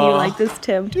seeing you like this,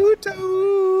 Tim.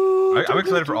 I'm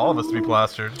excited for all of us to be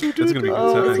plastered. It's gonna be good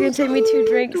Oh, it's times. gonna take me 2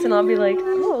 drinks and I'll be like,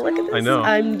 oh, look at this. I know.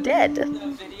 I'm dead.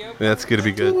 Yeah, it's gonna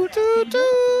be good.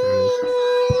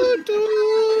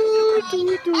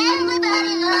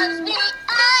 Everybody loves me.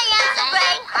 I am so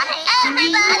great, honey.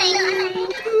 Everybody.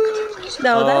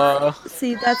 No,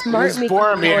 that's Mark Here's making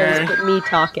Boromir. noise, but me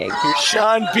talking.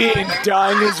 Sean Bean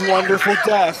dying his wonderful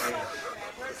death.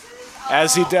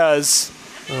 As he does.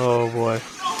 Oh boy.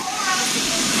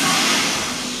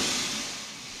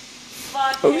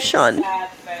 Oh, Sean. Sad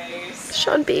face.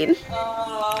 Sean Bean.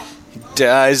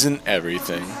 Dies in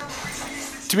everything.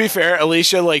 To be fair,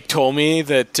 Alicia told me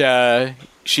that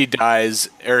she dies,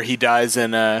 or he dies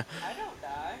in No,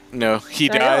 he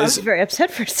I know, I was dies. very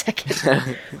upset for a second.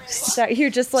 Thought you're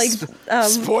just like,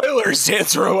 Spoilers,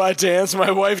 Dance Robot Dance.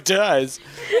 My wife dies.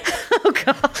 oh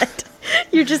god.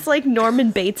 You're just like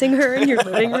Norman Batesing her in your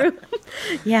living room.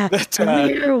 Yeah,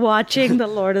 we're watching The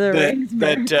Lord of the Rings.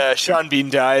 That Sean Bean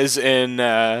dies in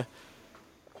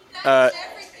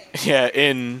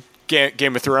in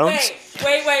Game of Thrones.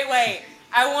 Wait.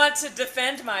 I want to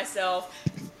defend myself.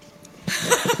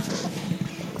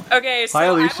 Okay, so Hi, I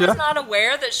Alicia. was not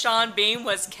aware that Sean Bean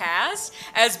was cast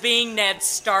as being Ned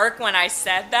Stark when I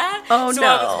said that. Oh, so no.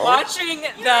 I was watching the...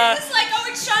 It's like, oh,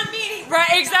 it's Sean Bean. Right,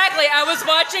 exactly. I was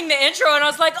watching the intro and I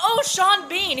was like, oh, Sean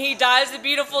Bean, he dies a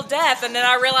beautiful death. And then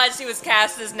I realized he was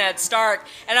cast as Ned Stark.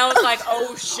 And I was like,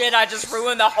 oh, shit, I just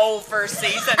ruined the whole first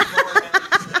season for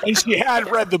him. And she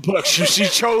had read the book. She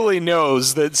totally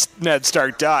knows that Ned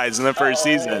Stark dies in the first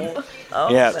season. Oh,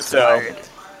 Yeah, that's so- hard.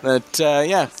 But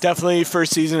yeah, definitely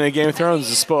first season of Game of Thrones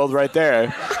is spoiled right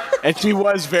there. And she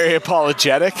was very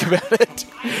apologetic about it.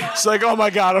 She's like, "Oh my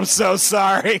god, I'm so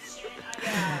sorry.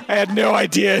 I had no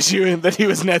idea that he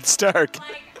was Ned Stark."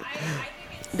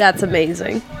 That's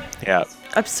amazing. Yeah,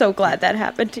 I'm so glad that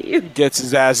happened to you. gets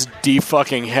his ass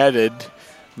de-fucking headed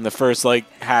in the first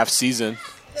half season.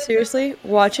 Seriously,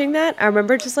 watching that, I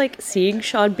remember just seeing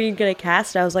Sean Bean get a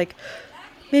cast. I was like,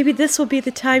 maybe this will be the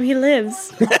time he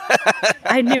lives.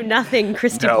 I knew nothing,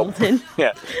 Christy No. Bolton,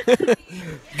 Yeah,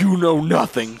 you know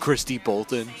nothing, Christy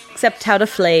Bolton. except how to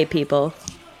flay people.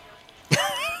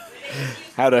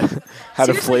 How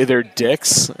to flay their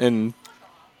dicks and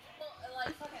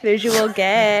Visual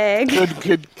gag.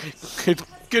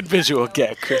 good visual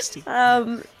gag, Christy.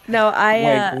 No,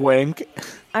 I Wink.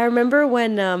 I remember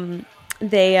when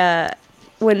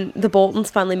when the Boltons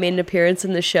finally made an appearance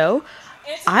in the show.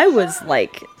 I was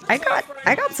like, I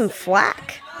got some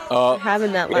flack for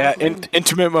having that Yeah, last name.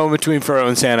 intimate moment between Frodo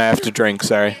and Sam. I have to drink.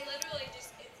 Sorry.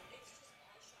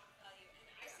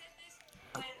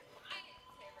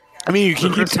 I mean, you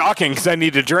can keep talking because I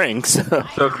need to drink. So.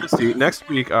 So, Christy, next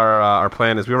week our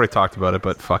plan is, we already talked about it,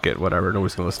 but fuck it, whatever.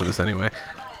 Nobody's gonna listen to this anyway.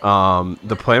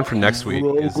 The plan for next week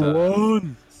is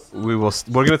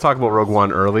we're gonna talk about Rogue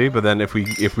One early, but then if we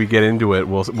get into it,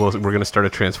 we're gonna start a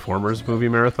Transformers movie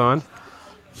marathon,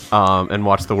 and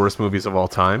watch the worst movies of all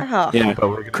time. Oh. Yeah, But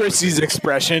we're gonna, Christy's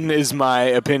expression is my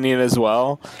opinion as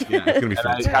well. yeah, it's gonna be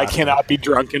fantastic. I cannot be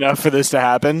drunk enough for this to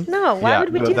happen. No, why Yeah,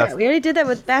 would we but do that's- that? We already did that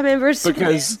with Batman vs.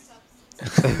 Superman.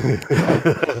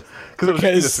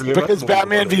 Because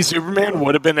Batman v Superman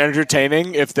would have been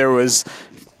entertaining if there was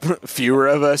fewer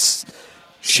of us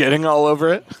shitting all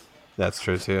over it. That's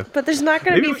true too. But there's not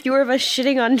going to Maybe be fewer of us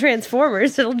shitting on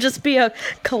Transformers. It'll just be a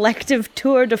collective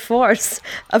tour de force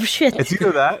of shit. It's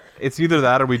either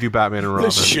that or we do Batman and Robin.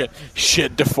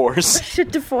 Shit divorce.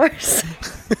 Shit de force.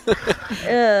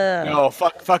 No,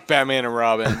 fuck Batman and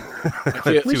Robin.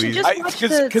 We Too should easy. just watch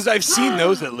the... Because I've seen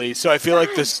those at least, so I feel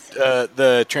like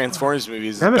the Transformers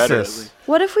movies is better. At Nemesis. least.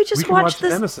 What if we just We can watch watch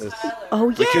this? Nemesis. Oh,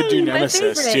 yeah. We could do my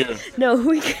Nemesis, favorite. too. No,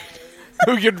 we could...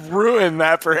 We could ruin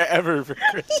that forever for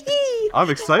Chris.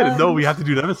 I'm excited. No, we have to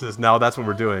do Nemesis. Now that's what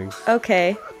we're doing.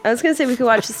 Okay. I was going to say we could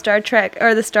watch the Star Trek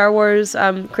or the Star Wars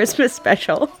Christmas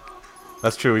special.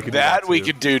 That's true. We could That do we too.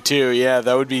 could do too. Yeah,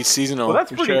 that would be seasonal. Well, that's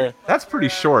for pretty. sure. That's pretty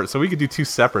short. So we could do 2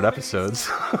 separate episodes.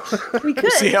 We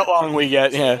could. See how long we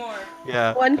get. Yeah.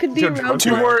 Yeah. One could be Two Rogue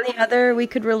Two One, more- and the other we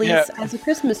could release Yeah. as a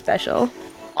Christmas special.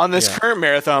 On this Yeah. current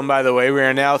marathon, by the way, we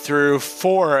are now through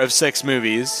 4 of 6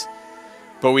 movies,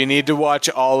 but we need to watch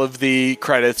all of the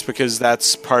credits because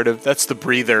that's the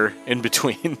breather in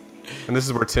between. And this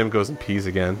is where Tim goes and pees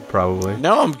again, probably.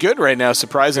 No, I'm good right now.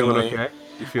 Surprisingly, Feeling okay?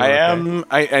 You feeling I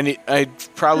okay? am. I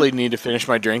probably need to finish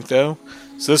my drink though,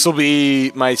 so this will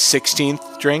be my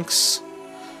 16th drinks.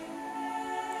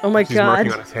 Oh my He's god.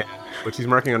 marking on his hand, which he's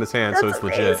marking on his hand, That's so it's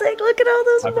amazing. legit. Look at all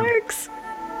those I've been- marks.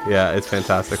 Yeah, it's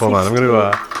fantastic. Hold on, I'm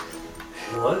gonna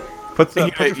put the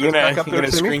put your You're fist back up gonna there,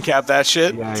 Timmy. screen cap that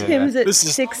shit. Yeah, yeah, Tim's at This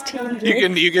is- 16.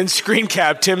 You can screen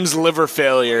cap Tim's liver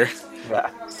failure. yeah.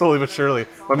 Slowly but surely.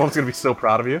 My mom's gonna be so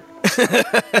proud of you.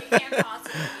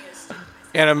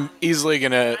 And I'm easily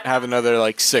gonna have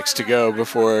another 6 to go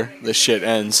before this shit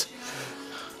ends.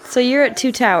 So you're at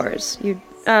Two Towers. You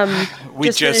We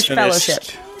just finished Fellowship.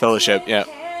 Fellowship, yeah.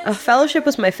 Fellowship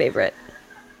was my favorite.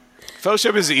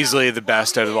 Fellowship is easily the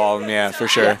best out of all of them, yeah, for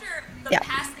sure. Yeah.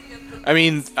 I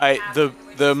mean,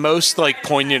 the most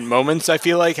poignant moments I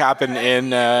feel like happen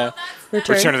in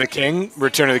Return of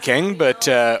the King, but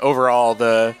overall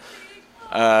the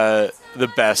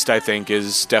best I think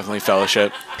is definitely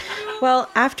Fellowship. Well,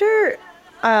 after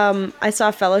I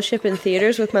saw Fellowship in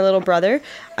theaters with my little brother,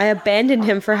 I abandoned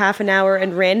him for half an hour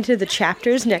and ran to the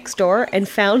chapters next door and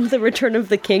found the Return of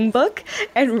the King book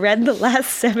and read the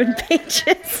last 7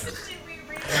 pages.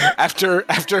 After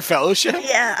Fellowship?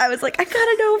 Yeah, I was like, I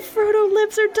gotta know if Frodo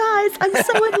lives or dies. I'm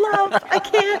so in love. I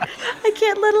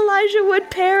can't let Elijah Wood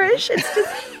perish. It's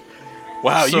just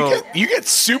Wow, So- you get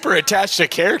super attached to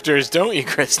characters, don't you,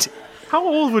 Christy? How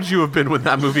old would you have been when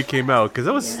that movie came out?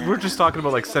 Because we're just talking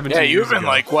about 17 Yeah, years you've been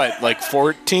ago. what,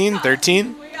 14,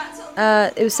 13?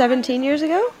 it was 17 years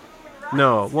ago.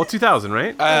 No. Well, 2000,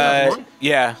 right?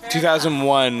 Yeah,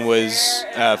 2001 was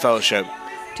Fellowship.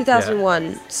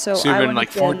 2001. So So you've I been would like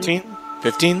have 14,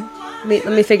 15? Let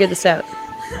me figure this out.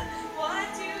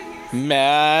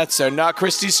 Matt, so not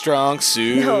Christy's strong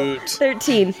suit. No,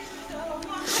 13.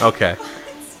 Okay.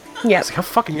 Yep. How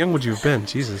fucking young would you have been?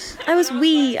 Jesus. I was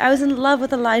I was in love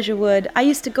with Elijah Wood. I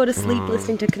used to go to sleep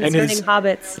listening to Concerning his-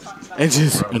 Hobbits.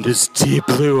 And his deep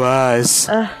blue eyes.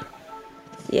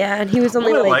 Yeah, and he was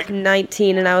only What I like like-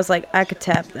 19, and I was like, I could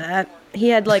tap that. He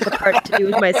had like a part to do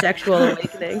with my sexual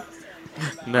awakening.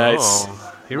 Nice.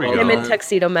 Oh, here we Him go. in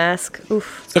Tuxedo Mask.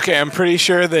 Oof. Okay, I'm pretty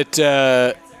sure that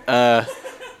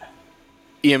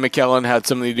Ian McKellen had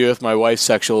something to do with my wife's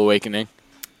sexual awakening.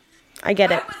 I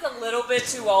get I it. was a little bit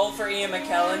too old for Ian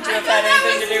McKellen to have had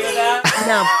anything to do with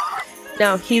that.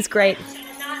 No, he's great.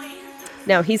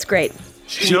 No, he's great.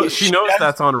 She knows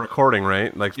that's on a recording,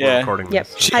 right? Like, we're Yeah. recording Yep.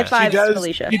 this. High fives, does,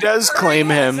 Felicia. He does claim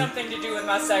him. Something to do with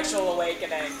my sexual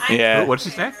awakening. Yeah. What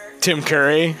did she say? Tim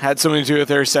Curry had something to do with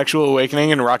her sexual awakening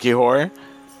in Rocky Horror.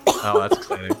 Oh, that's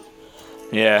exciting.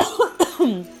 Yeah.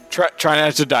 Try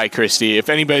not to die, Christy. If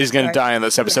anybody's gonna Sorry. die in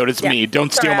this episode, it's Yeah. me.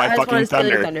 Don't steal Sorry, my I just fucking wanted to steal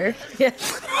your thunder. Yeah.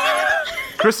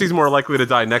 Christy's more likely to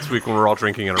die next week when we're all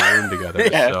drinking in a room together.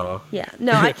 Yeah. So Yeah.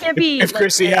 No, I can't be. If like,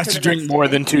 Christy there has for to the drink next more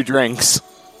day. than 2 drinks.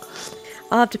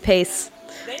 I'll have to pace.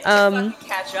 They need to fucking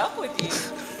catch up with you.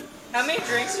 How many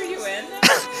drinks are you in?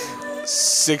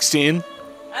 16.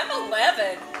 I'm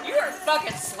 11. You are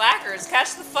fucking slackers.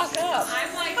 Catch the fuck up.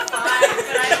 I'm like 5,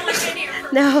 but I don't like any of her.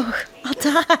 No, I'll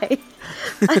die.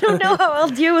 I don't know how I'll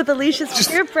deal with Alicia's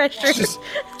peer pressure.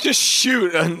 Just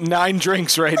shoot 9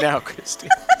 drinks right now, Christy.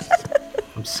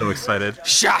 I'm so excited.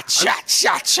 Shot, shot,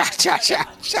 shot, shot, shot,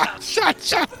 shot, shot, shot,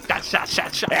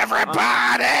 shot. Shot.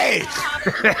 Everybody!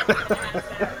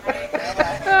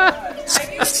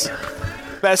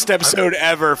 Best episode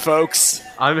ever, folks.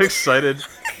 I'm excited.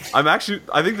 I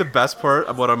think the best part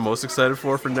of what I'm most excited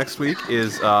for next week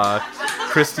is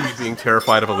Christy being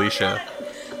terrified of Alicia.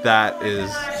 That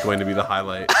is going to be the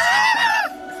highlight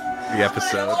of the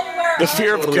episode. The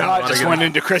fear of Totally God not just gonna- went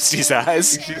into Christy's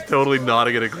eyes. She's totally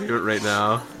nodding in agreement right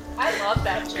now. I love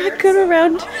that I jerk. go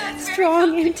around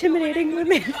strong, intimidating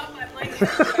women.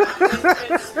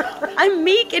 I'm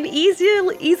meek and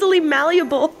easily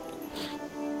malleable.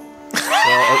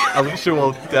 Well, Alicia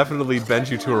will definitely bend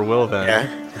you to her will then. Yeah.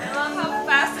 I love how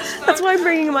fast this That's why I'm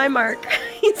bringing my mark.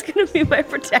 He's gonna be my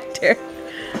protector.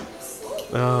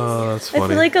 Oh, that's I funny.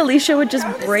 feel like Alicia would just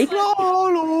break.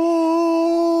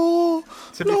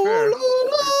 To be fair,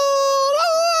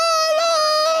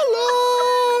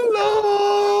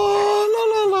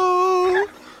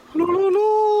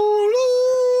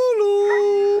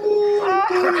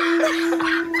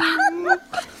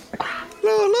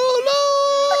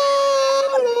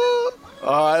 Oh,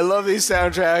 I love these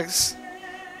soundtracks.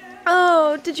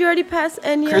 Oh, did you already pass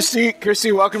Enya?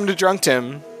 Christy, welcome to Drunk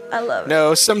Tim. I love it.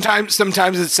 No, sometimes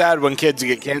it's sad when kids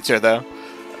get cancer, though.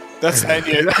 That's the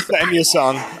Enya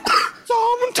song.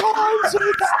 Sometimes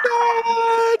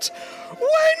it's sad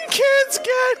when kids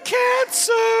get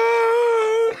cancer.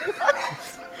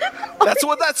 That's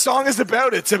what that song is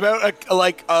about. It's about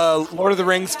a Lord of the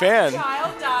Rings fan.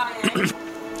 child died.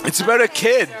 It's about a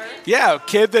kid. Yeah, a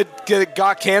kid that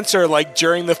got cancer like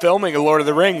during the filming of Lord of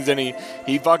the Rings, and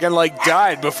he fucking like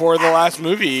died before the last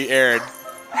movie aired.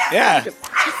 Yeah.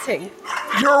 Kissing.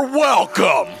 You're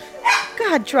welcome.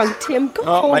 God, drunk Tim, go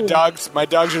Oh, home. my dogs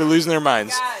are losing their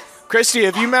minds. Christy,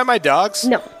 have you met my dogs?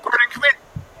 No, Gordon, come here.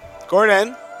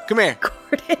 Gordon, come here.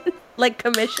 Gordon, like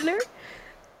commissioner.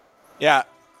 Yeah.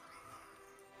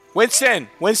 Winston.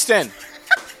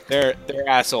 They're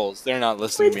assholes. They're not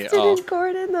listening Winston to me at all. and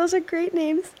Gordon, those are great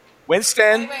names.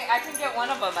 Winston. Wait, I can get one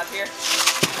of them up here.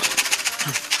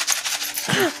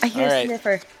 I hear All a right.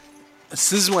 sniffer.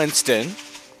 This is Winston.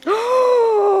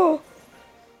 Oh,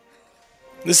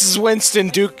 This is Winston,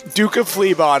 Duke of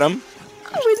Fleabottom.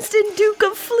 Winston, Duke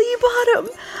of Fleabottom.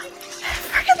 I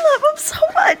freaking love him so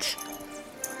much.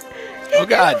 Oh,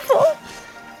 God. Beautiful.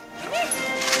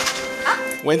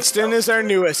 Winston is our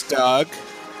newest dog.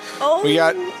 Oh,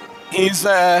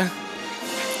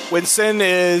 Winston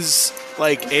is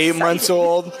like 8 months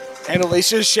old, and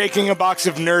Alicia's shaking a box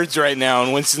of nerds right now,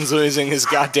 and Winston's losing his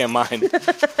goddamn mind. He's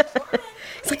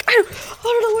like, I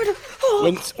don't know where to.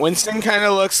 Oh. Winston kind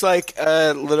of looks like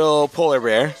a little polar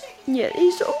bear. Yeah,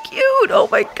 he's so cute. Oh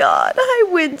my God.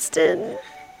 Hi, Winston.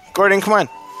 Gordon, come on.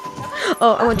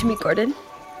 Oh, I want to meet Gordon.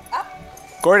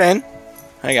 Gordon.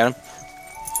 I got him.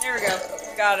 There we go.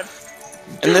 Got him.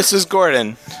 And this is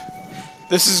Gordon.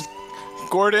 This is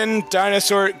Gordon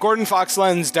Fox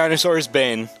Lens, Dinosaur's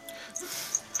Bane.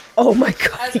 Oh my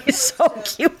god, he's so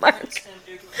cute, Mark.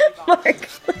 Mark.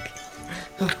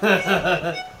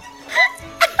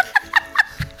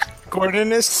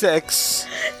 Gordon is 6.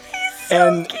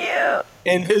 And Cute.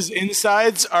 and his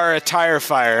insides are a tire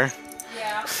fire.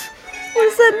 Yeah. What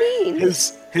does that mean?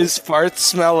 His farts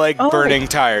smell like burning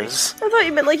tires. I thought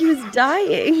you meant like he was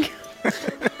dying.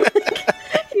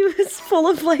 Like, he was full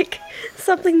of like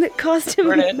something that caused him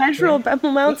Gordon. measurable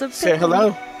amounts of Say pain.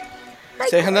 hello. Hi,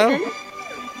 Say hello. Gordon.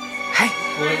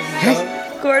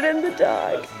 Hey. Gordon the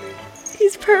dog.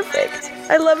 He's perfect.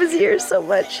 I love his ears so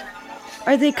much.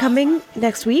 Are they coming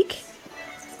next week?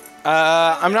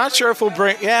 I'm not sure if we'll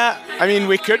bring. Yeah, I mean,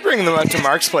 we could bring them up to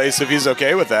Mark's place if he's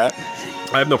okay with that.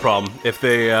 I have no problem if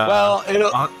they. Well,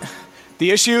 the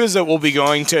issue is that we'll be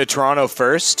going to Toronto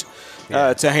first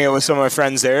to hang out with some of my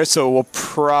friends there, so we'll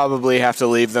probably have to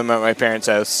leave them at my parents'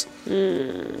 house.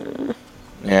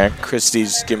 Yeah,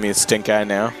 Christy's giving me a stink eye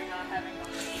now.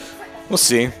 We'll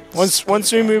see.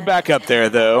 Once we move back up there,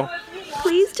 though,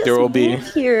 Please just There will be- move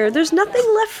here. There's nothing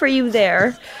left for you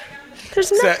there.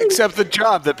 There's nothing. except the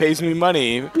job that pays me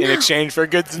money in exchange for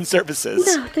goods and services.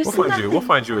 No, there's We'll find nothing. you. We'll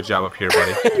find you a job up here,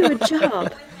 buddy. You a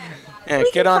job. Yeah, We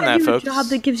get can on find that, you folks. A job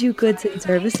that gives you goods and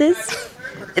services.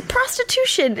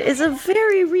 Prostitution is a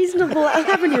very reasonable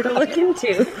avenue to look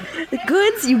into. The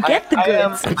goods, you get the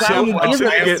goods. until- You give until them you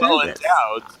the get- service.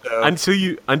 Until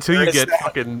you Where's get that?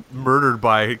 fucking murdered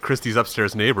by Christie's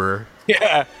upstairs neighbor.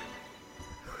 Yeah.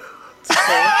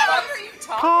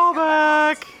 Call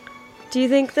back. Do you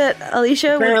think that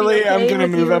Alicia Apparently, would be okay I'm gonna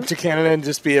with move you? up to Canada and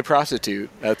just be a prostitute.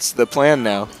 That's the plan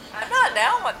now. I'm not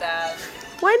down with that.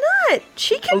 Why not?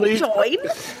 She can Alicia- join.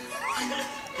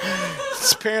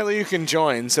 Apparently, you can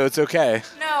join, so it's okay.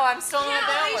 No, I'm still not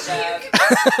down with that.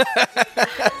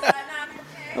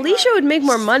 Alicia would make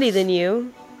more money than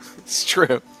you. It's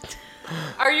true.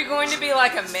 Are you going to be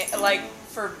like like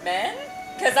for men?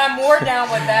 Because I'm more down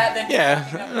with that than Yeah.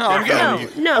 No, I'm gonna.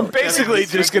 No, Basically,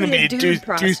 just gonna be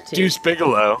Deuce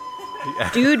Bigelow.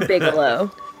 Dude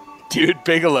Bigelow. Dude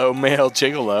Bigelow, male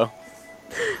gigolo.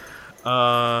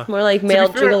 More like male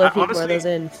be fair, gigolo I feet more honestly- those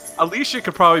in. Alicia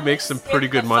could probably make some pretty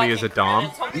good money as a dom.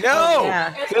 No,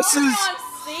 Yeah. this is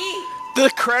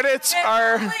the credits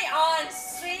are on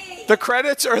C. the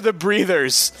credits are the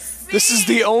breathers. This is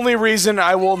the only reason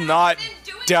I will not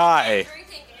die.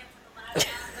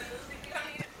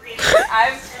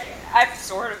 I've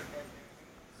sort of.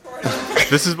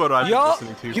 This is what I've been Y'all,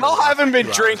 listening to. for the y'all last haven't been 2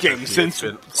 hours, drinking Christy. It's since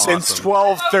been since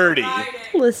awesome. 12:30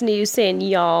 Listen to you saying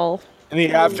y'all, in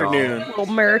the afternoon. little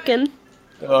American.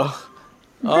 Oh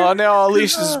no,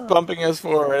 Alicia's bumping us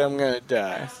forward. I'm gonna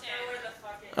die.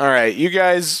 All right, you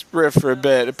guys riff for a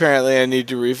bit. Apparently, I need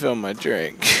to refill my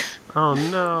drink. Oh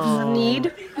no.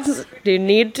 Need? Do you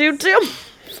need to, Tim?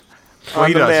 Well,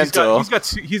 he On the does.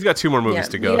 mantle. He's got 2 more movies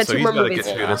Yeah, to you go, got so 2 he's more got to movies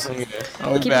get to through go. this.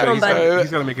 I'll be Keep back. going, buddy.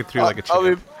 He's got to make it through like a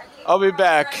chicken. I'll be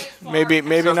back. Maybe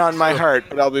not in my heart,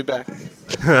 but I'll be back.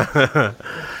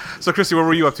 So, Christy, what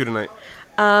were you up to tonight?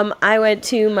 I went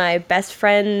to my best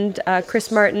friend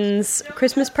Chris Martin's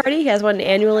Christmas party. He has one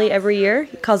annually every year.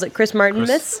 He calls it Chris Martin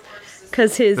Miss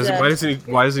because Why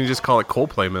doesn't he just call it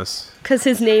Coldplay Miss?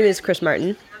 his name is Chris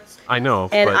Martin. I know.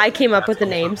 And but I came up with the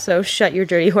name, so shut your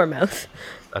dirty whore mouth.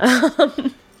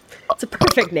 It's a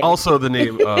perfect name. also the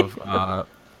name of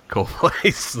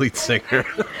Coldplay's lead singer.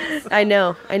 I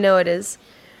know it is.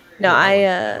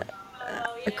 No,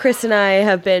 Chris and I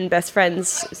have been best friends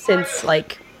since I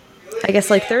guess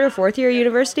 3rd or 4th year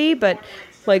university, but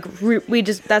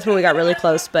that's when we got really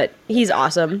close. But he's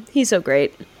awesome. He's so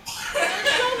great.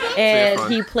 And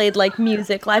fun. he played live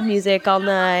music all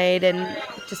night, and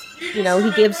just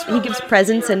he gives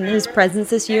presents, and his presents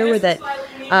this year were that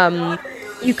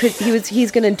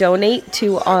he's gonna donate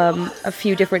to a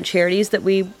few different charities that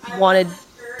we wanted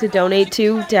to donate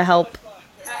to help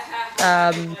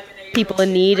people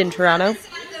in need in Toronto.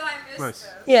 Nice.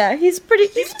 Yeah, he's pretty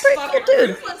cool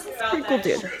dude. Pretty cool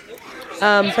dude.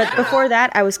 But before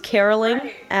that, I was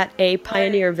caroling at a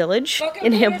Pioneer Village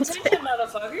in Hamilton.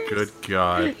 Good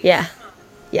God. Yeah.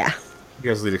 You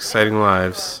guys lead exciting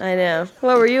lives. I know.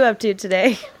 What were you up to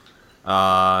today?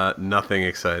 Nothing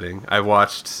exciting. I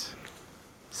watched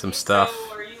some stuff.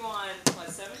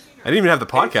 I didn't even have the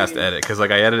podcast to edit because I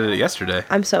edited it yesterday.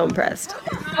 I'm so impressed.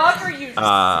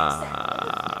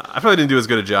 I probably didn't do as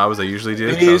good a job as I usually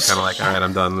do. So I was kind of like, all right,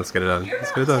 I'm done. Let's get it done.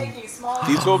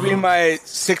 These will be my I had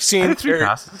 16th, 3 or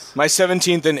passes. my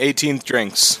 17th and 18th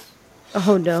drinks.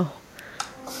 Oh no.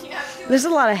 There's a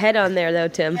lot of head on there though,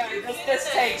 Tim. This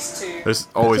takes 2. There's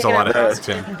always a lot of head with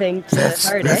Tim. I think it's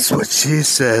hard, eh? what she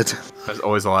said. There's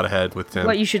always a lot of head with Tim.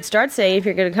 What you should start saying if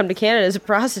you're going to come to Canada is a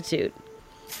prostitute.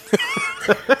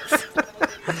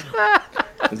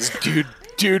 It's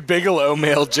dude Bigelow,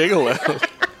 male gigolo.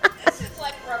 This is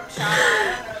like from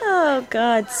China. Oh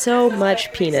God, so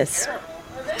much penis.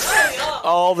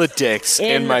 All the dicks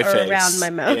in my or face. around my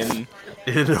mouth.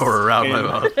 In or around my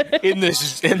mouth. In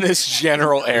this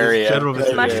general area. General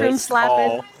vicinity. Mushroom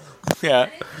slapping All- yeah.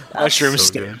 Mushroom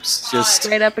so good. stamps. Just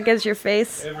right up against your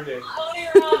face.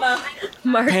 Panorama.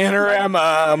 Mark.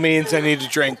 panorama means I need to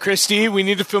drink. Christy, we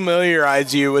need to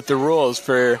familiarize you with the rules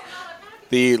for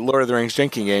the Lord of the Rings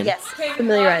drinking game. Yes, Can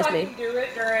familiarize I me. do it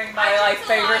during my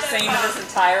favorite scene of this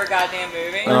entire goddamn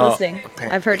movie. I'm Oh, listening.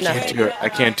 I've heard I can't nothing. do it. I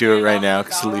can't do it right now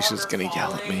because Alicia's gonna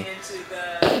yell at me.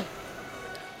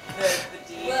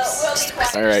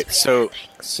 All right, so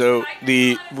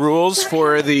the rules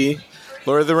for the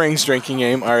Lord of the Rings drinking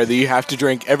game are that you have to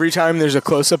drink every time there's a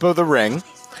close-up of the ring,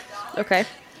 Okay.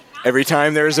 every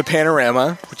time there is a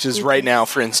panorama, which is right now,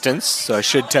 for instance, so I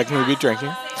should technically be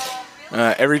drinking,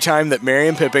 every time that Merry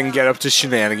and Pippin get up to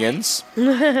shenanigans,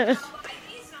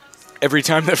 every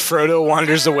time that Frodo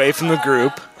wanders away from the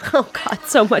group, Oh God,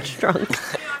 so much drunk.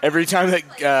 every time that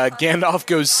Gandalf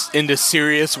goes into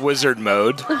serious wizard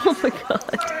mode, Oh my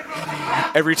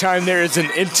God. every time there is an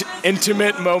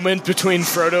intimate moment between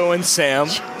Frodo and Sam.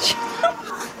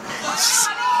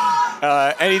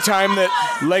 Anytime that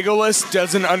Legolas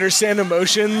doesn't understand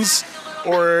emotions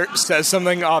or says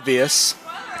something obvious.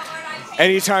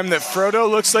 Anytime that Frodo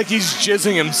looks like he's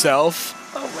jizzing himself.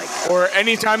 Or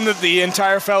anytime that the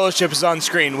entire Fellowship is on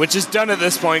screen, which is done at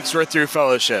this point because we're through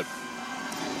Fellowship.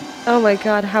 Oh my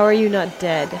God, how are you not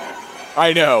dead?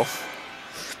 I know.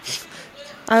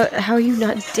 How are you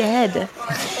not dead?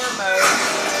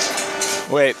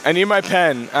 Wait, I need my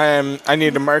pen. I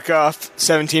need to mark off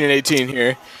 17 and 18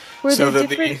 here. Were so there that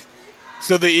different?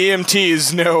 so the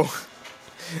EMTs know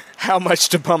how much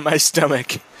to pump my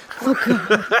stomach. Were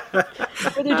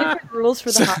there different rules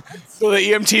for the hobbits? So the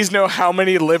EMTs know how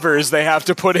many livers they have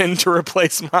to put in to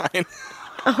replace mine.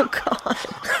 Oh God.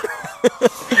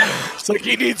 It's like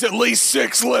he needs at least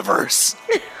 6 livers.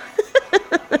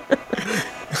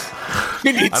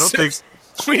 We need I don't six,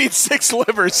 we need 6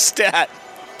 livers stat.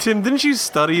 Tim, didn't you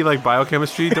study like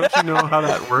biochemistry? Don't you know how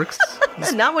that works?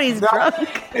 Not when he's drunk.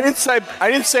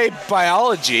 I didn't say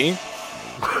biology.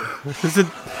 Isn't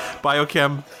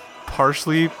biochem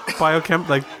partially biochem,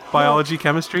 like biology,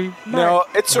 chemistry? No,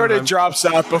 it sort of drops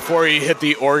out before you hit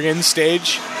the organ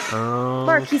stage.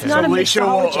 Mark, he's okay. not a Alicia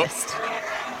will- mixologist.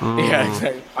 Yeah,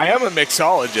 exactly. I am a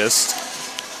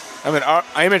mixologist. I'm an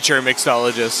amateur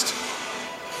mixologist.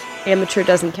 Amateur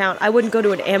doesn't count. I wouldn't go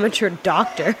to an amateur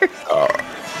doctor.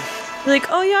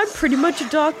 Like, oh yeah, I'm pretty much a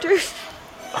doctor.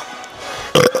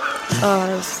 Oh,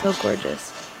 that was so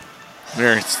gorgeous.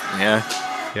 Yeah.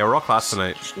 Yeah, we're all class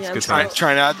tonight. It's Yeah, good I'm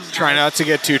time. Try not to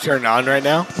get too turned on right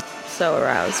now. So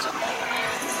aroused.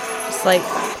 Just like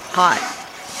hot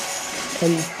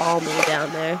and balmy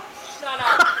down there.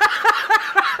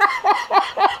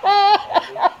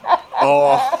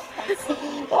 Oh.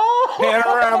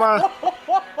 Panorama.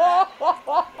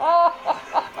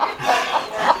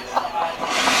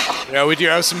 Yeah, we do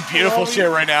have some beautiful shit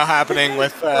right now happening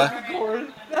with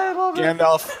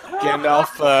Gandalf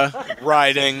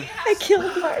riding I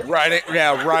killed Mark.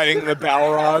 riding the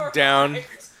Balrog down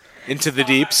into the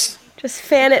deeps. Just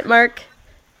fan it, Mark.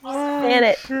 Just fan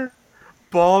it.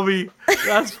 Balmy.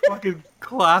 That's fucking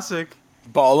classic.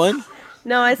 Ballin'?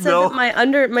 No, I said No.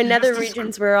 that my nether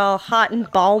regions were all hot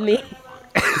and balmy.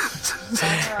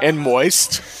 And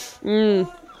moist.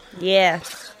 Yeah.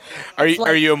 Are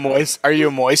you a moist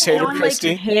hater, Like your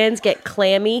Christy? hands get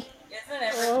clammy.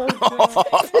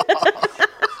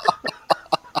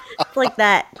 It's like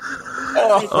that.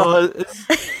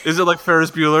 Is it like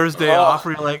Ferris Bueller's Day Off,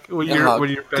 where you're like when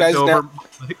you're bent Guys, over,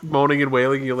 like, moaning and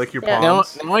wailing, you lick your Yeah.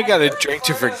 palms? Now I got a drink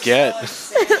to forget.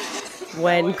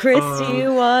 When Christy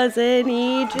was in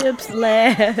Egypt's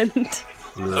land,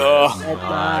 Ugh. let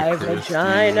my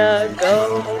vagina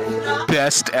go.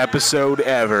 Best episode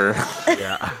ever.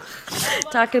 Yeah.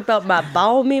 Talking about my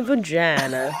balmy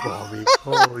vagina. Balmy.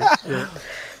 Holy shit.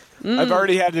 I've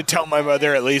already had to tell my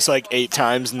mother at least like 8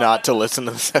 times not to listen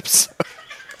to this episode.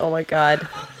 Oh my God.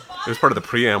 It was part of the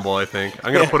preamble, I think.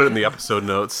 I'm gonna put it in the episode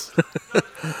notes.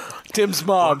 Tim's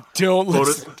mom, don't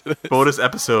listen. Bonus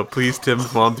episode, please.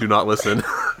 Tim's mom, do not listen.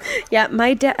 Yeah,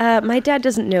 my dad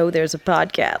doesn't know there's a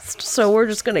podcast, so we're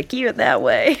just gonna keep it that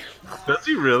way. Does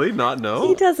he really not He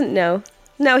know? doesn't know.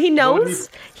 No, he knows.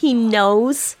 He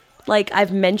knows. Like,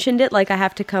 I've mentioned it, like I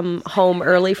have to come home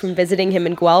early from visiting him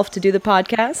in Guelph to do the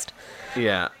podcast.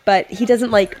 Yeah. But he doesn't,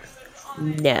 like,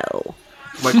 know.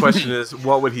 My question is,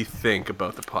 what would he think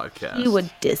about the podcast? He would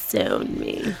disown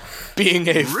me. Being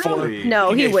a Really?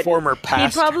 No, he would. former He'd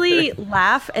pastor. probably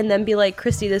laugh and then be like,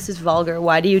 "Christy, this is vulgar.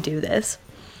 Why do you do this?"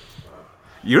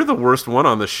 You're the worst one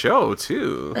on the show,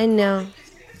 too. I know.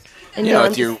 I know. Yeah, I'm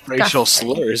with your racial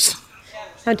disgusting. slurs.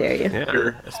 How dare you?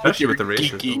 Yeah, especially with the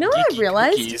racism. Geeky, know what I geeky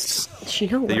realized? geekies. You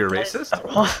know That what? you're racist?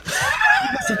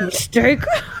 It was a mistake.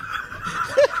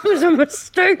 It was a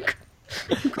mistake.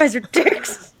 You guys are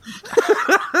dicks.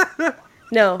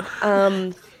 No.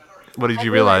 What did I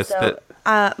you realize realized,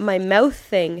 that? my mouth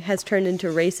thing has turned into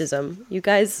racism. You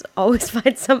guys always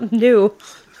find something new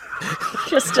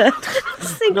just to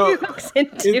sink No, your hooks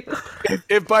into.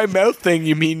 If by mouth thing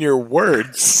you mean your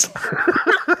words.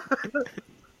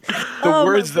 The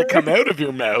words that come out of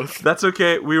your mouth. That's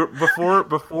okay. We were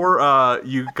before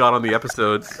you got on the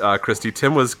episode, Christy.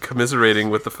 Tim was commiserating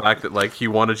with the fact that like he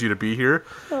wanted you to be here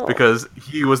because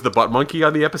he was the butt monkey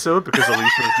on the episode because Alicia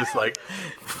was just like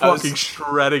fucking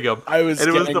shredding him. I was And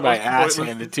it was getting the my most ass pointless-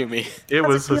 handed to me. It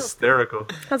was feel? hysterical.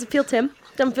 How's it feel, Tim?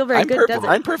 Doesn't feel very good, does it?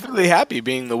 I'm perfectly happy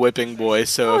being the whipping boy.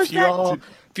 So Oh, if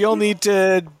you all need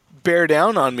to bear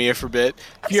down on me for a bit,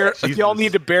 if you all Jesus.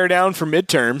 need to bear down for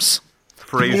midterms,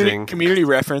 Phrasing. community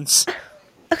reference.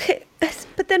 Okay,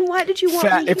 but then why did you want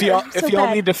Fat, me if here y'all so if y'all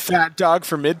bad? need to fat dog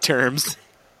for midterms,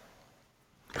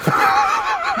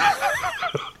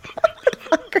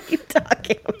 What are you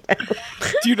talking about?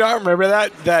 do you not remember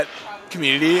that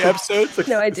community episode?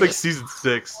 No, I It's do. like season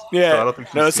 6. Yeah, So I don't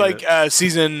think no, she's it's seen like it.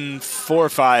 season 4 or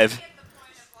 5.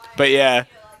 But yeah,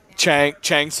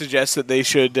 Chang suggests that they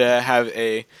should have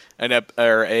a dance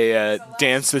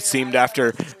that's themed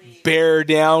after bear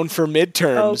down for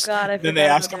midterms. Oh, God, I then they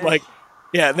forgot ask about him that.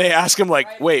 like, they ask him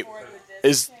like, wait,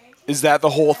 is that the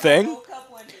whole thing?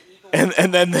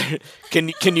 And then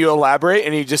can you elaborate?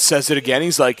 And he just says it again.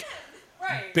 He's like,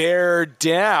 bear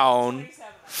down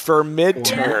for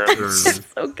midterms.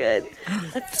 So good.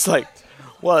 It's like,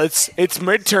 well, it's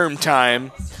midterm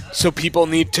time, so people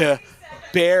need to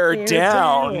bear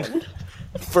down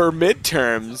for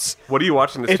midterms. What are you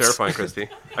watching that's it's- terrifying, Christy?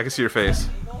 I can see your face.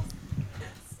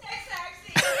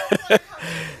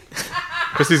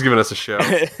 Christy's giving us a show.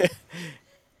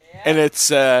 And it's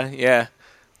Then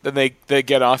they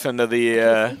get off into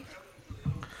the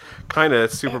Kinda,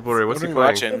 it's super blurry. What's what he are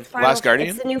we playing? watching? Last Guardian?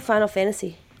 It's the new Final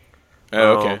Fantasy.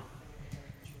 Oh, okay.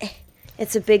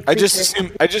 It's a big. I just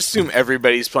creature. assume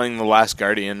everybody's playing the Last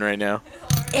Guardian right now.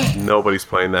 Nobody's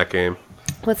playing that game.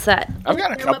 What's that? I've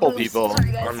got a couple people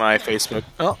on my Facebook.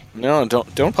 Oh no!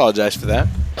 Don't apologize for that.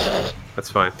 That's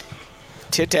fine.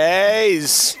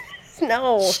 Titties.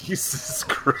 No, Jesus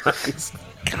Christ.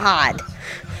 God.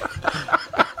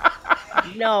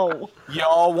 No.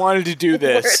 Y'all wanted to do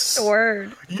this. Worst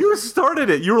word. You started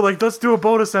it. You were like, let's do a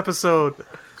bonus episode.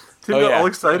 Tim got all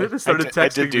excited and started I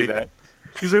texting did do me. that.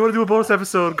 He's like, I want to do a bonus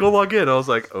episode. Go log in. I was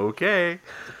like, okay.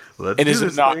 Let's And do is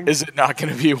this it not? thing. Is it not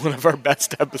going to be one of our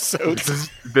best episodes? This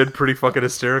has been pretty fucking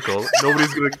hysterical.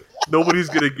 Nobody's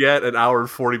gonna get an hour and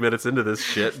 40 minutes into this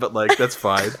shit, but like that's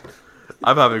fine.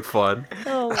 I'm having fun.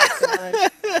 Oh my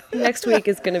God. Next week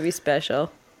is gonna be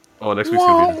special. Oh, next week's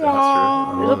gonna be a disaster.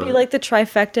 I It'll love be it. like the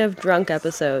trifecta of drunk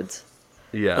episodes.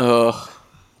 Yeah. Ugh.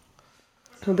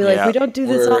 We'll be like, Yeah, we don't do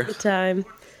this all we're- the time.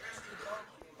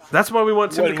 That's why we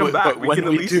want Tim to When come we- back. but We when can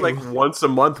at we least do- like once a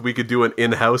month we could do an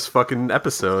in-house fucking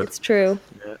episode It's true.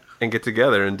 and get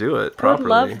together and do it I would properly.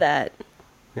 love that.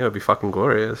 Yeah, it'd be fucking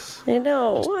glorious. I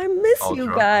know. I miss All you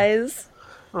drunk. guys.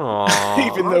 Aww,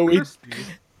 Even though we Christy.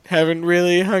 haven't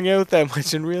really hung out that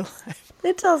much in real life.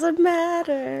 It doesn't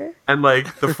matter. And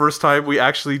like the first time we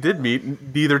actually did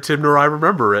meet, neither Tim nor I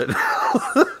remember it.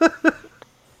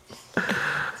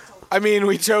 I mean,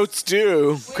 we totes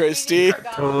do, Christy.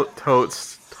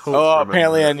 Totes. Oh, remember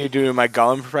apparently it. I need to do my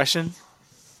Gollum impression.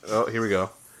 Oh, here we go.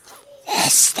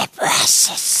 It's the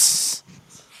process.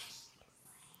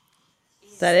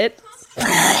 Is that it?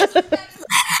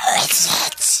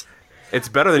 It's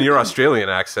better than your Australian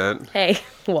accent. Hey.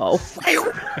 Whoa. We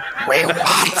want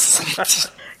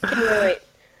it. Wait.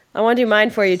 I want to do mine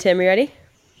for you, Tim. You ready?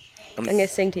 I'm going to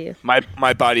sing to you.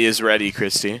 My body is ready,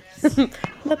 Christy.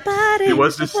 My body He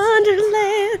was is a just-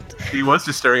 wonderland. He was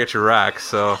just staring at your rack,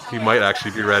 so he might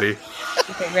actually be ready.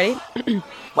 Okay, ready?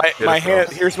 My hand.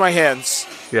 Here's my hands.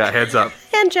 Yeah, heads up.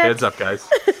 Hand check. Heads up, guys.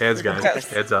 Hands, guys.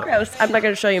 Heads up. Gross. I'm not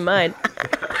going to show you mine.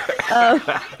 Oh,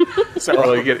 you just They're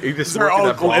working all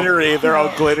that ball. glittery. They're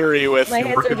all glittery with My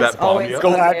hands working are just that bomb always yet?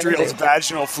 Galadriel's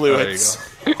vaginal There you fluids.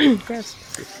 go. Gross.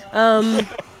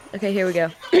 Okay, here we go.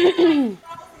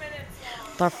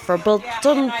 The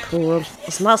forbidden pool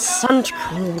is my scent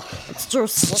cool. It's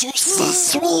just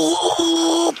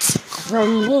sweet.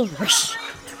 From the wish to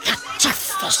catch a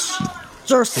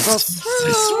You're so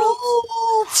sweet.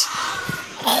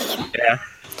 Yeah.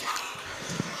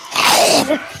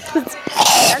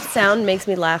 That sound makes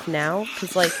me laugh now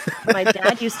because, like, my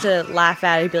dad used to laugh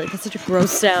at it. He'd be like, "That's such a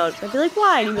gross sound." I'd be like,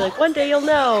 "Why?" And he'd be like, "One day you'll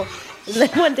know." And then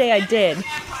one day I did.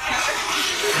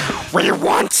 We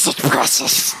want it,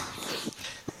 precious.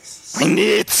 We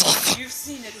need it. You've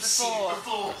seen it before.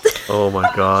 Oh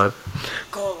my god.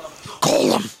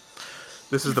 Golem.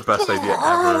 This is the best idea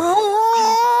ever.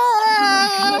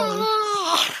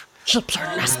 Chips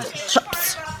are nasty.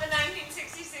 Chips. The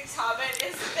 1966 Hobbit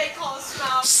is that they call a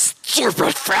smell.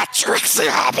 Stupid fat tricksy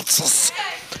hobbitses.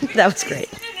 That was great.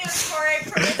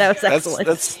 That was excellent.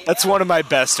 That's one of my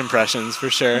best impressions for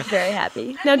sure. Very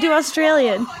happy. Now do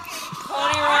Australian.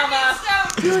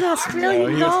 Ponyrama. Do an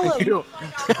Australian Gollum.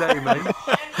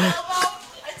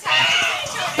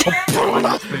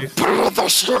 Put the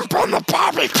shrimp on the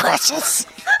barbie, precious.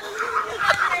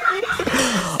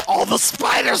 All the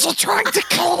spiders are trying to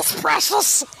kill us,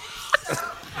 precious.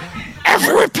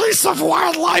 Every piece of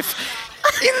wildlife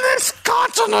in this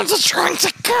continent is trying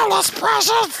to kill us,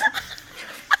 precious.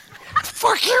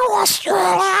 Fuck you,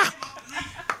 Australia.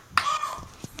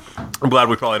 I'm glad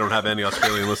we probably don't have any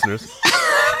Australian listeners.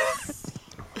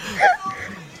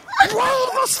 Why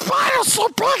are the spiders so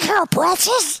big here,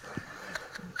 precious?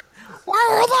 Why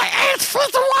are they 8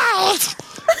 feet wide?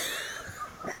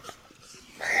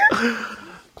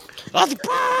 It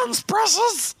burns,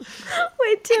 precious.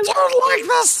 Wait, Tim. Don't like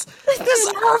this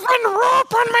urban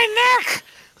rope on my neck.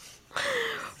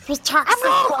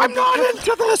 I'm not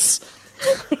into this.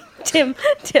 Tim.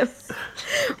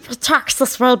 We talk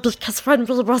this way because when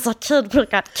we was a kid, we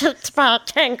got kicked by a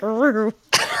kangaroo.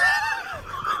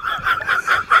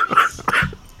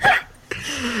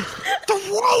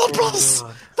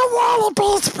 The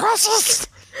wallabies, precious.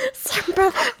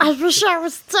 Simba, I wish I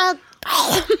was dead.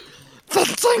 The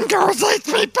dingoes ate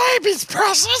me babies,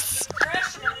 precious.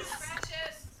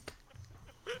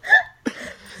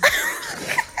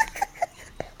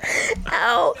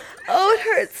 Ow. Oh, it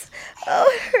hurts.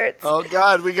 Oh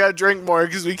God, we gotta drink more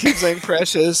because we keep saying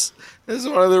precious. This is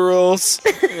one of the rules.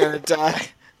 You're gonna die.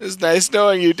 It's nice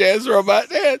knowing you, Dance Robot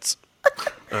Dance.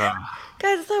 Guys,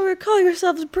 I thought we were calling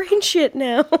ourselves brain shit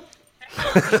now.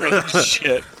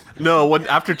 Shit. No,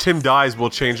 after Tim dies, we'll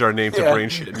change our name to Yeah. Brain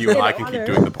Shit, and you and I can keep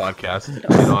doing the podcast in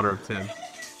honor of Tim.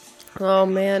 Oh,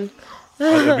 man.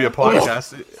 It'll be a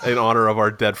podcast in honor of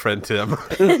our dead friend Tim.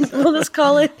 We'll just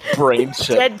call it Brain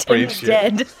shit. Dead Brain Tim's shit.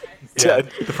 Dead. Yeah,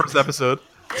 the first episode,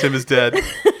 Tim is dead.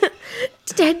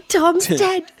 Dead Tom's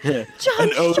dead.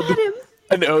 John ode. shot him.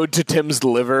 An ode to Tim's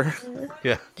liver.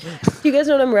 Yeah. You guys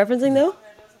know what I'm referencing, though?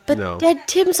 But No. Dead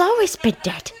Tim's always been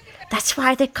dead. That's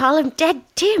why they call him Dead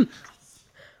Tim.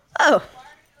 Oh.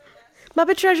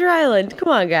 Muppet Treasure Island. Come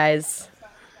on, guys.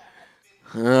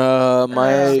 My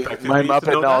me to know Muppet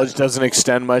that. knowledge doesn't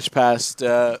extend much past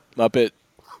Muppet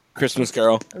Christmas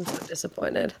Carol. I'm so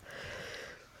disappointed.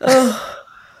 Oh,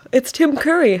 it's Tim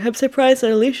Curry. I'm surprised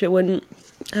that Alicia wouldn't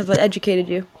have educated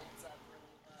you.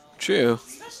 True.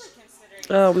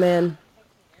 Oh, man.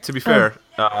 To be fair,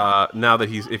 now that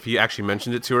if he actually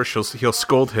mentioned it to her, he'll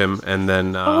scold him, and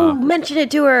then Mention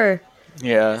it to her.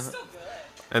 Yeah.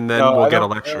 we'll I get a don't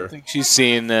lecture. think she's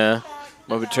seen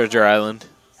Muppet Treasure Island.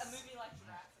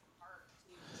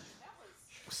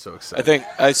 So I excited. think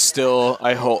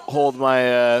I hold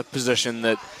my position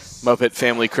that Muppet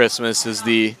Family Christmas is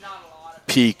the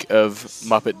peak of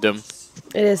Muppetdom.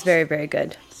 It is very, very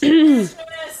good.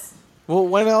 Well,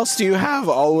 when else do you have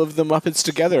all of the Muppets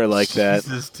together like that?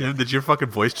 Jesus, Tim, did your fucking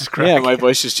voice just crack? Yeah, my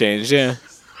voice just changed, yeah.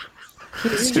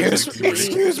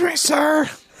 Excuse me, sir.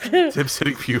 Tim's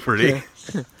hitting puberty.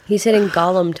 He's hitting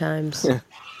Gollum times.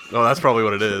 Oh, that's probably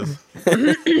what it is.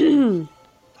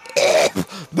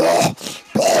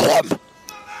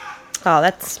 Oh,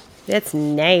 that's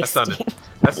nasty.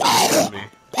 That sounded me.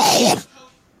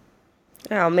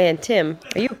 Oh man, Tim,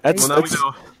 are you? That's Well, now we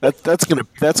know.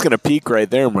 that's gonna peak right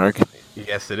there, Mark.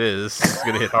 Yes, it is. It's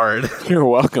gonna hit hard. You're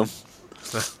welcome.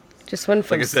 Just went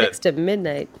from Like I said. 6 to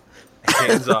midnight.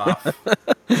 Hands off.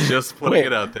 Just putting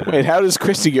it out there. Wait, how does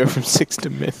Christy go from 6 to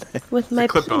midnight? With my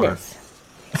clip on penis.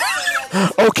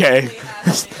 Okay,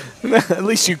 at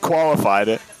least you qualified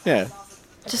it. Yeah,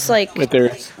 Just like with their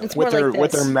it's more like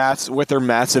this. with their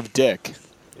massive dick.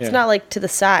 It's not like to the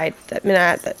side. I mean,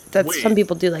 that's Wait. some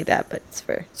people do like that, but it's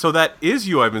for So that is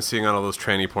you I've been seeing on all those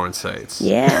tranny porn sites.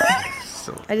 yeah.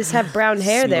 So, I just have brown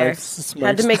hair there. Smokes.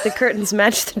 Had to make the curtains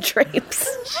match the drapes.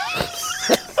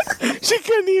 She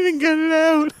couldn't even get it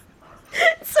out.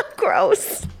 It's so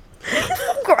gross.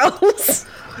 So gross.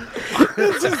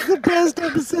 This is the best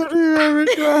episode we've ever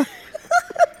done.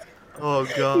 Oh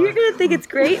You're gonna think it's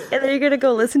great, and then you're gonna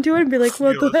go listen to it and be like,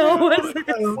 "What the hell was this?"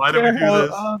 Why do we do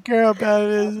this? I don't care about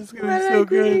it. It's gonna be so What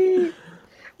good. great.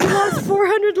 We lost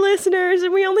 400 listeners,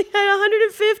 and we only had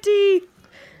 150.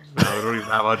 No, we don't even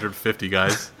have 150,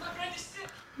 guys.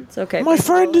 It's okay. My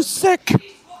friend is sick.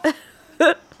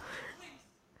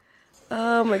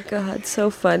 Oh my god, so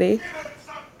funny.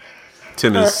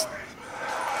 Tim is.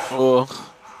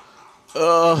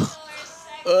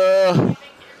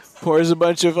 Pours a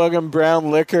bunch of fucking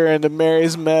brown liquor into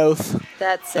Mary's mouth.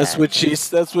 That's sad. That's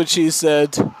what she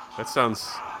said. That sounds.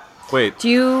 Wait. Do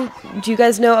you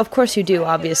guys know? Of course you do,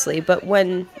 obviously. But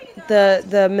when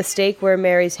the mistake where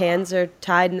Mary's hands are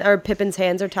tied or Pippin's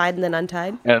hands are tied and then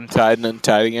untied, Untied and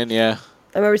untied again. Yeah.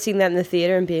 I remember seeing that in the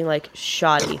theater and being like,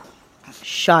 shoddy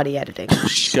editing.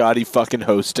 Shoddy fucking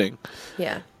hosting.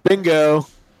 Yeah, Bingo.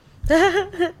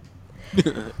 it's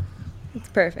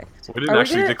perfect. We didn't Are we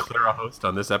actually gonna- declare a host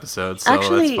on this episode, so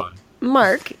Actually, that's fun.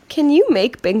 Mark, can you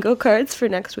make bingo cards for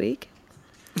next week?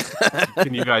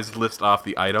 Can you guys list off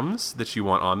the items that you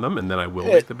want on them, and then I will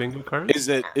make the bingo card? Is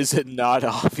it not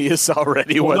obvious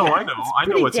already? Well, what no, I know. I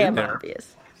know Pretty what's damn in there.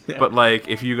 obvious. But like,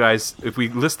 if we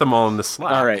list them all in the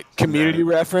Slack, All right. Community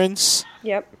reference.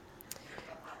 Yep.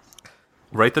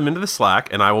 write them into the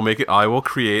Slack, and I will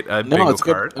create a No, bingo it's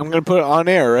good. card, I'm gonna put it on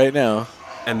air right now.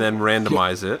 and then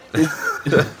randomize it.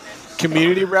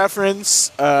 Community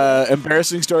reference.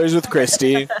 Embarrassing stories with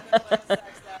Christy.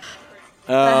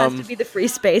 That has to be the free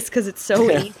space because it's so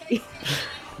easy.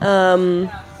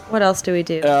 What else do we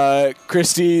do?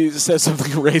 Christy says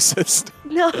something racist.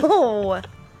 No,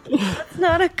 that's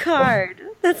not a card.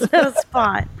 That's not a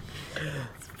spot.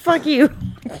 Fuck you.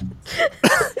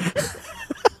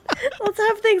 Let's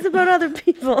have things about other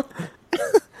people.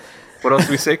 What else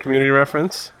do we say? Community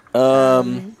reference.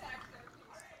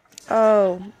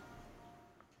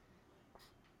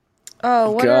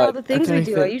 Oh, what are all God, the things I we can't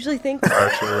do? think. I usually think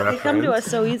Archer they come to reference.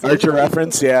 us so easily. Archer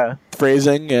reference. Yeah.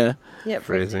 Phrasing. Yeah. Yeah,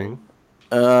 Phrasing.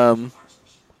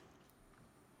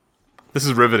 This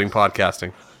is riveting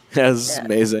podcasting. is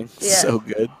amazing. Yeah. So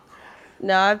good.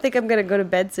 No, I think I'm gonna go to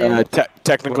bed soon.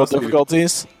 Technical What else do we do?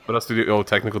 difficulties. What else do we do? Oh,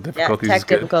 technical Yeah, difficulties tech is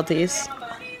good. difficulties.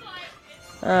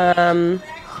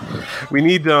 We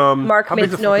need Mark how big's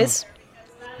makes the noise.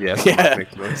 fucking- Yes. Yeah. Mark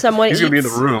makes noise. Someone He's gonna be in the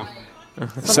eats. room.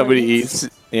 Somebody eats.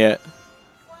 Yeah.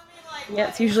 Yeah,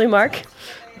 it's usually Mark.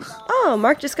 Oh,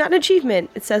 Mark just got an achievement.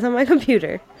 It says on my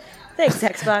computer. Thanks,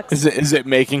 Xbox. Is it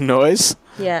making noise?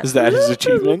 Yeah. Is that his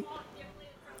achievement?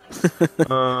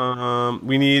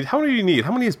 We need. How many do you need?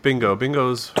 How many is bingo?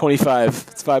 Bingo's 25.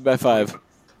 It's 5 by 5.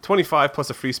 25 plus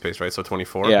a free space, right? So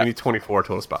 24. Yeah. We need 24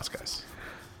 total spots, guys.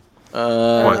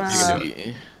 What? You can do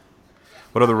it.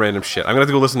 What other random shit? I'm gonna have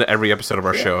to go listen to every episode of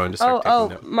our show and just start taking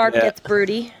notes. Mark Yeah. gets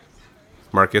broody.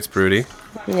 Mark gets broody.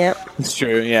 Yep. It's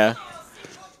true. Yeah.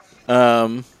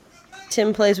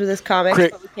 Tim plays with his comics, Cri-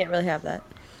 but we can't really have that.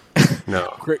 No,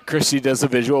 Christy does a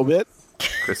visual bit.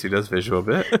 Chrissy does visual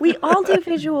bit. We all do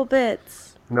visual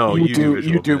bits. No, You do.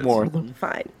 Visual You do bits. more of them.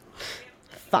 Fine.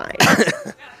 Fine.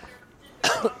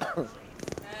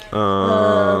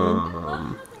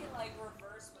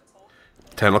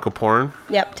 Tentacle porn,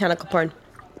 Yep, tentacle porn.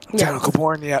 Tentacle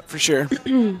porn. Yeah, for sure.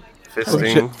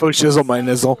 fisting. Faux shizzle my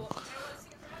nizzle.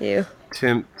 You.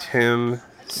 Tim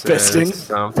says Fisting.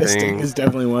 something Fisting is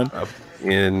definitely one.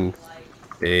 in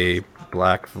a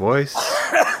black voice.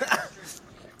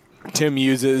 Tim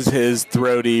uses his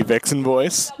throaty vixen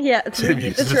voice. Yeah, Tim we need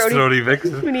uses the throaty. throaty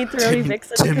vixen. We need throaty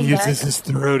vixen. to Tim come uses back. his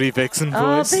throaty vixen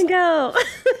Oh, voice. bingo!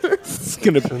 It's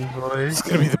gonna Voice.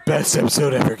 be the best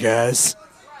episode ever, guys.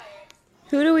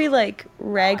 Who do we like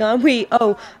rag on? We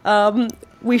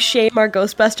shame our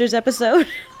Ghostbusters episode.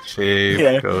 Shave.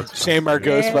 Yeah. Ghost. Shame our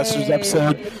Ghostbusters Yay.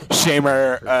 episode. Shame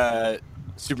our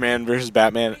Superman versus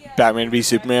Batman v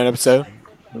Superman episode.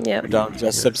 Yep. Dawn of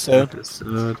Justice episode.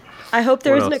 Episode. I hope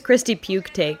there What isn't a else? Christy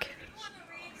puke take.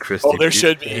 Christy. Oh, there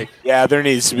should be. Yeah, there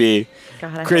needs to be.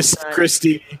 God, I Christy. hope not.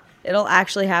 Christy It'll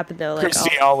actually happen though. Like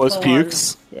Christy I'll- almost full on-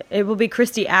 pukes. Yeah, it will be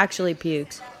Christy actually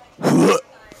pukes.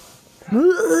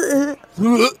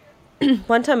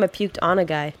 One time I puked on a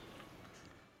guy.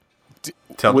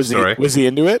 Tell the Was story. he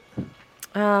into it?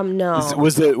 No.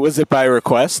 Was it by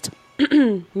request?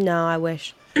 No, I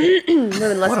wish. Would've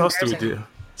been less What else do we embarrassing. do?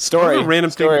 Story. What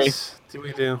random story. things do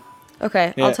we do?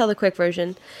 Okay, Yeah. I'll tell the quick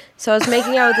version. So I was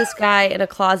making out with this guy in a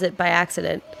closet by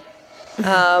accident. Wait,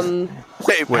 how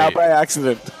Wait. by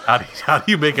accident? How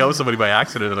do you make out with somebody by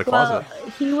accident in a Well,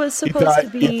 closet? he was supposed thought- to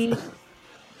be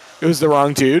It was the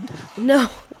wrong dude. no.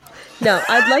 No,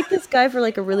 I'd liked this guy for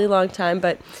like a really long time,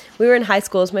 but we were in high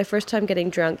school. It was my first time getting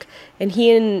drunk, and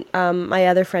he and my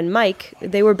other friend Mike,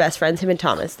 they were best friends. Him and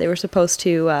Thomas, they were supposed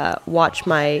to watch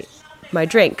my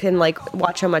drink and like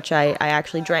watch how much I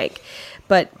actually drank,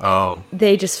 but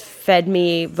they just fed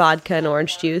me vodka and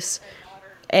orange juice,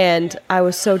 and I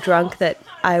was so drunk that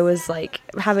I was like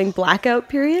having blackout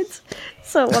periods.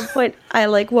 So at one point, I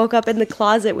like woke up in the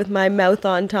closet with my mouth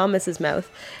on Thomas's mouth,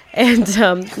 and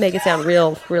make it sound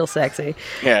real sexy.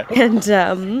 Yeah.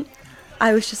 And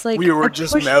I was just like, We were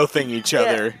just mouthing each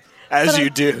other, as you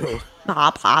do.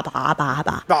 Ba, ba, ba, ba,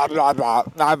 ba. Pretty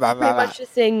much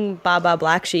just saying "Baba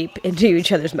Black Sheep" into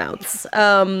each other's mouths.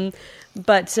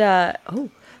 But I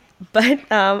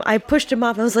pushed him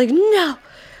off. I was like, "No,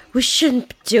 we shouldn't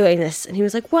be doing this." And he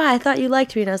was like, "Why? I thought you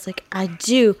liked me." And I was like, "I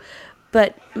do,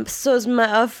 but so's my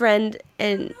other friend,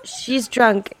 and she's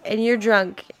drunk, and you're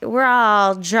drunk. We're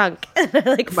all drunk." And I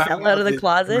like fell out of the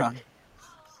closet.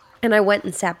 And I went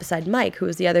and sat beside Mike, who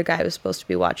was the other guy who was supposed to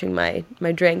be watching my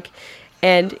drink.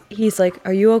 And he's like,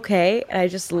 "Are you okay?" And I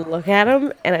just look at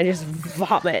him, and I just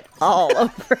vomit all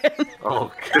over him.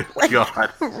 Oh, good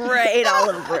God. Right all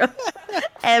over him.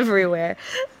 Everywhere.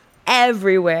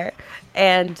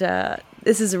 And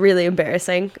this is really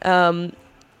embarrassing.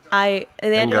 They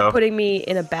ended up putting me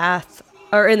in a bath,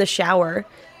 or in the shower,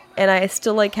 and I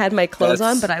still, like, had my clothes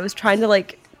on, but I was trying to,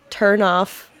 like, turn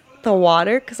off the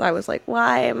water, because I was like,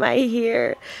 why am I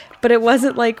here? But it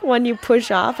wasn't like when you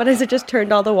push off, and I just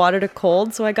turned all the water to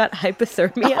cold, so I got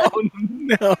hypothermia. Oh,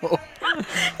 no.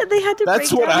 And they had to That's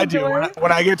break what down I the do. door.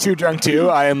 When I get too drunk, too,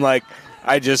 I am like,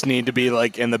 I just need to be,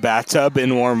 like, in the bathtub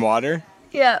in warm water.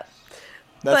 Yeah.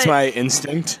 That's But- my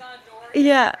instinct.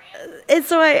 Yeah. And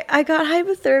so I got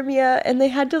hypothermia, and they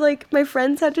had to, like, my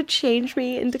friends had to change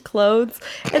me into clothes,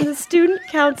 and the student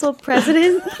council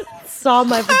president saw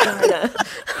my vagina.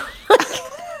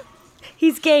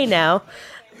 He's gay now.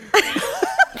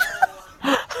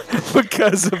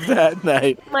 Because of that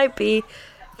night. Might be.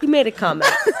 He made a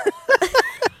comment.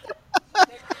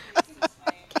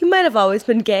 He might have always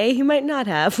been gay. He might not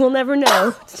have. We'll never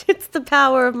know. It's the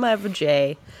power of my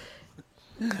vajay.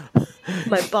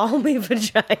 My balmy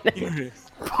vagina.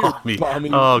 Balmy. Balmy-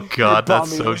 Oh, God, Your that's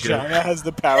balmy so good. vagina has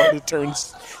the power to turn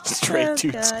straight Oh,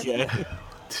 to God. skin.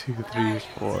 2, 3,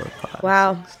 4, 5.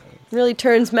 Wow. Really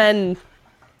turns men's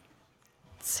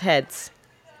heads.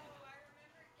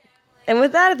 And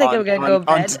with that, I think I'm going to go to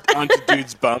bed. Onto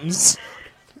dudes' bums.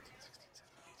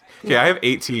 Okay, I have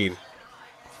 18.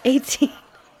 18.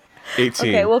 18.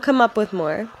 Okay, we'll come up with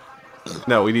more.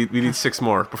 No, we need 6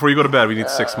 more. Before you go to bed, we need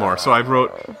 6 more. So I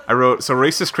wrote so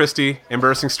racist Christy,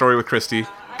 embarrassing story with Christy,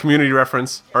 community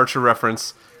reference, Archer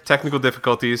reference, technical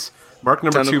difficulties, Mark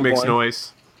number 2 Tentacle makes porn.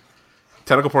 noise.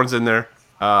 Tentacle porn's in there.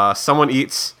 Someone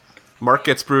eats. Mark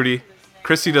gets broody.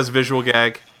 Christy does visual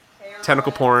gag.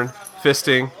 Tentacle porn.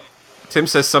 Fisting. Tim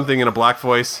says something in a black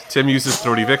voice. Tim uses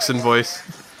Throaty Vixen voice.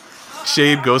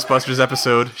 Shade Ghostbusters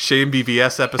episode. Shade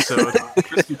BVS episode.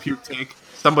 Christy puke take.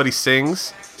 Somebody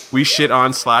sings. We shit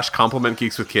on / compliment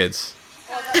Geeks with Kids.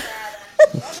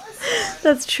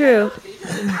 That's true.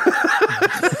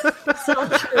 So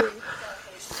true.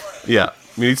 Yeah,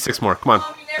 we need 6 more. Come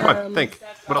on, think.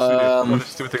 What else do we do? What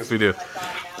stupid things we do?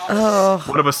 Oh.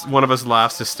 One of us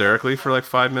laughs hysterically for like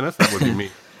 5 minutes. That would be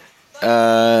me.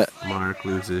 Mark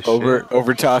loses.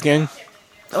 Over talking.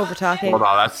 Over talking. Hold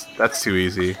on, that's too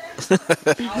easy.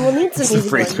 We'll need some easy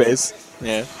Free ones. space.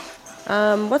 Yeah.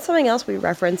 What's something else we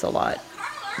reference a lot?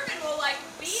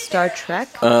 Star Trek?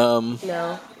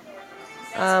 No.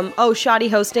 Shoddy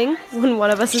hosting. When one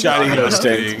of us is Shoddy on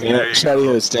hosting. Yeah. Shoddy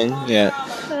hosting. Yeah.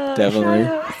 Definitely.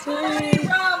 Hosting.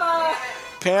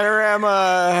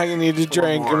 Panorama. I need to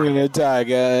drink. I'm gonna die,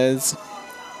 guys.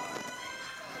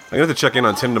 I'm gonna have to check in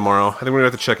on Tim tomorrow. I think we're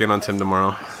gonna have to check in on Tim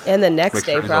tomorrow. And the next Make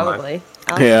day, sure he's alive. probably.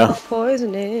 Yeah. Alcohol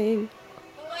poisoning.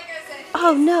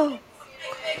 Oh, no.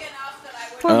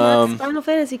 Poor Mark's Final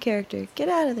Fantasy character. Get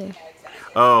out of there.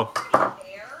 Oh,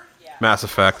 Mass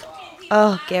Effect.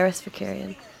 Oh, Garrus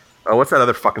Vakarian. Oh, what's that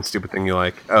other fucking stupid thing you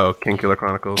like? Oh, King Killer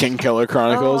Chronicles. King Killer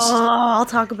Chronicles. Oh, I'll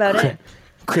talk about it.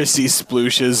 Chrissy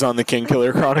splooshes on the King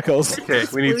Killer Chronicles. Okay,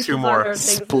 we need 2 more.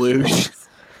 Sploosh.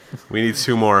 We need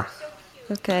 2 more.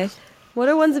 Okay. What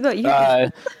are ones about you?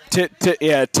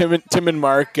 Tim and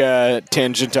Mark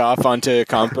tangent off onto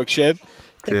comic book shit.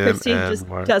 that Tim Christine and just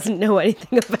Mark. doesn't know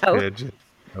anything about. Digit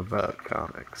about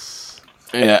comics.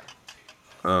 Yeah.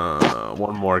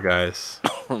 One more, guys.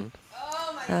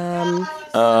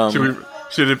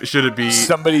 Should it be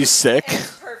Somebody's sick,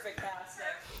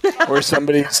 or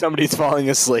somebody's falling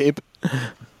asleep.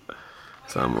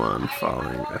 someone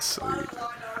falling asleep?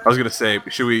 I was gonna say,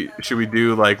 should we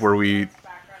do like where we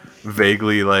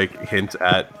vaguely like hint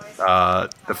at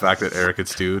the fact that Eric and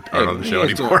Stu aren't on the show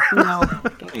anymore. No,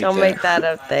 don't make that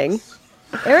a thing.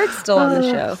 Eric's still on the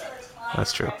show.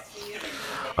 That's true.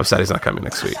 I'm sad he's not coming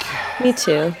next week. Me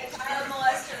too.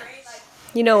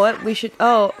 You know what? We should.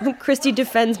 Oh, Christy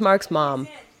defends Mark's mom.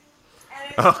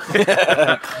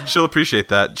 She'll appreciate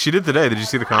that. She did today. Did you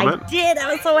see the comment? I did.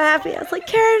 I was so happy. I was like,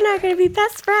 Karen and I are going to be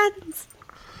best friends.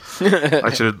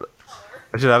 I should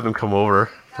have them come over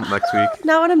next week.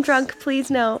 Not when I'm drunk, please.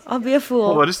 No, I'll be a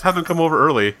fool. Well, just have them come over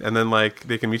early, and then like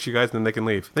they can meet you guys, and then they can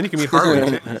leave. Then you can meet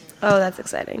Harley. Too. Oh, that's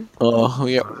exciting. Oh,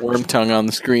 we got Worm Tongue on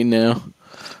the screen now.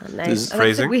 Nice. This is I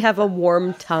phrasing. we have a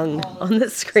warm tongue on the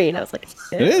screen. I was like,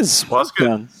 It is. Well, that's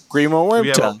good. Grimo Worm We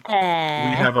have Tongue. We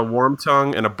have a warm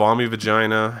tongue and a balmy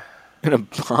vagina. And a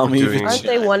balmy doing- aren't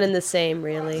they one and the same,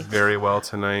 really? Very well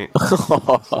tonight.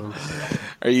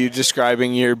 Are you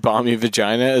describing your balmy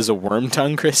vagina as a worm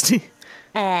tongue, Christy?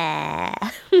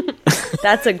 That's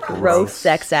a gross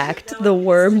sex act. The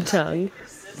worm tongue.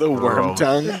 The worm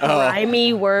tongue?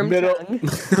 Grimy worm middle. tongue.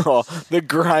 Oh, the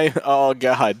grime. Oh,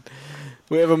 God.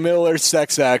 We have a Middle Earth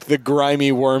sex act, the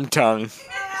grimy worm tongue.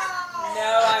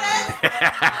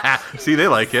 See, they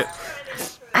like it.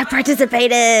 I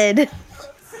participated.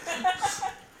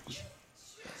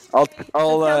 I'll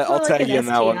more tag like you an in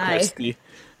that one, STI. Christy.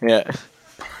 Yeah.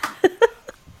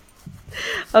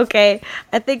 Okay,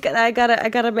 I think I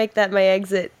gotta make that my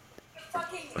exit.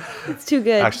 It's too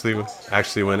good.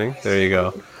 Actually winning. There you go.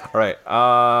 All right.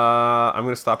 I'm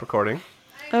gonna stop recording.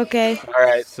 Okay, All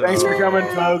right. Thanks for coming,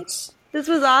 folks. this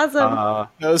was awesome.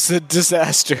 That was a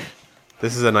disaster.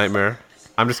 This is a nightmare.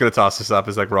 I'm just gonna toss this up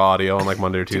as like raw audio on like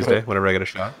Monday or Tuesday whenever I get a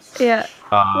shot. Yeah.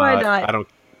 Why not?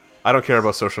 I don't care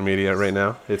about social media right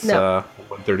now. It's No.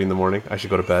 1:30 in the morning. I should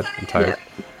go to bed. I'm tired.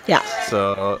 Yeah.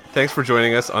 So thanks for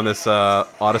joining us on this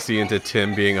odyssey into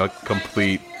Tim being a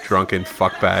complete drunken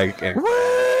fuckbag. And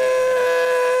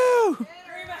Woo!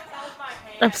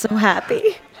 I'm so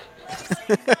happy.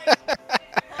 So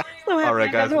happy All right,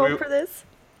 I got guys, home for this.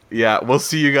 yeah, we'll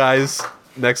see you guys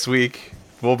next week.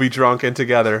 We'll be drunk and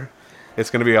together. It's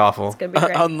gonna be awful. It's gonna be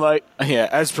great. Unlike,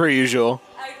 as per usual.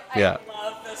 Yeah.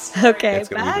 Love this. Okay, It's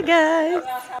gonna bye be- guys.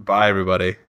 Bye, everybody.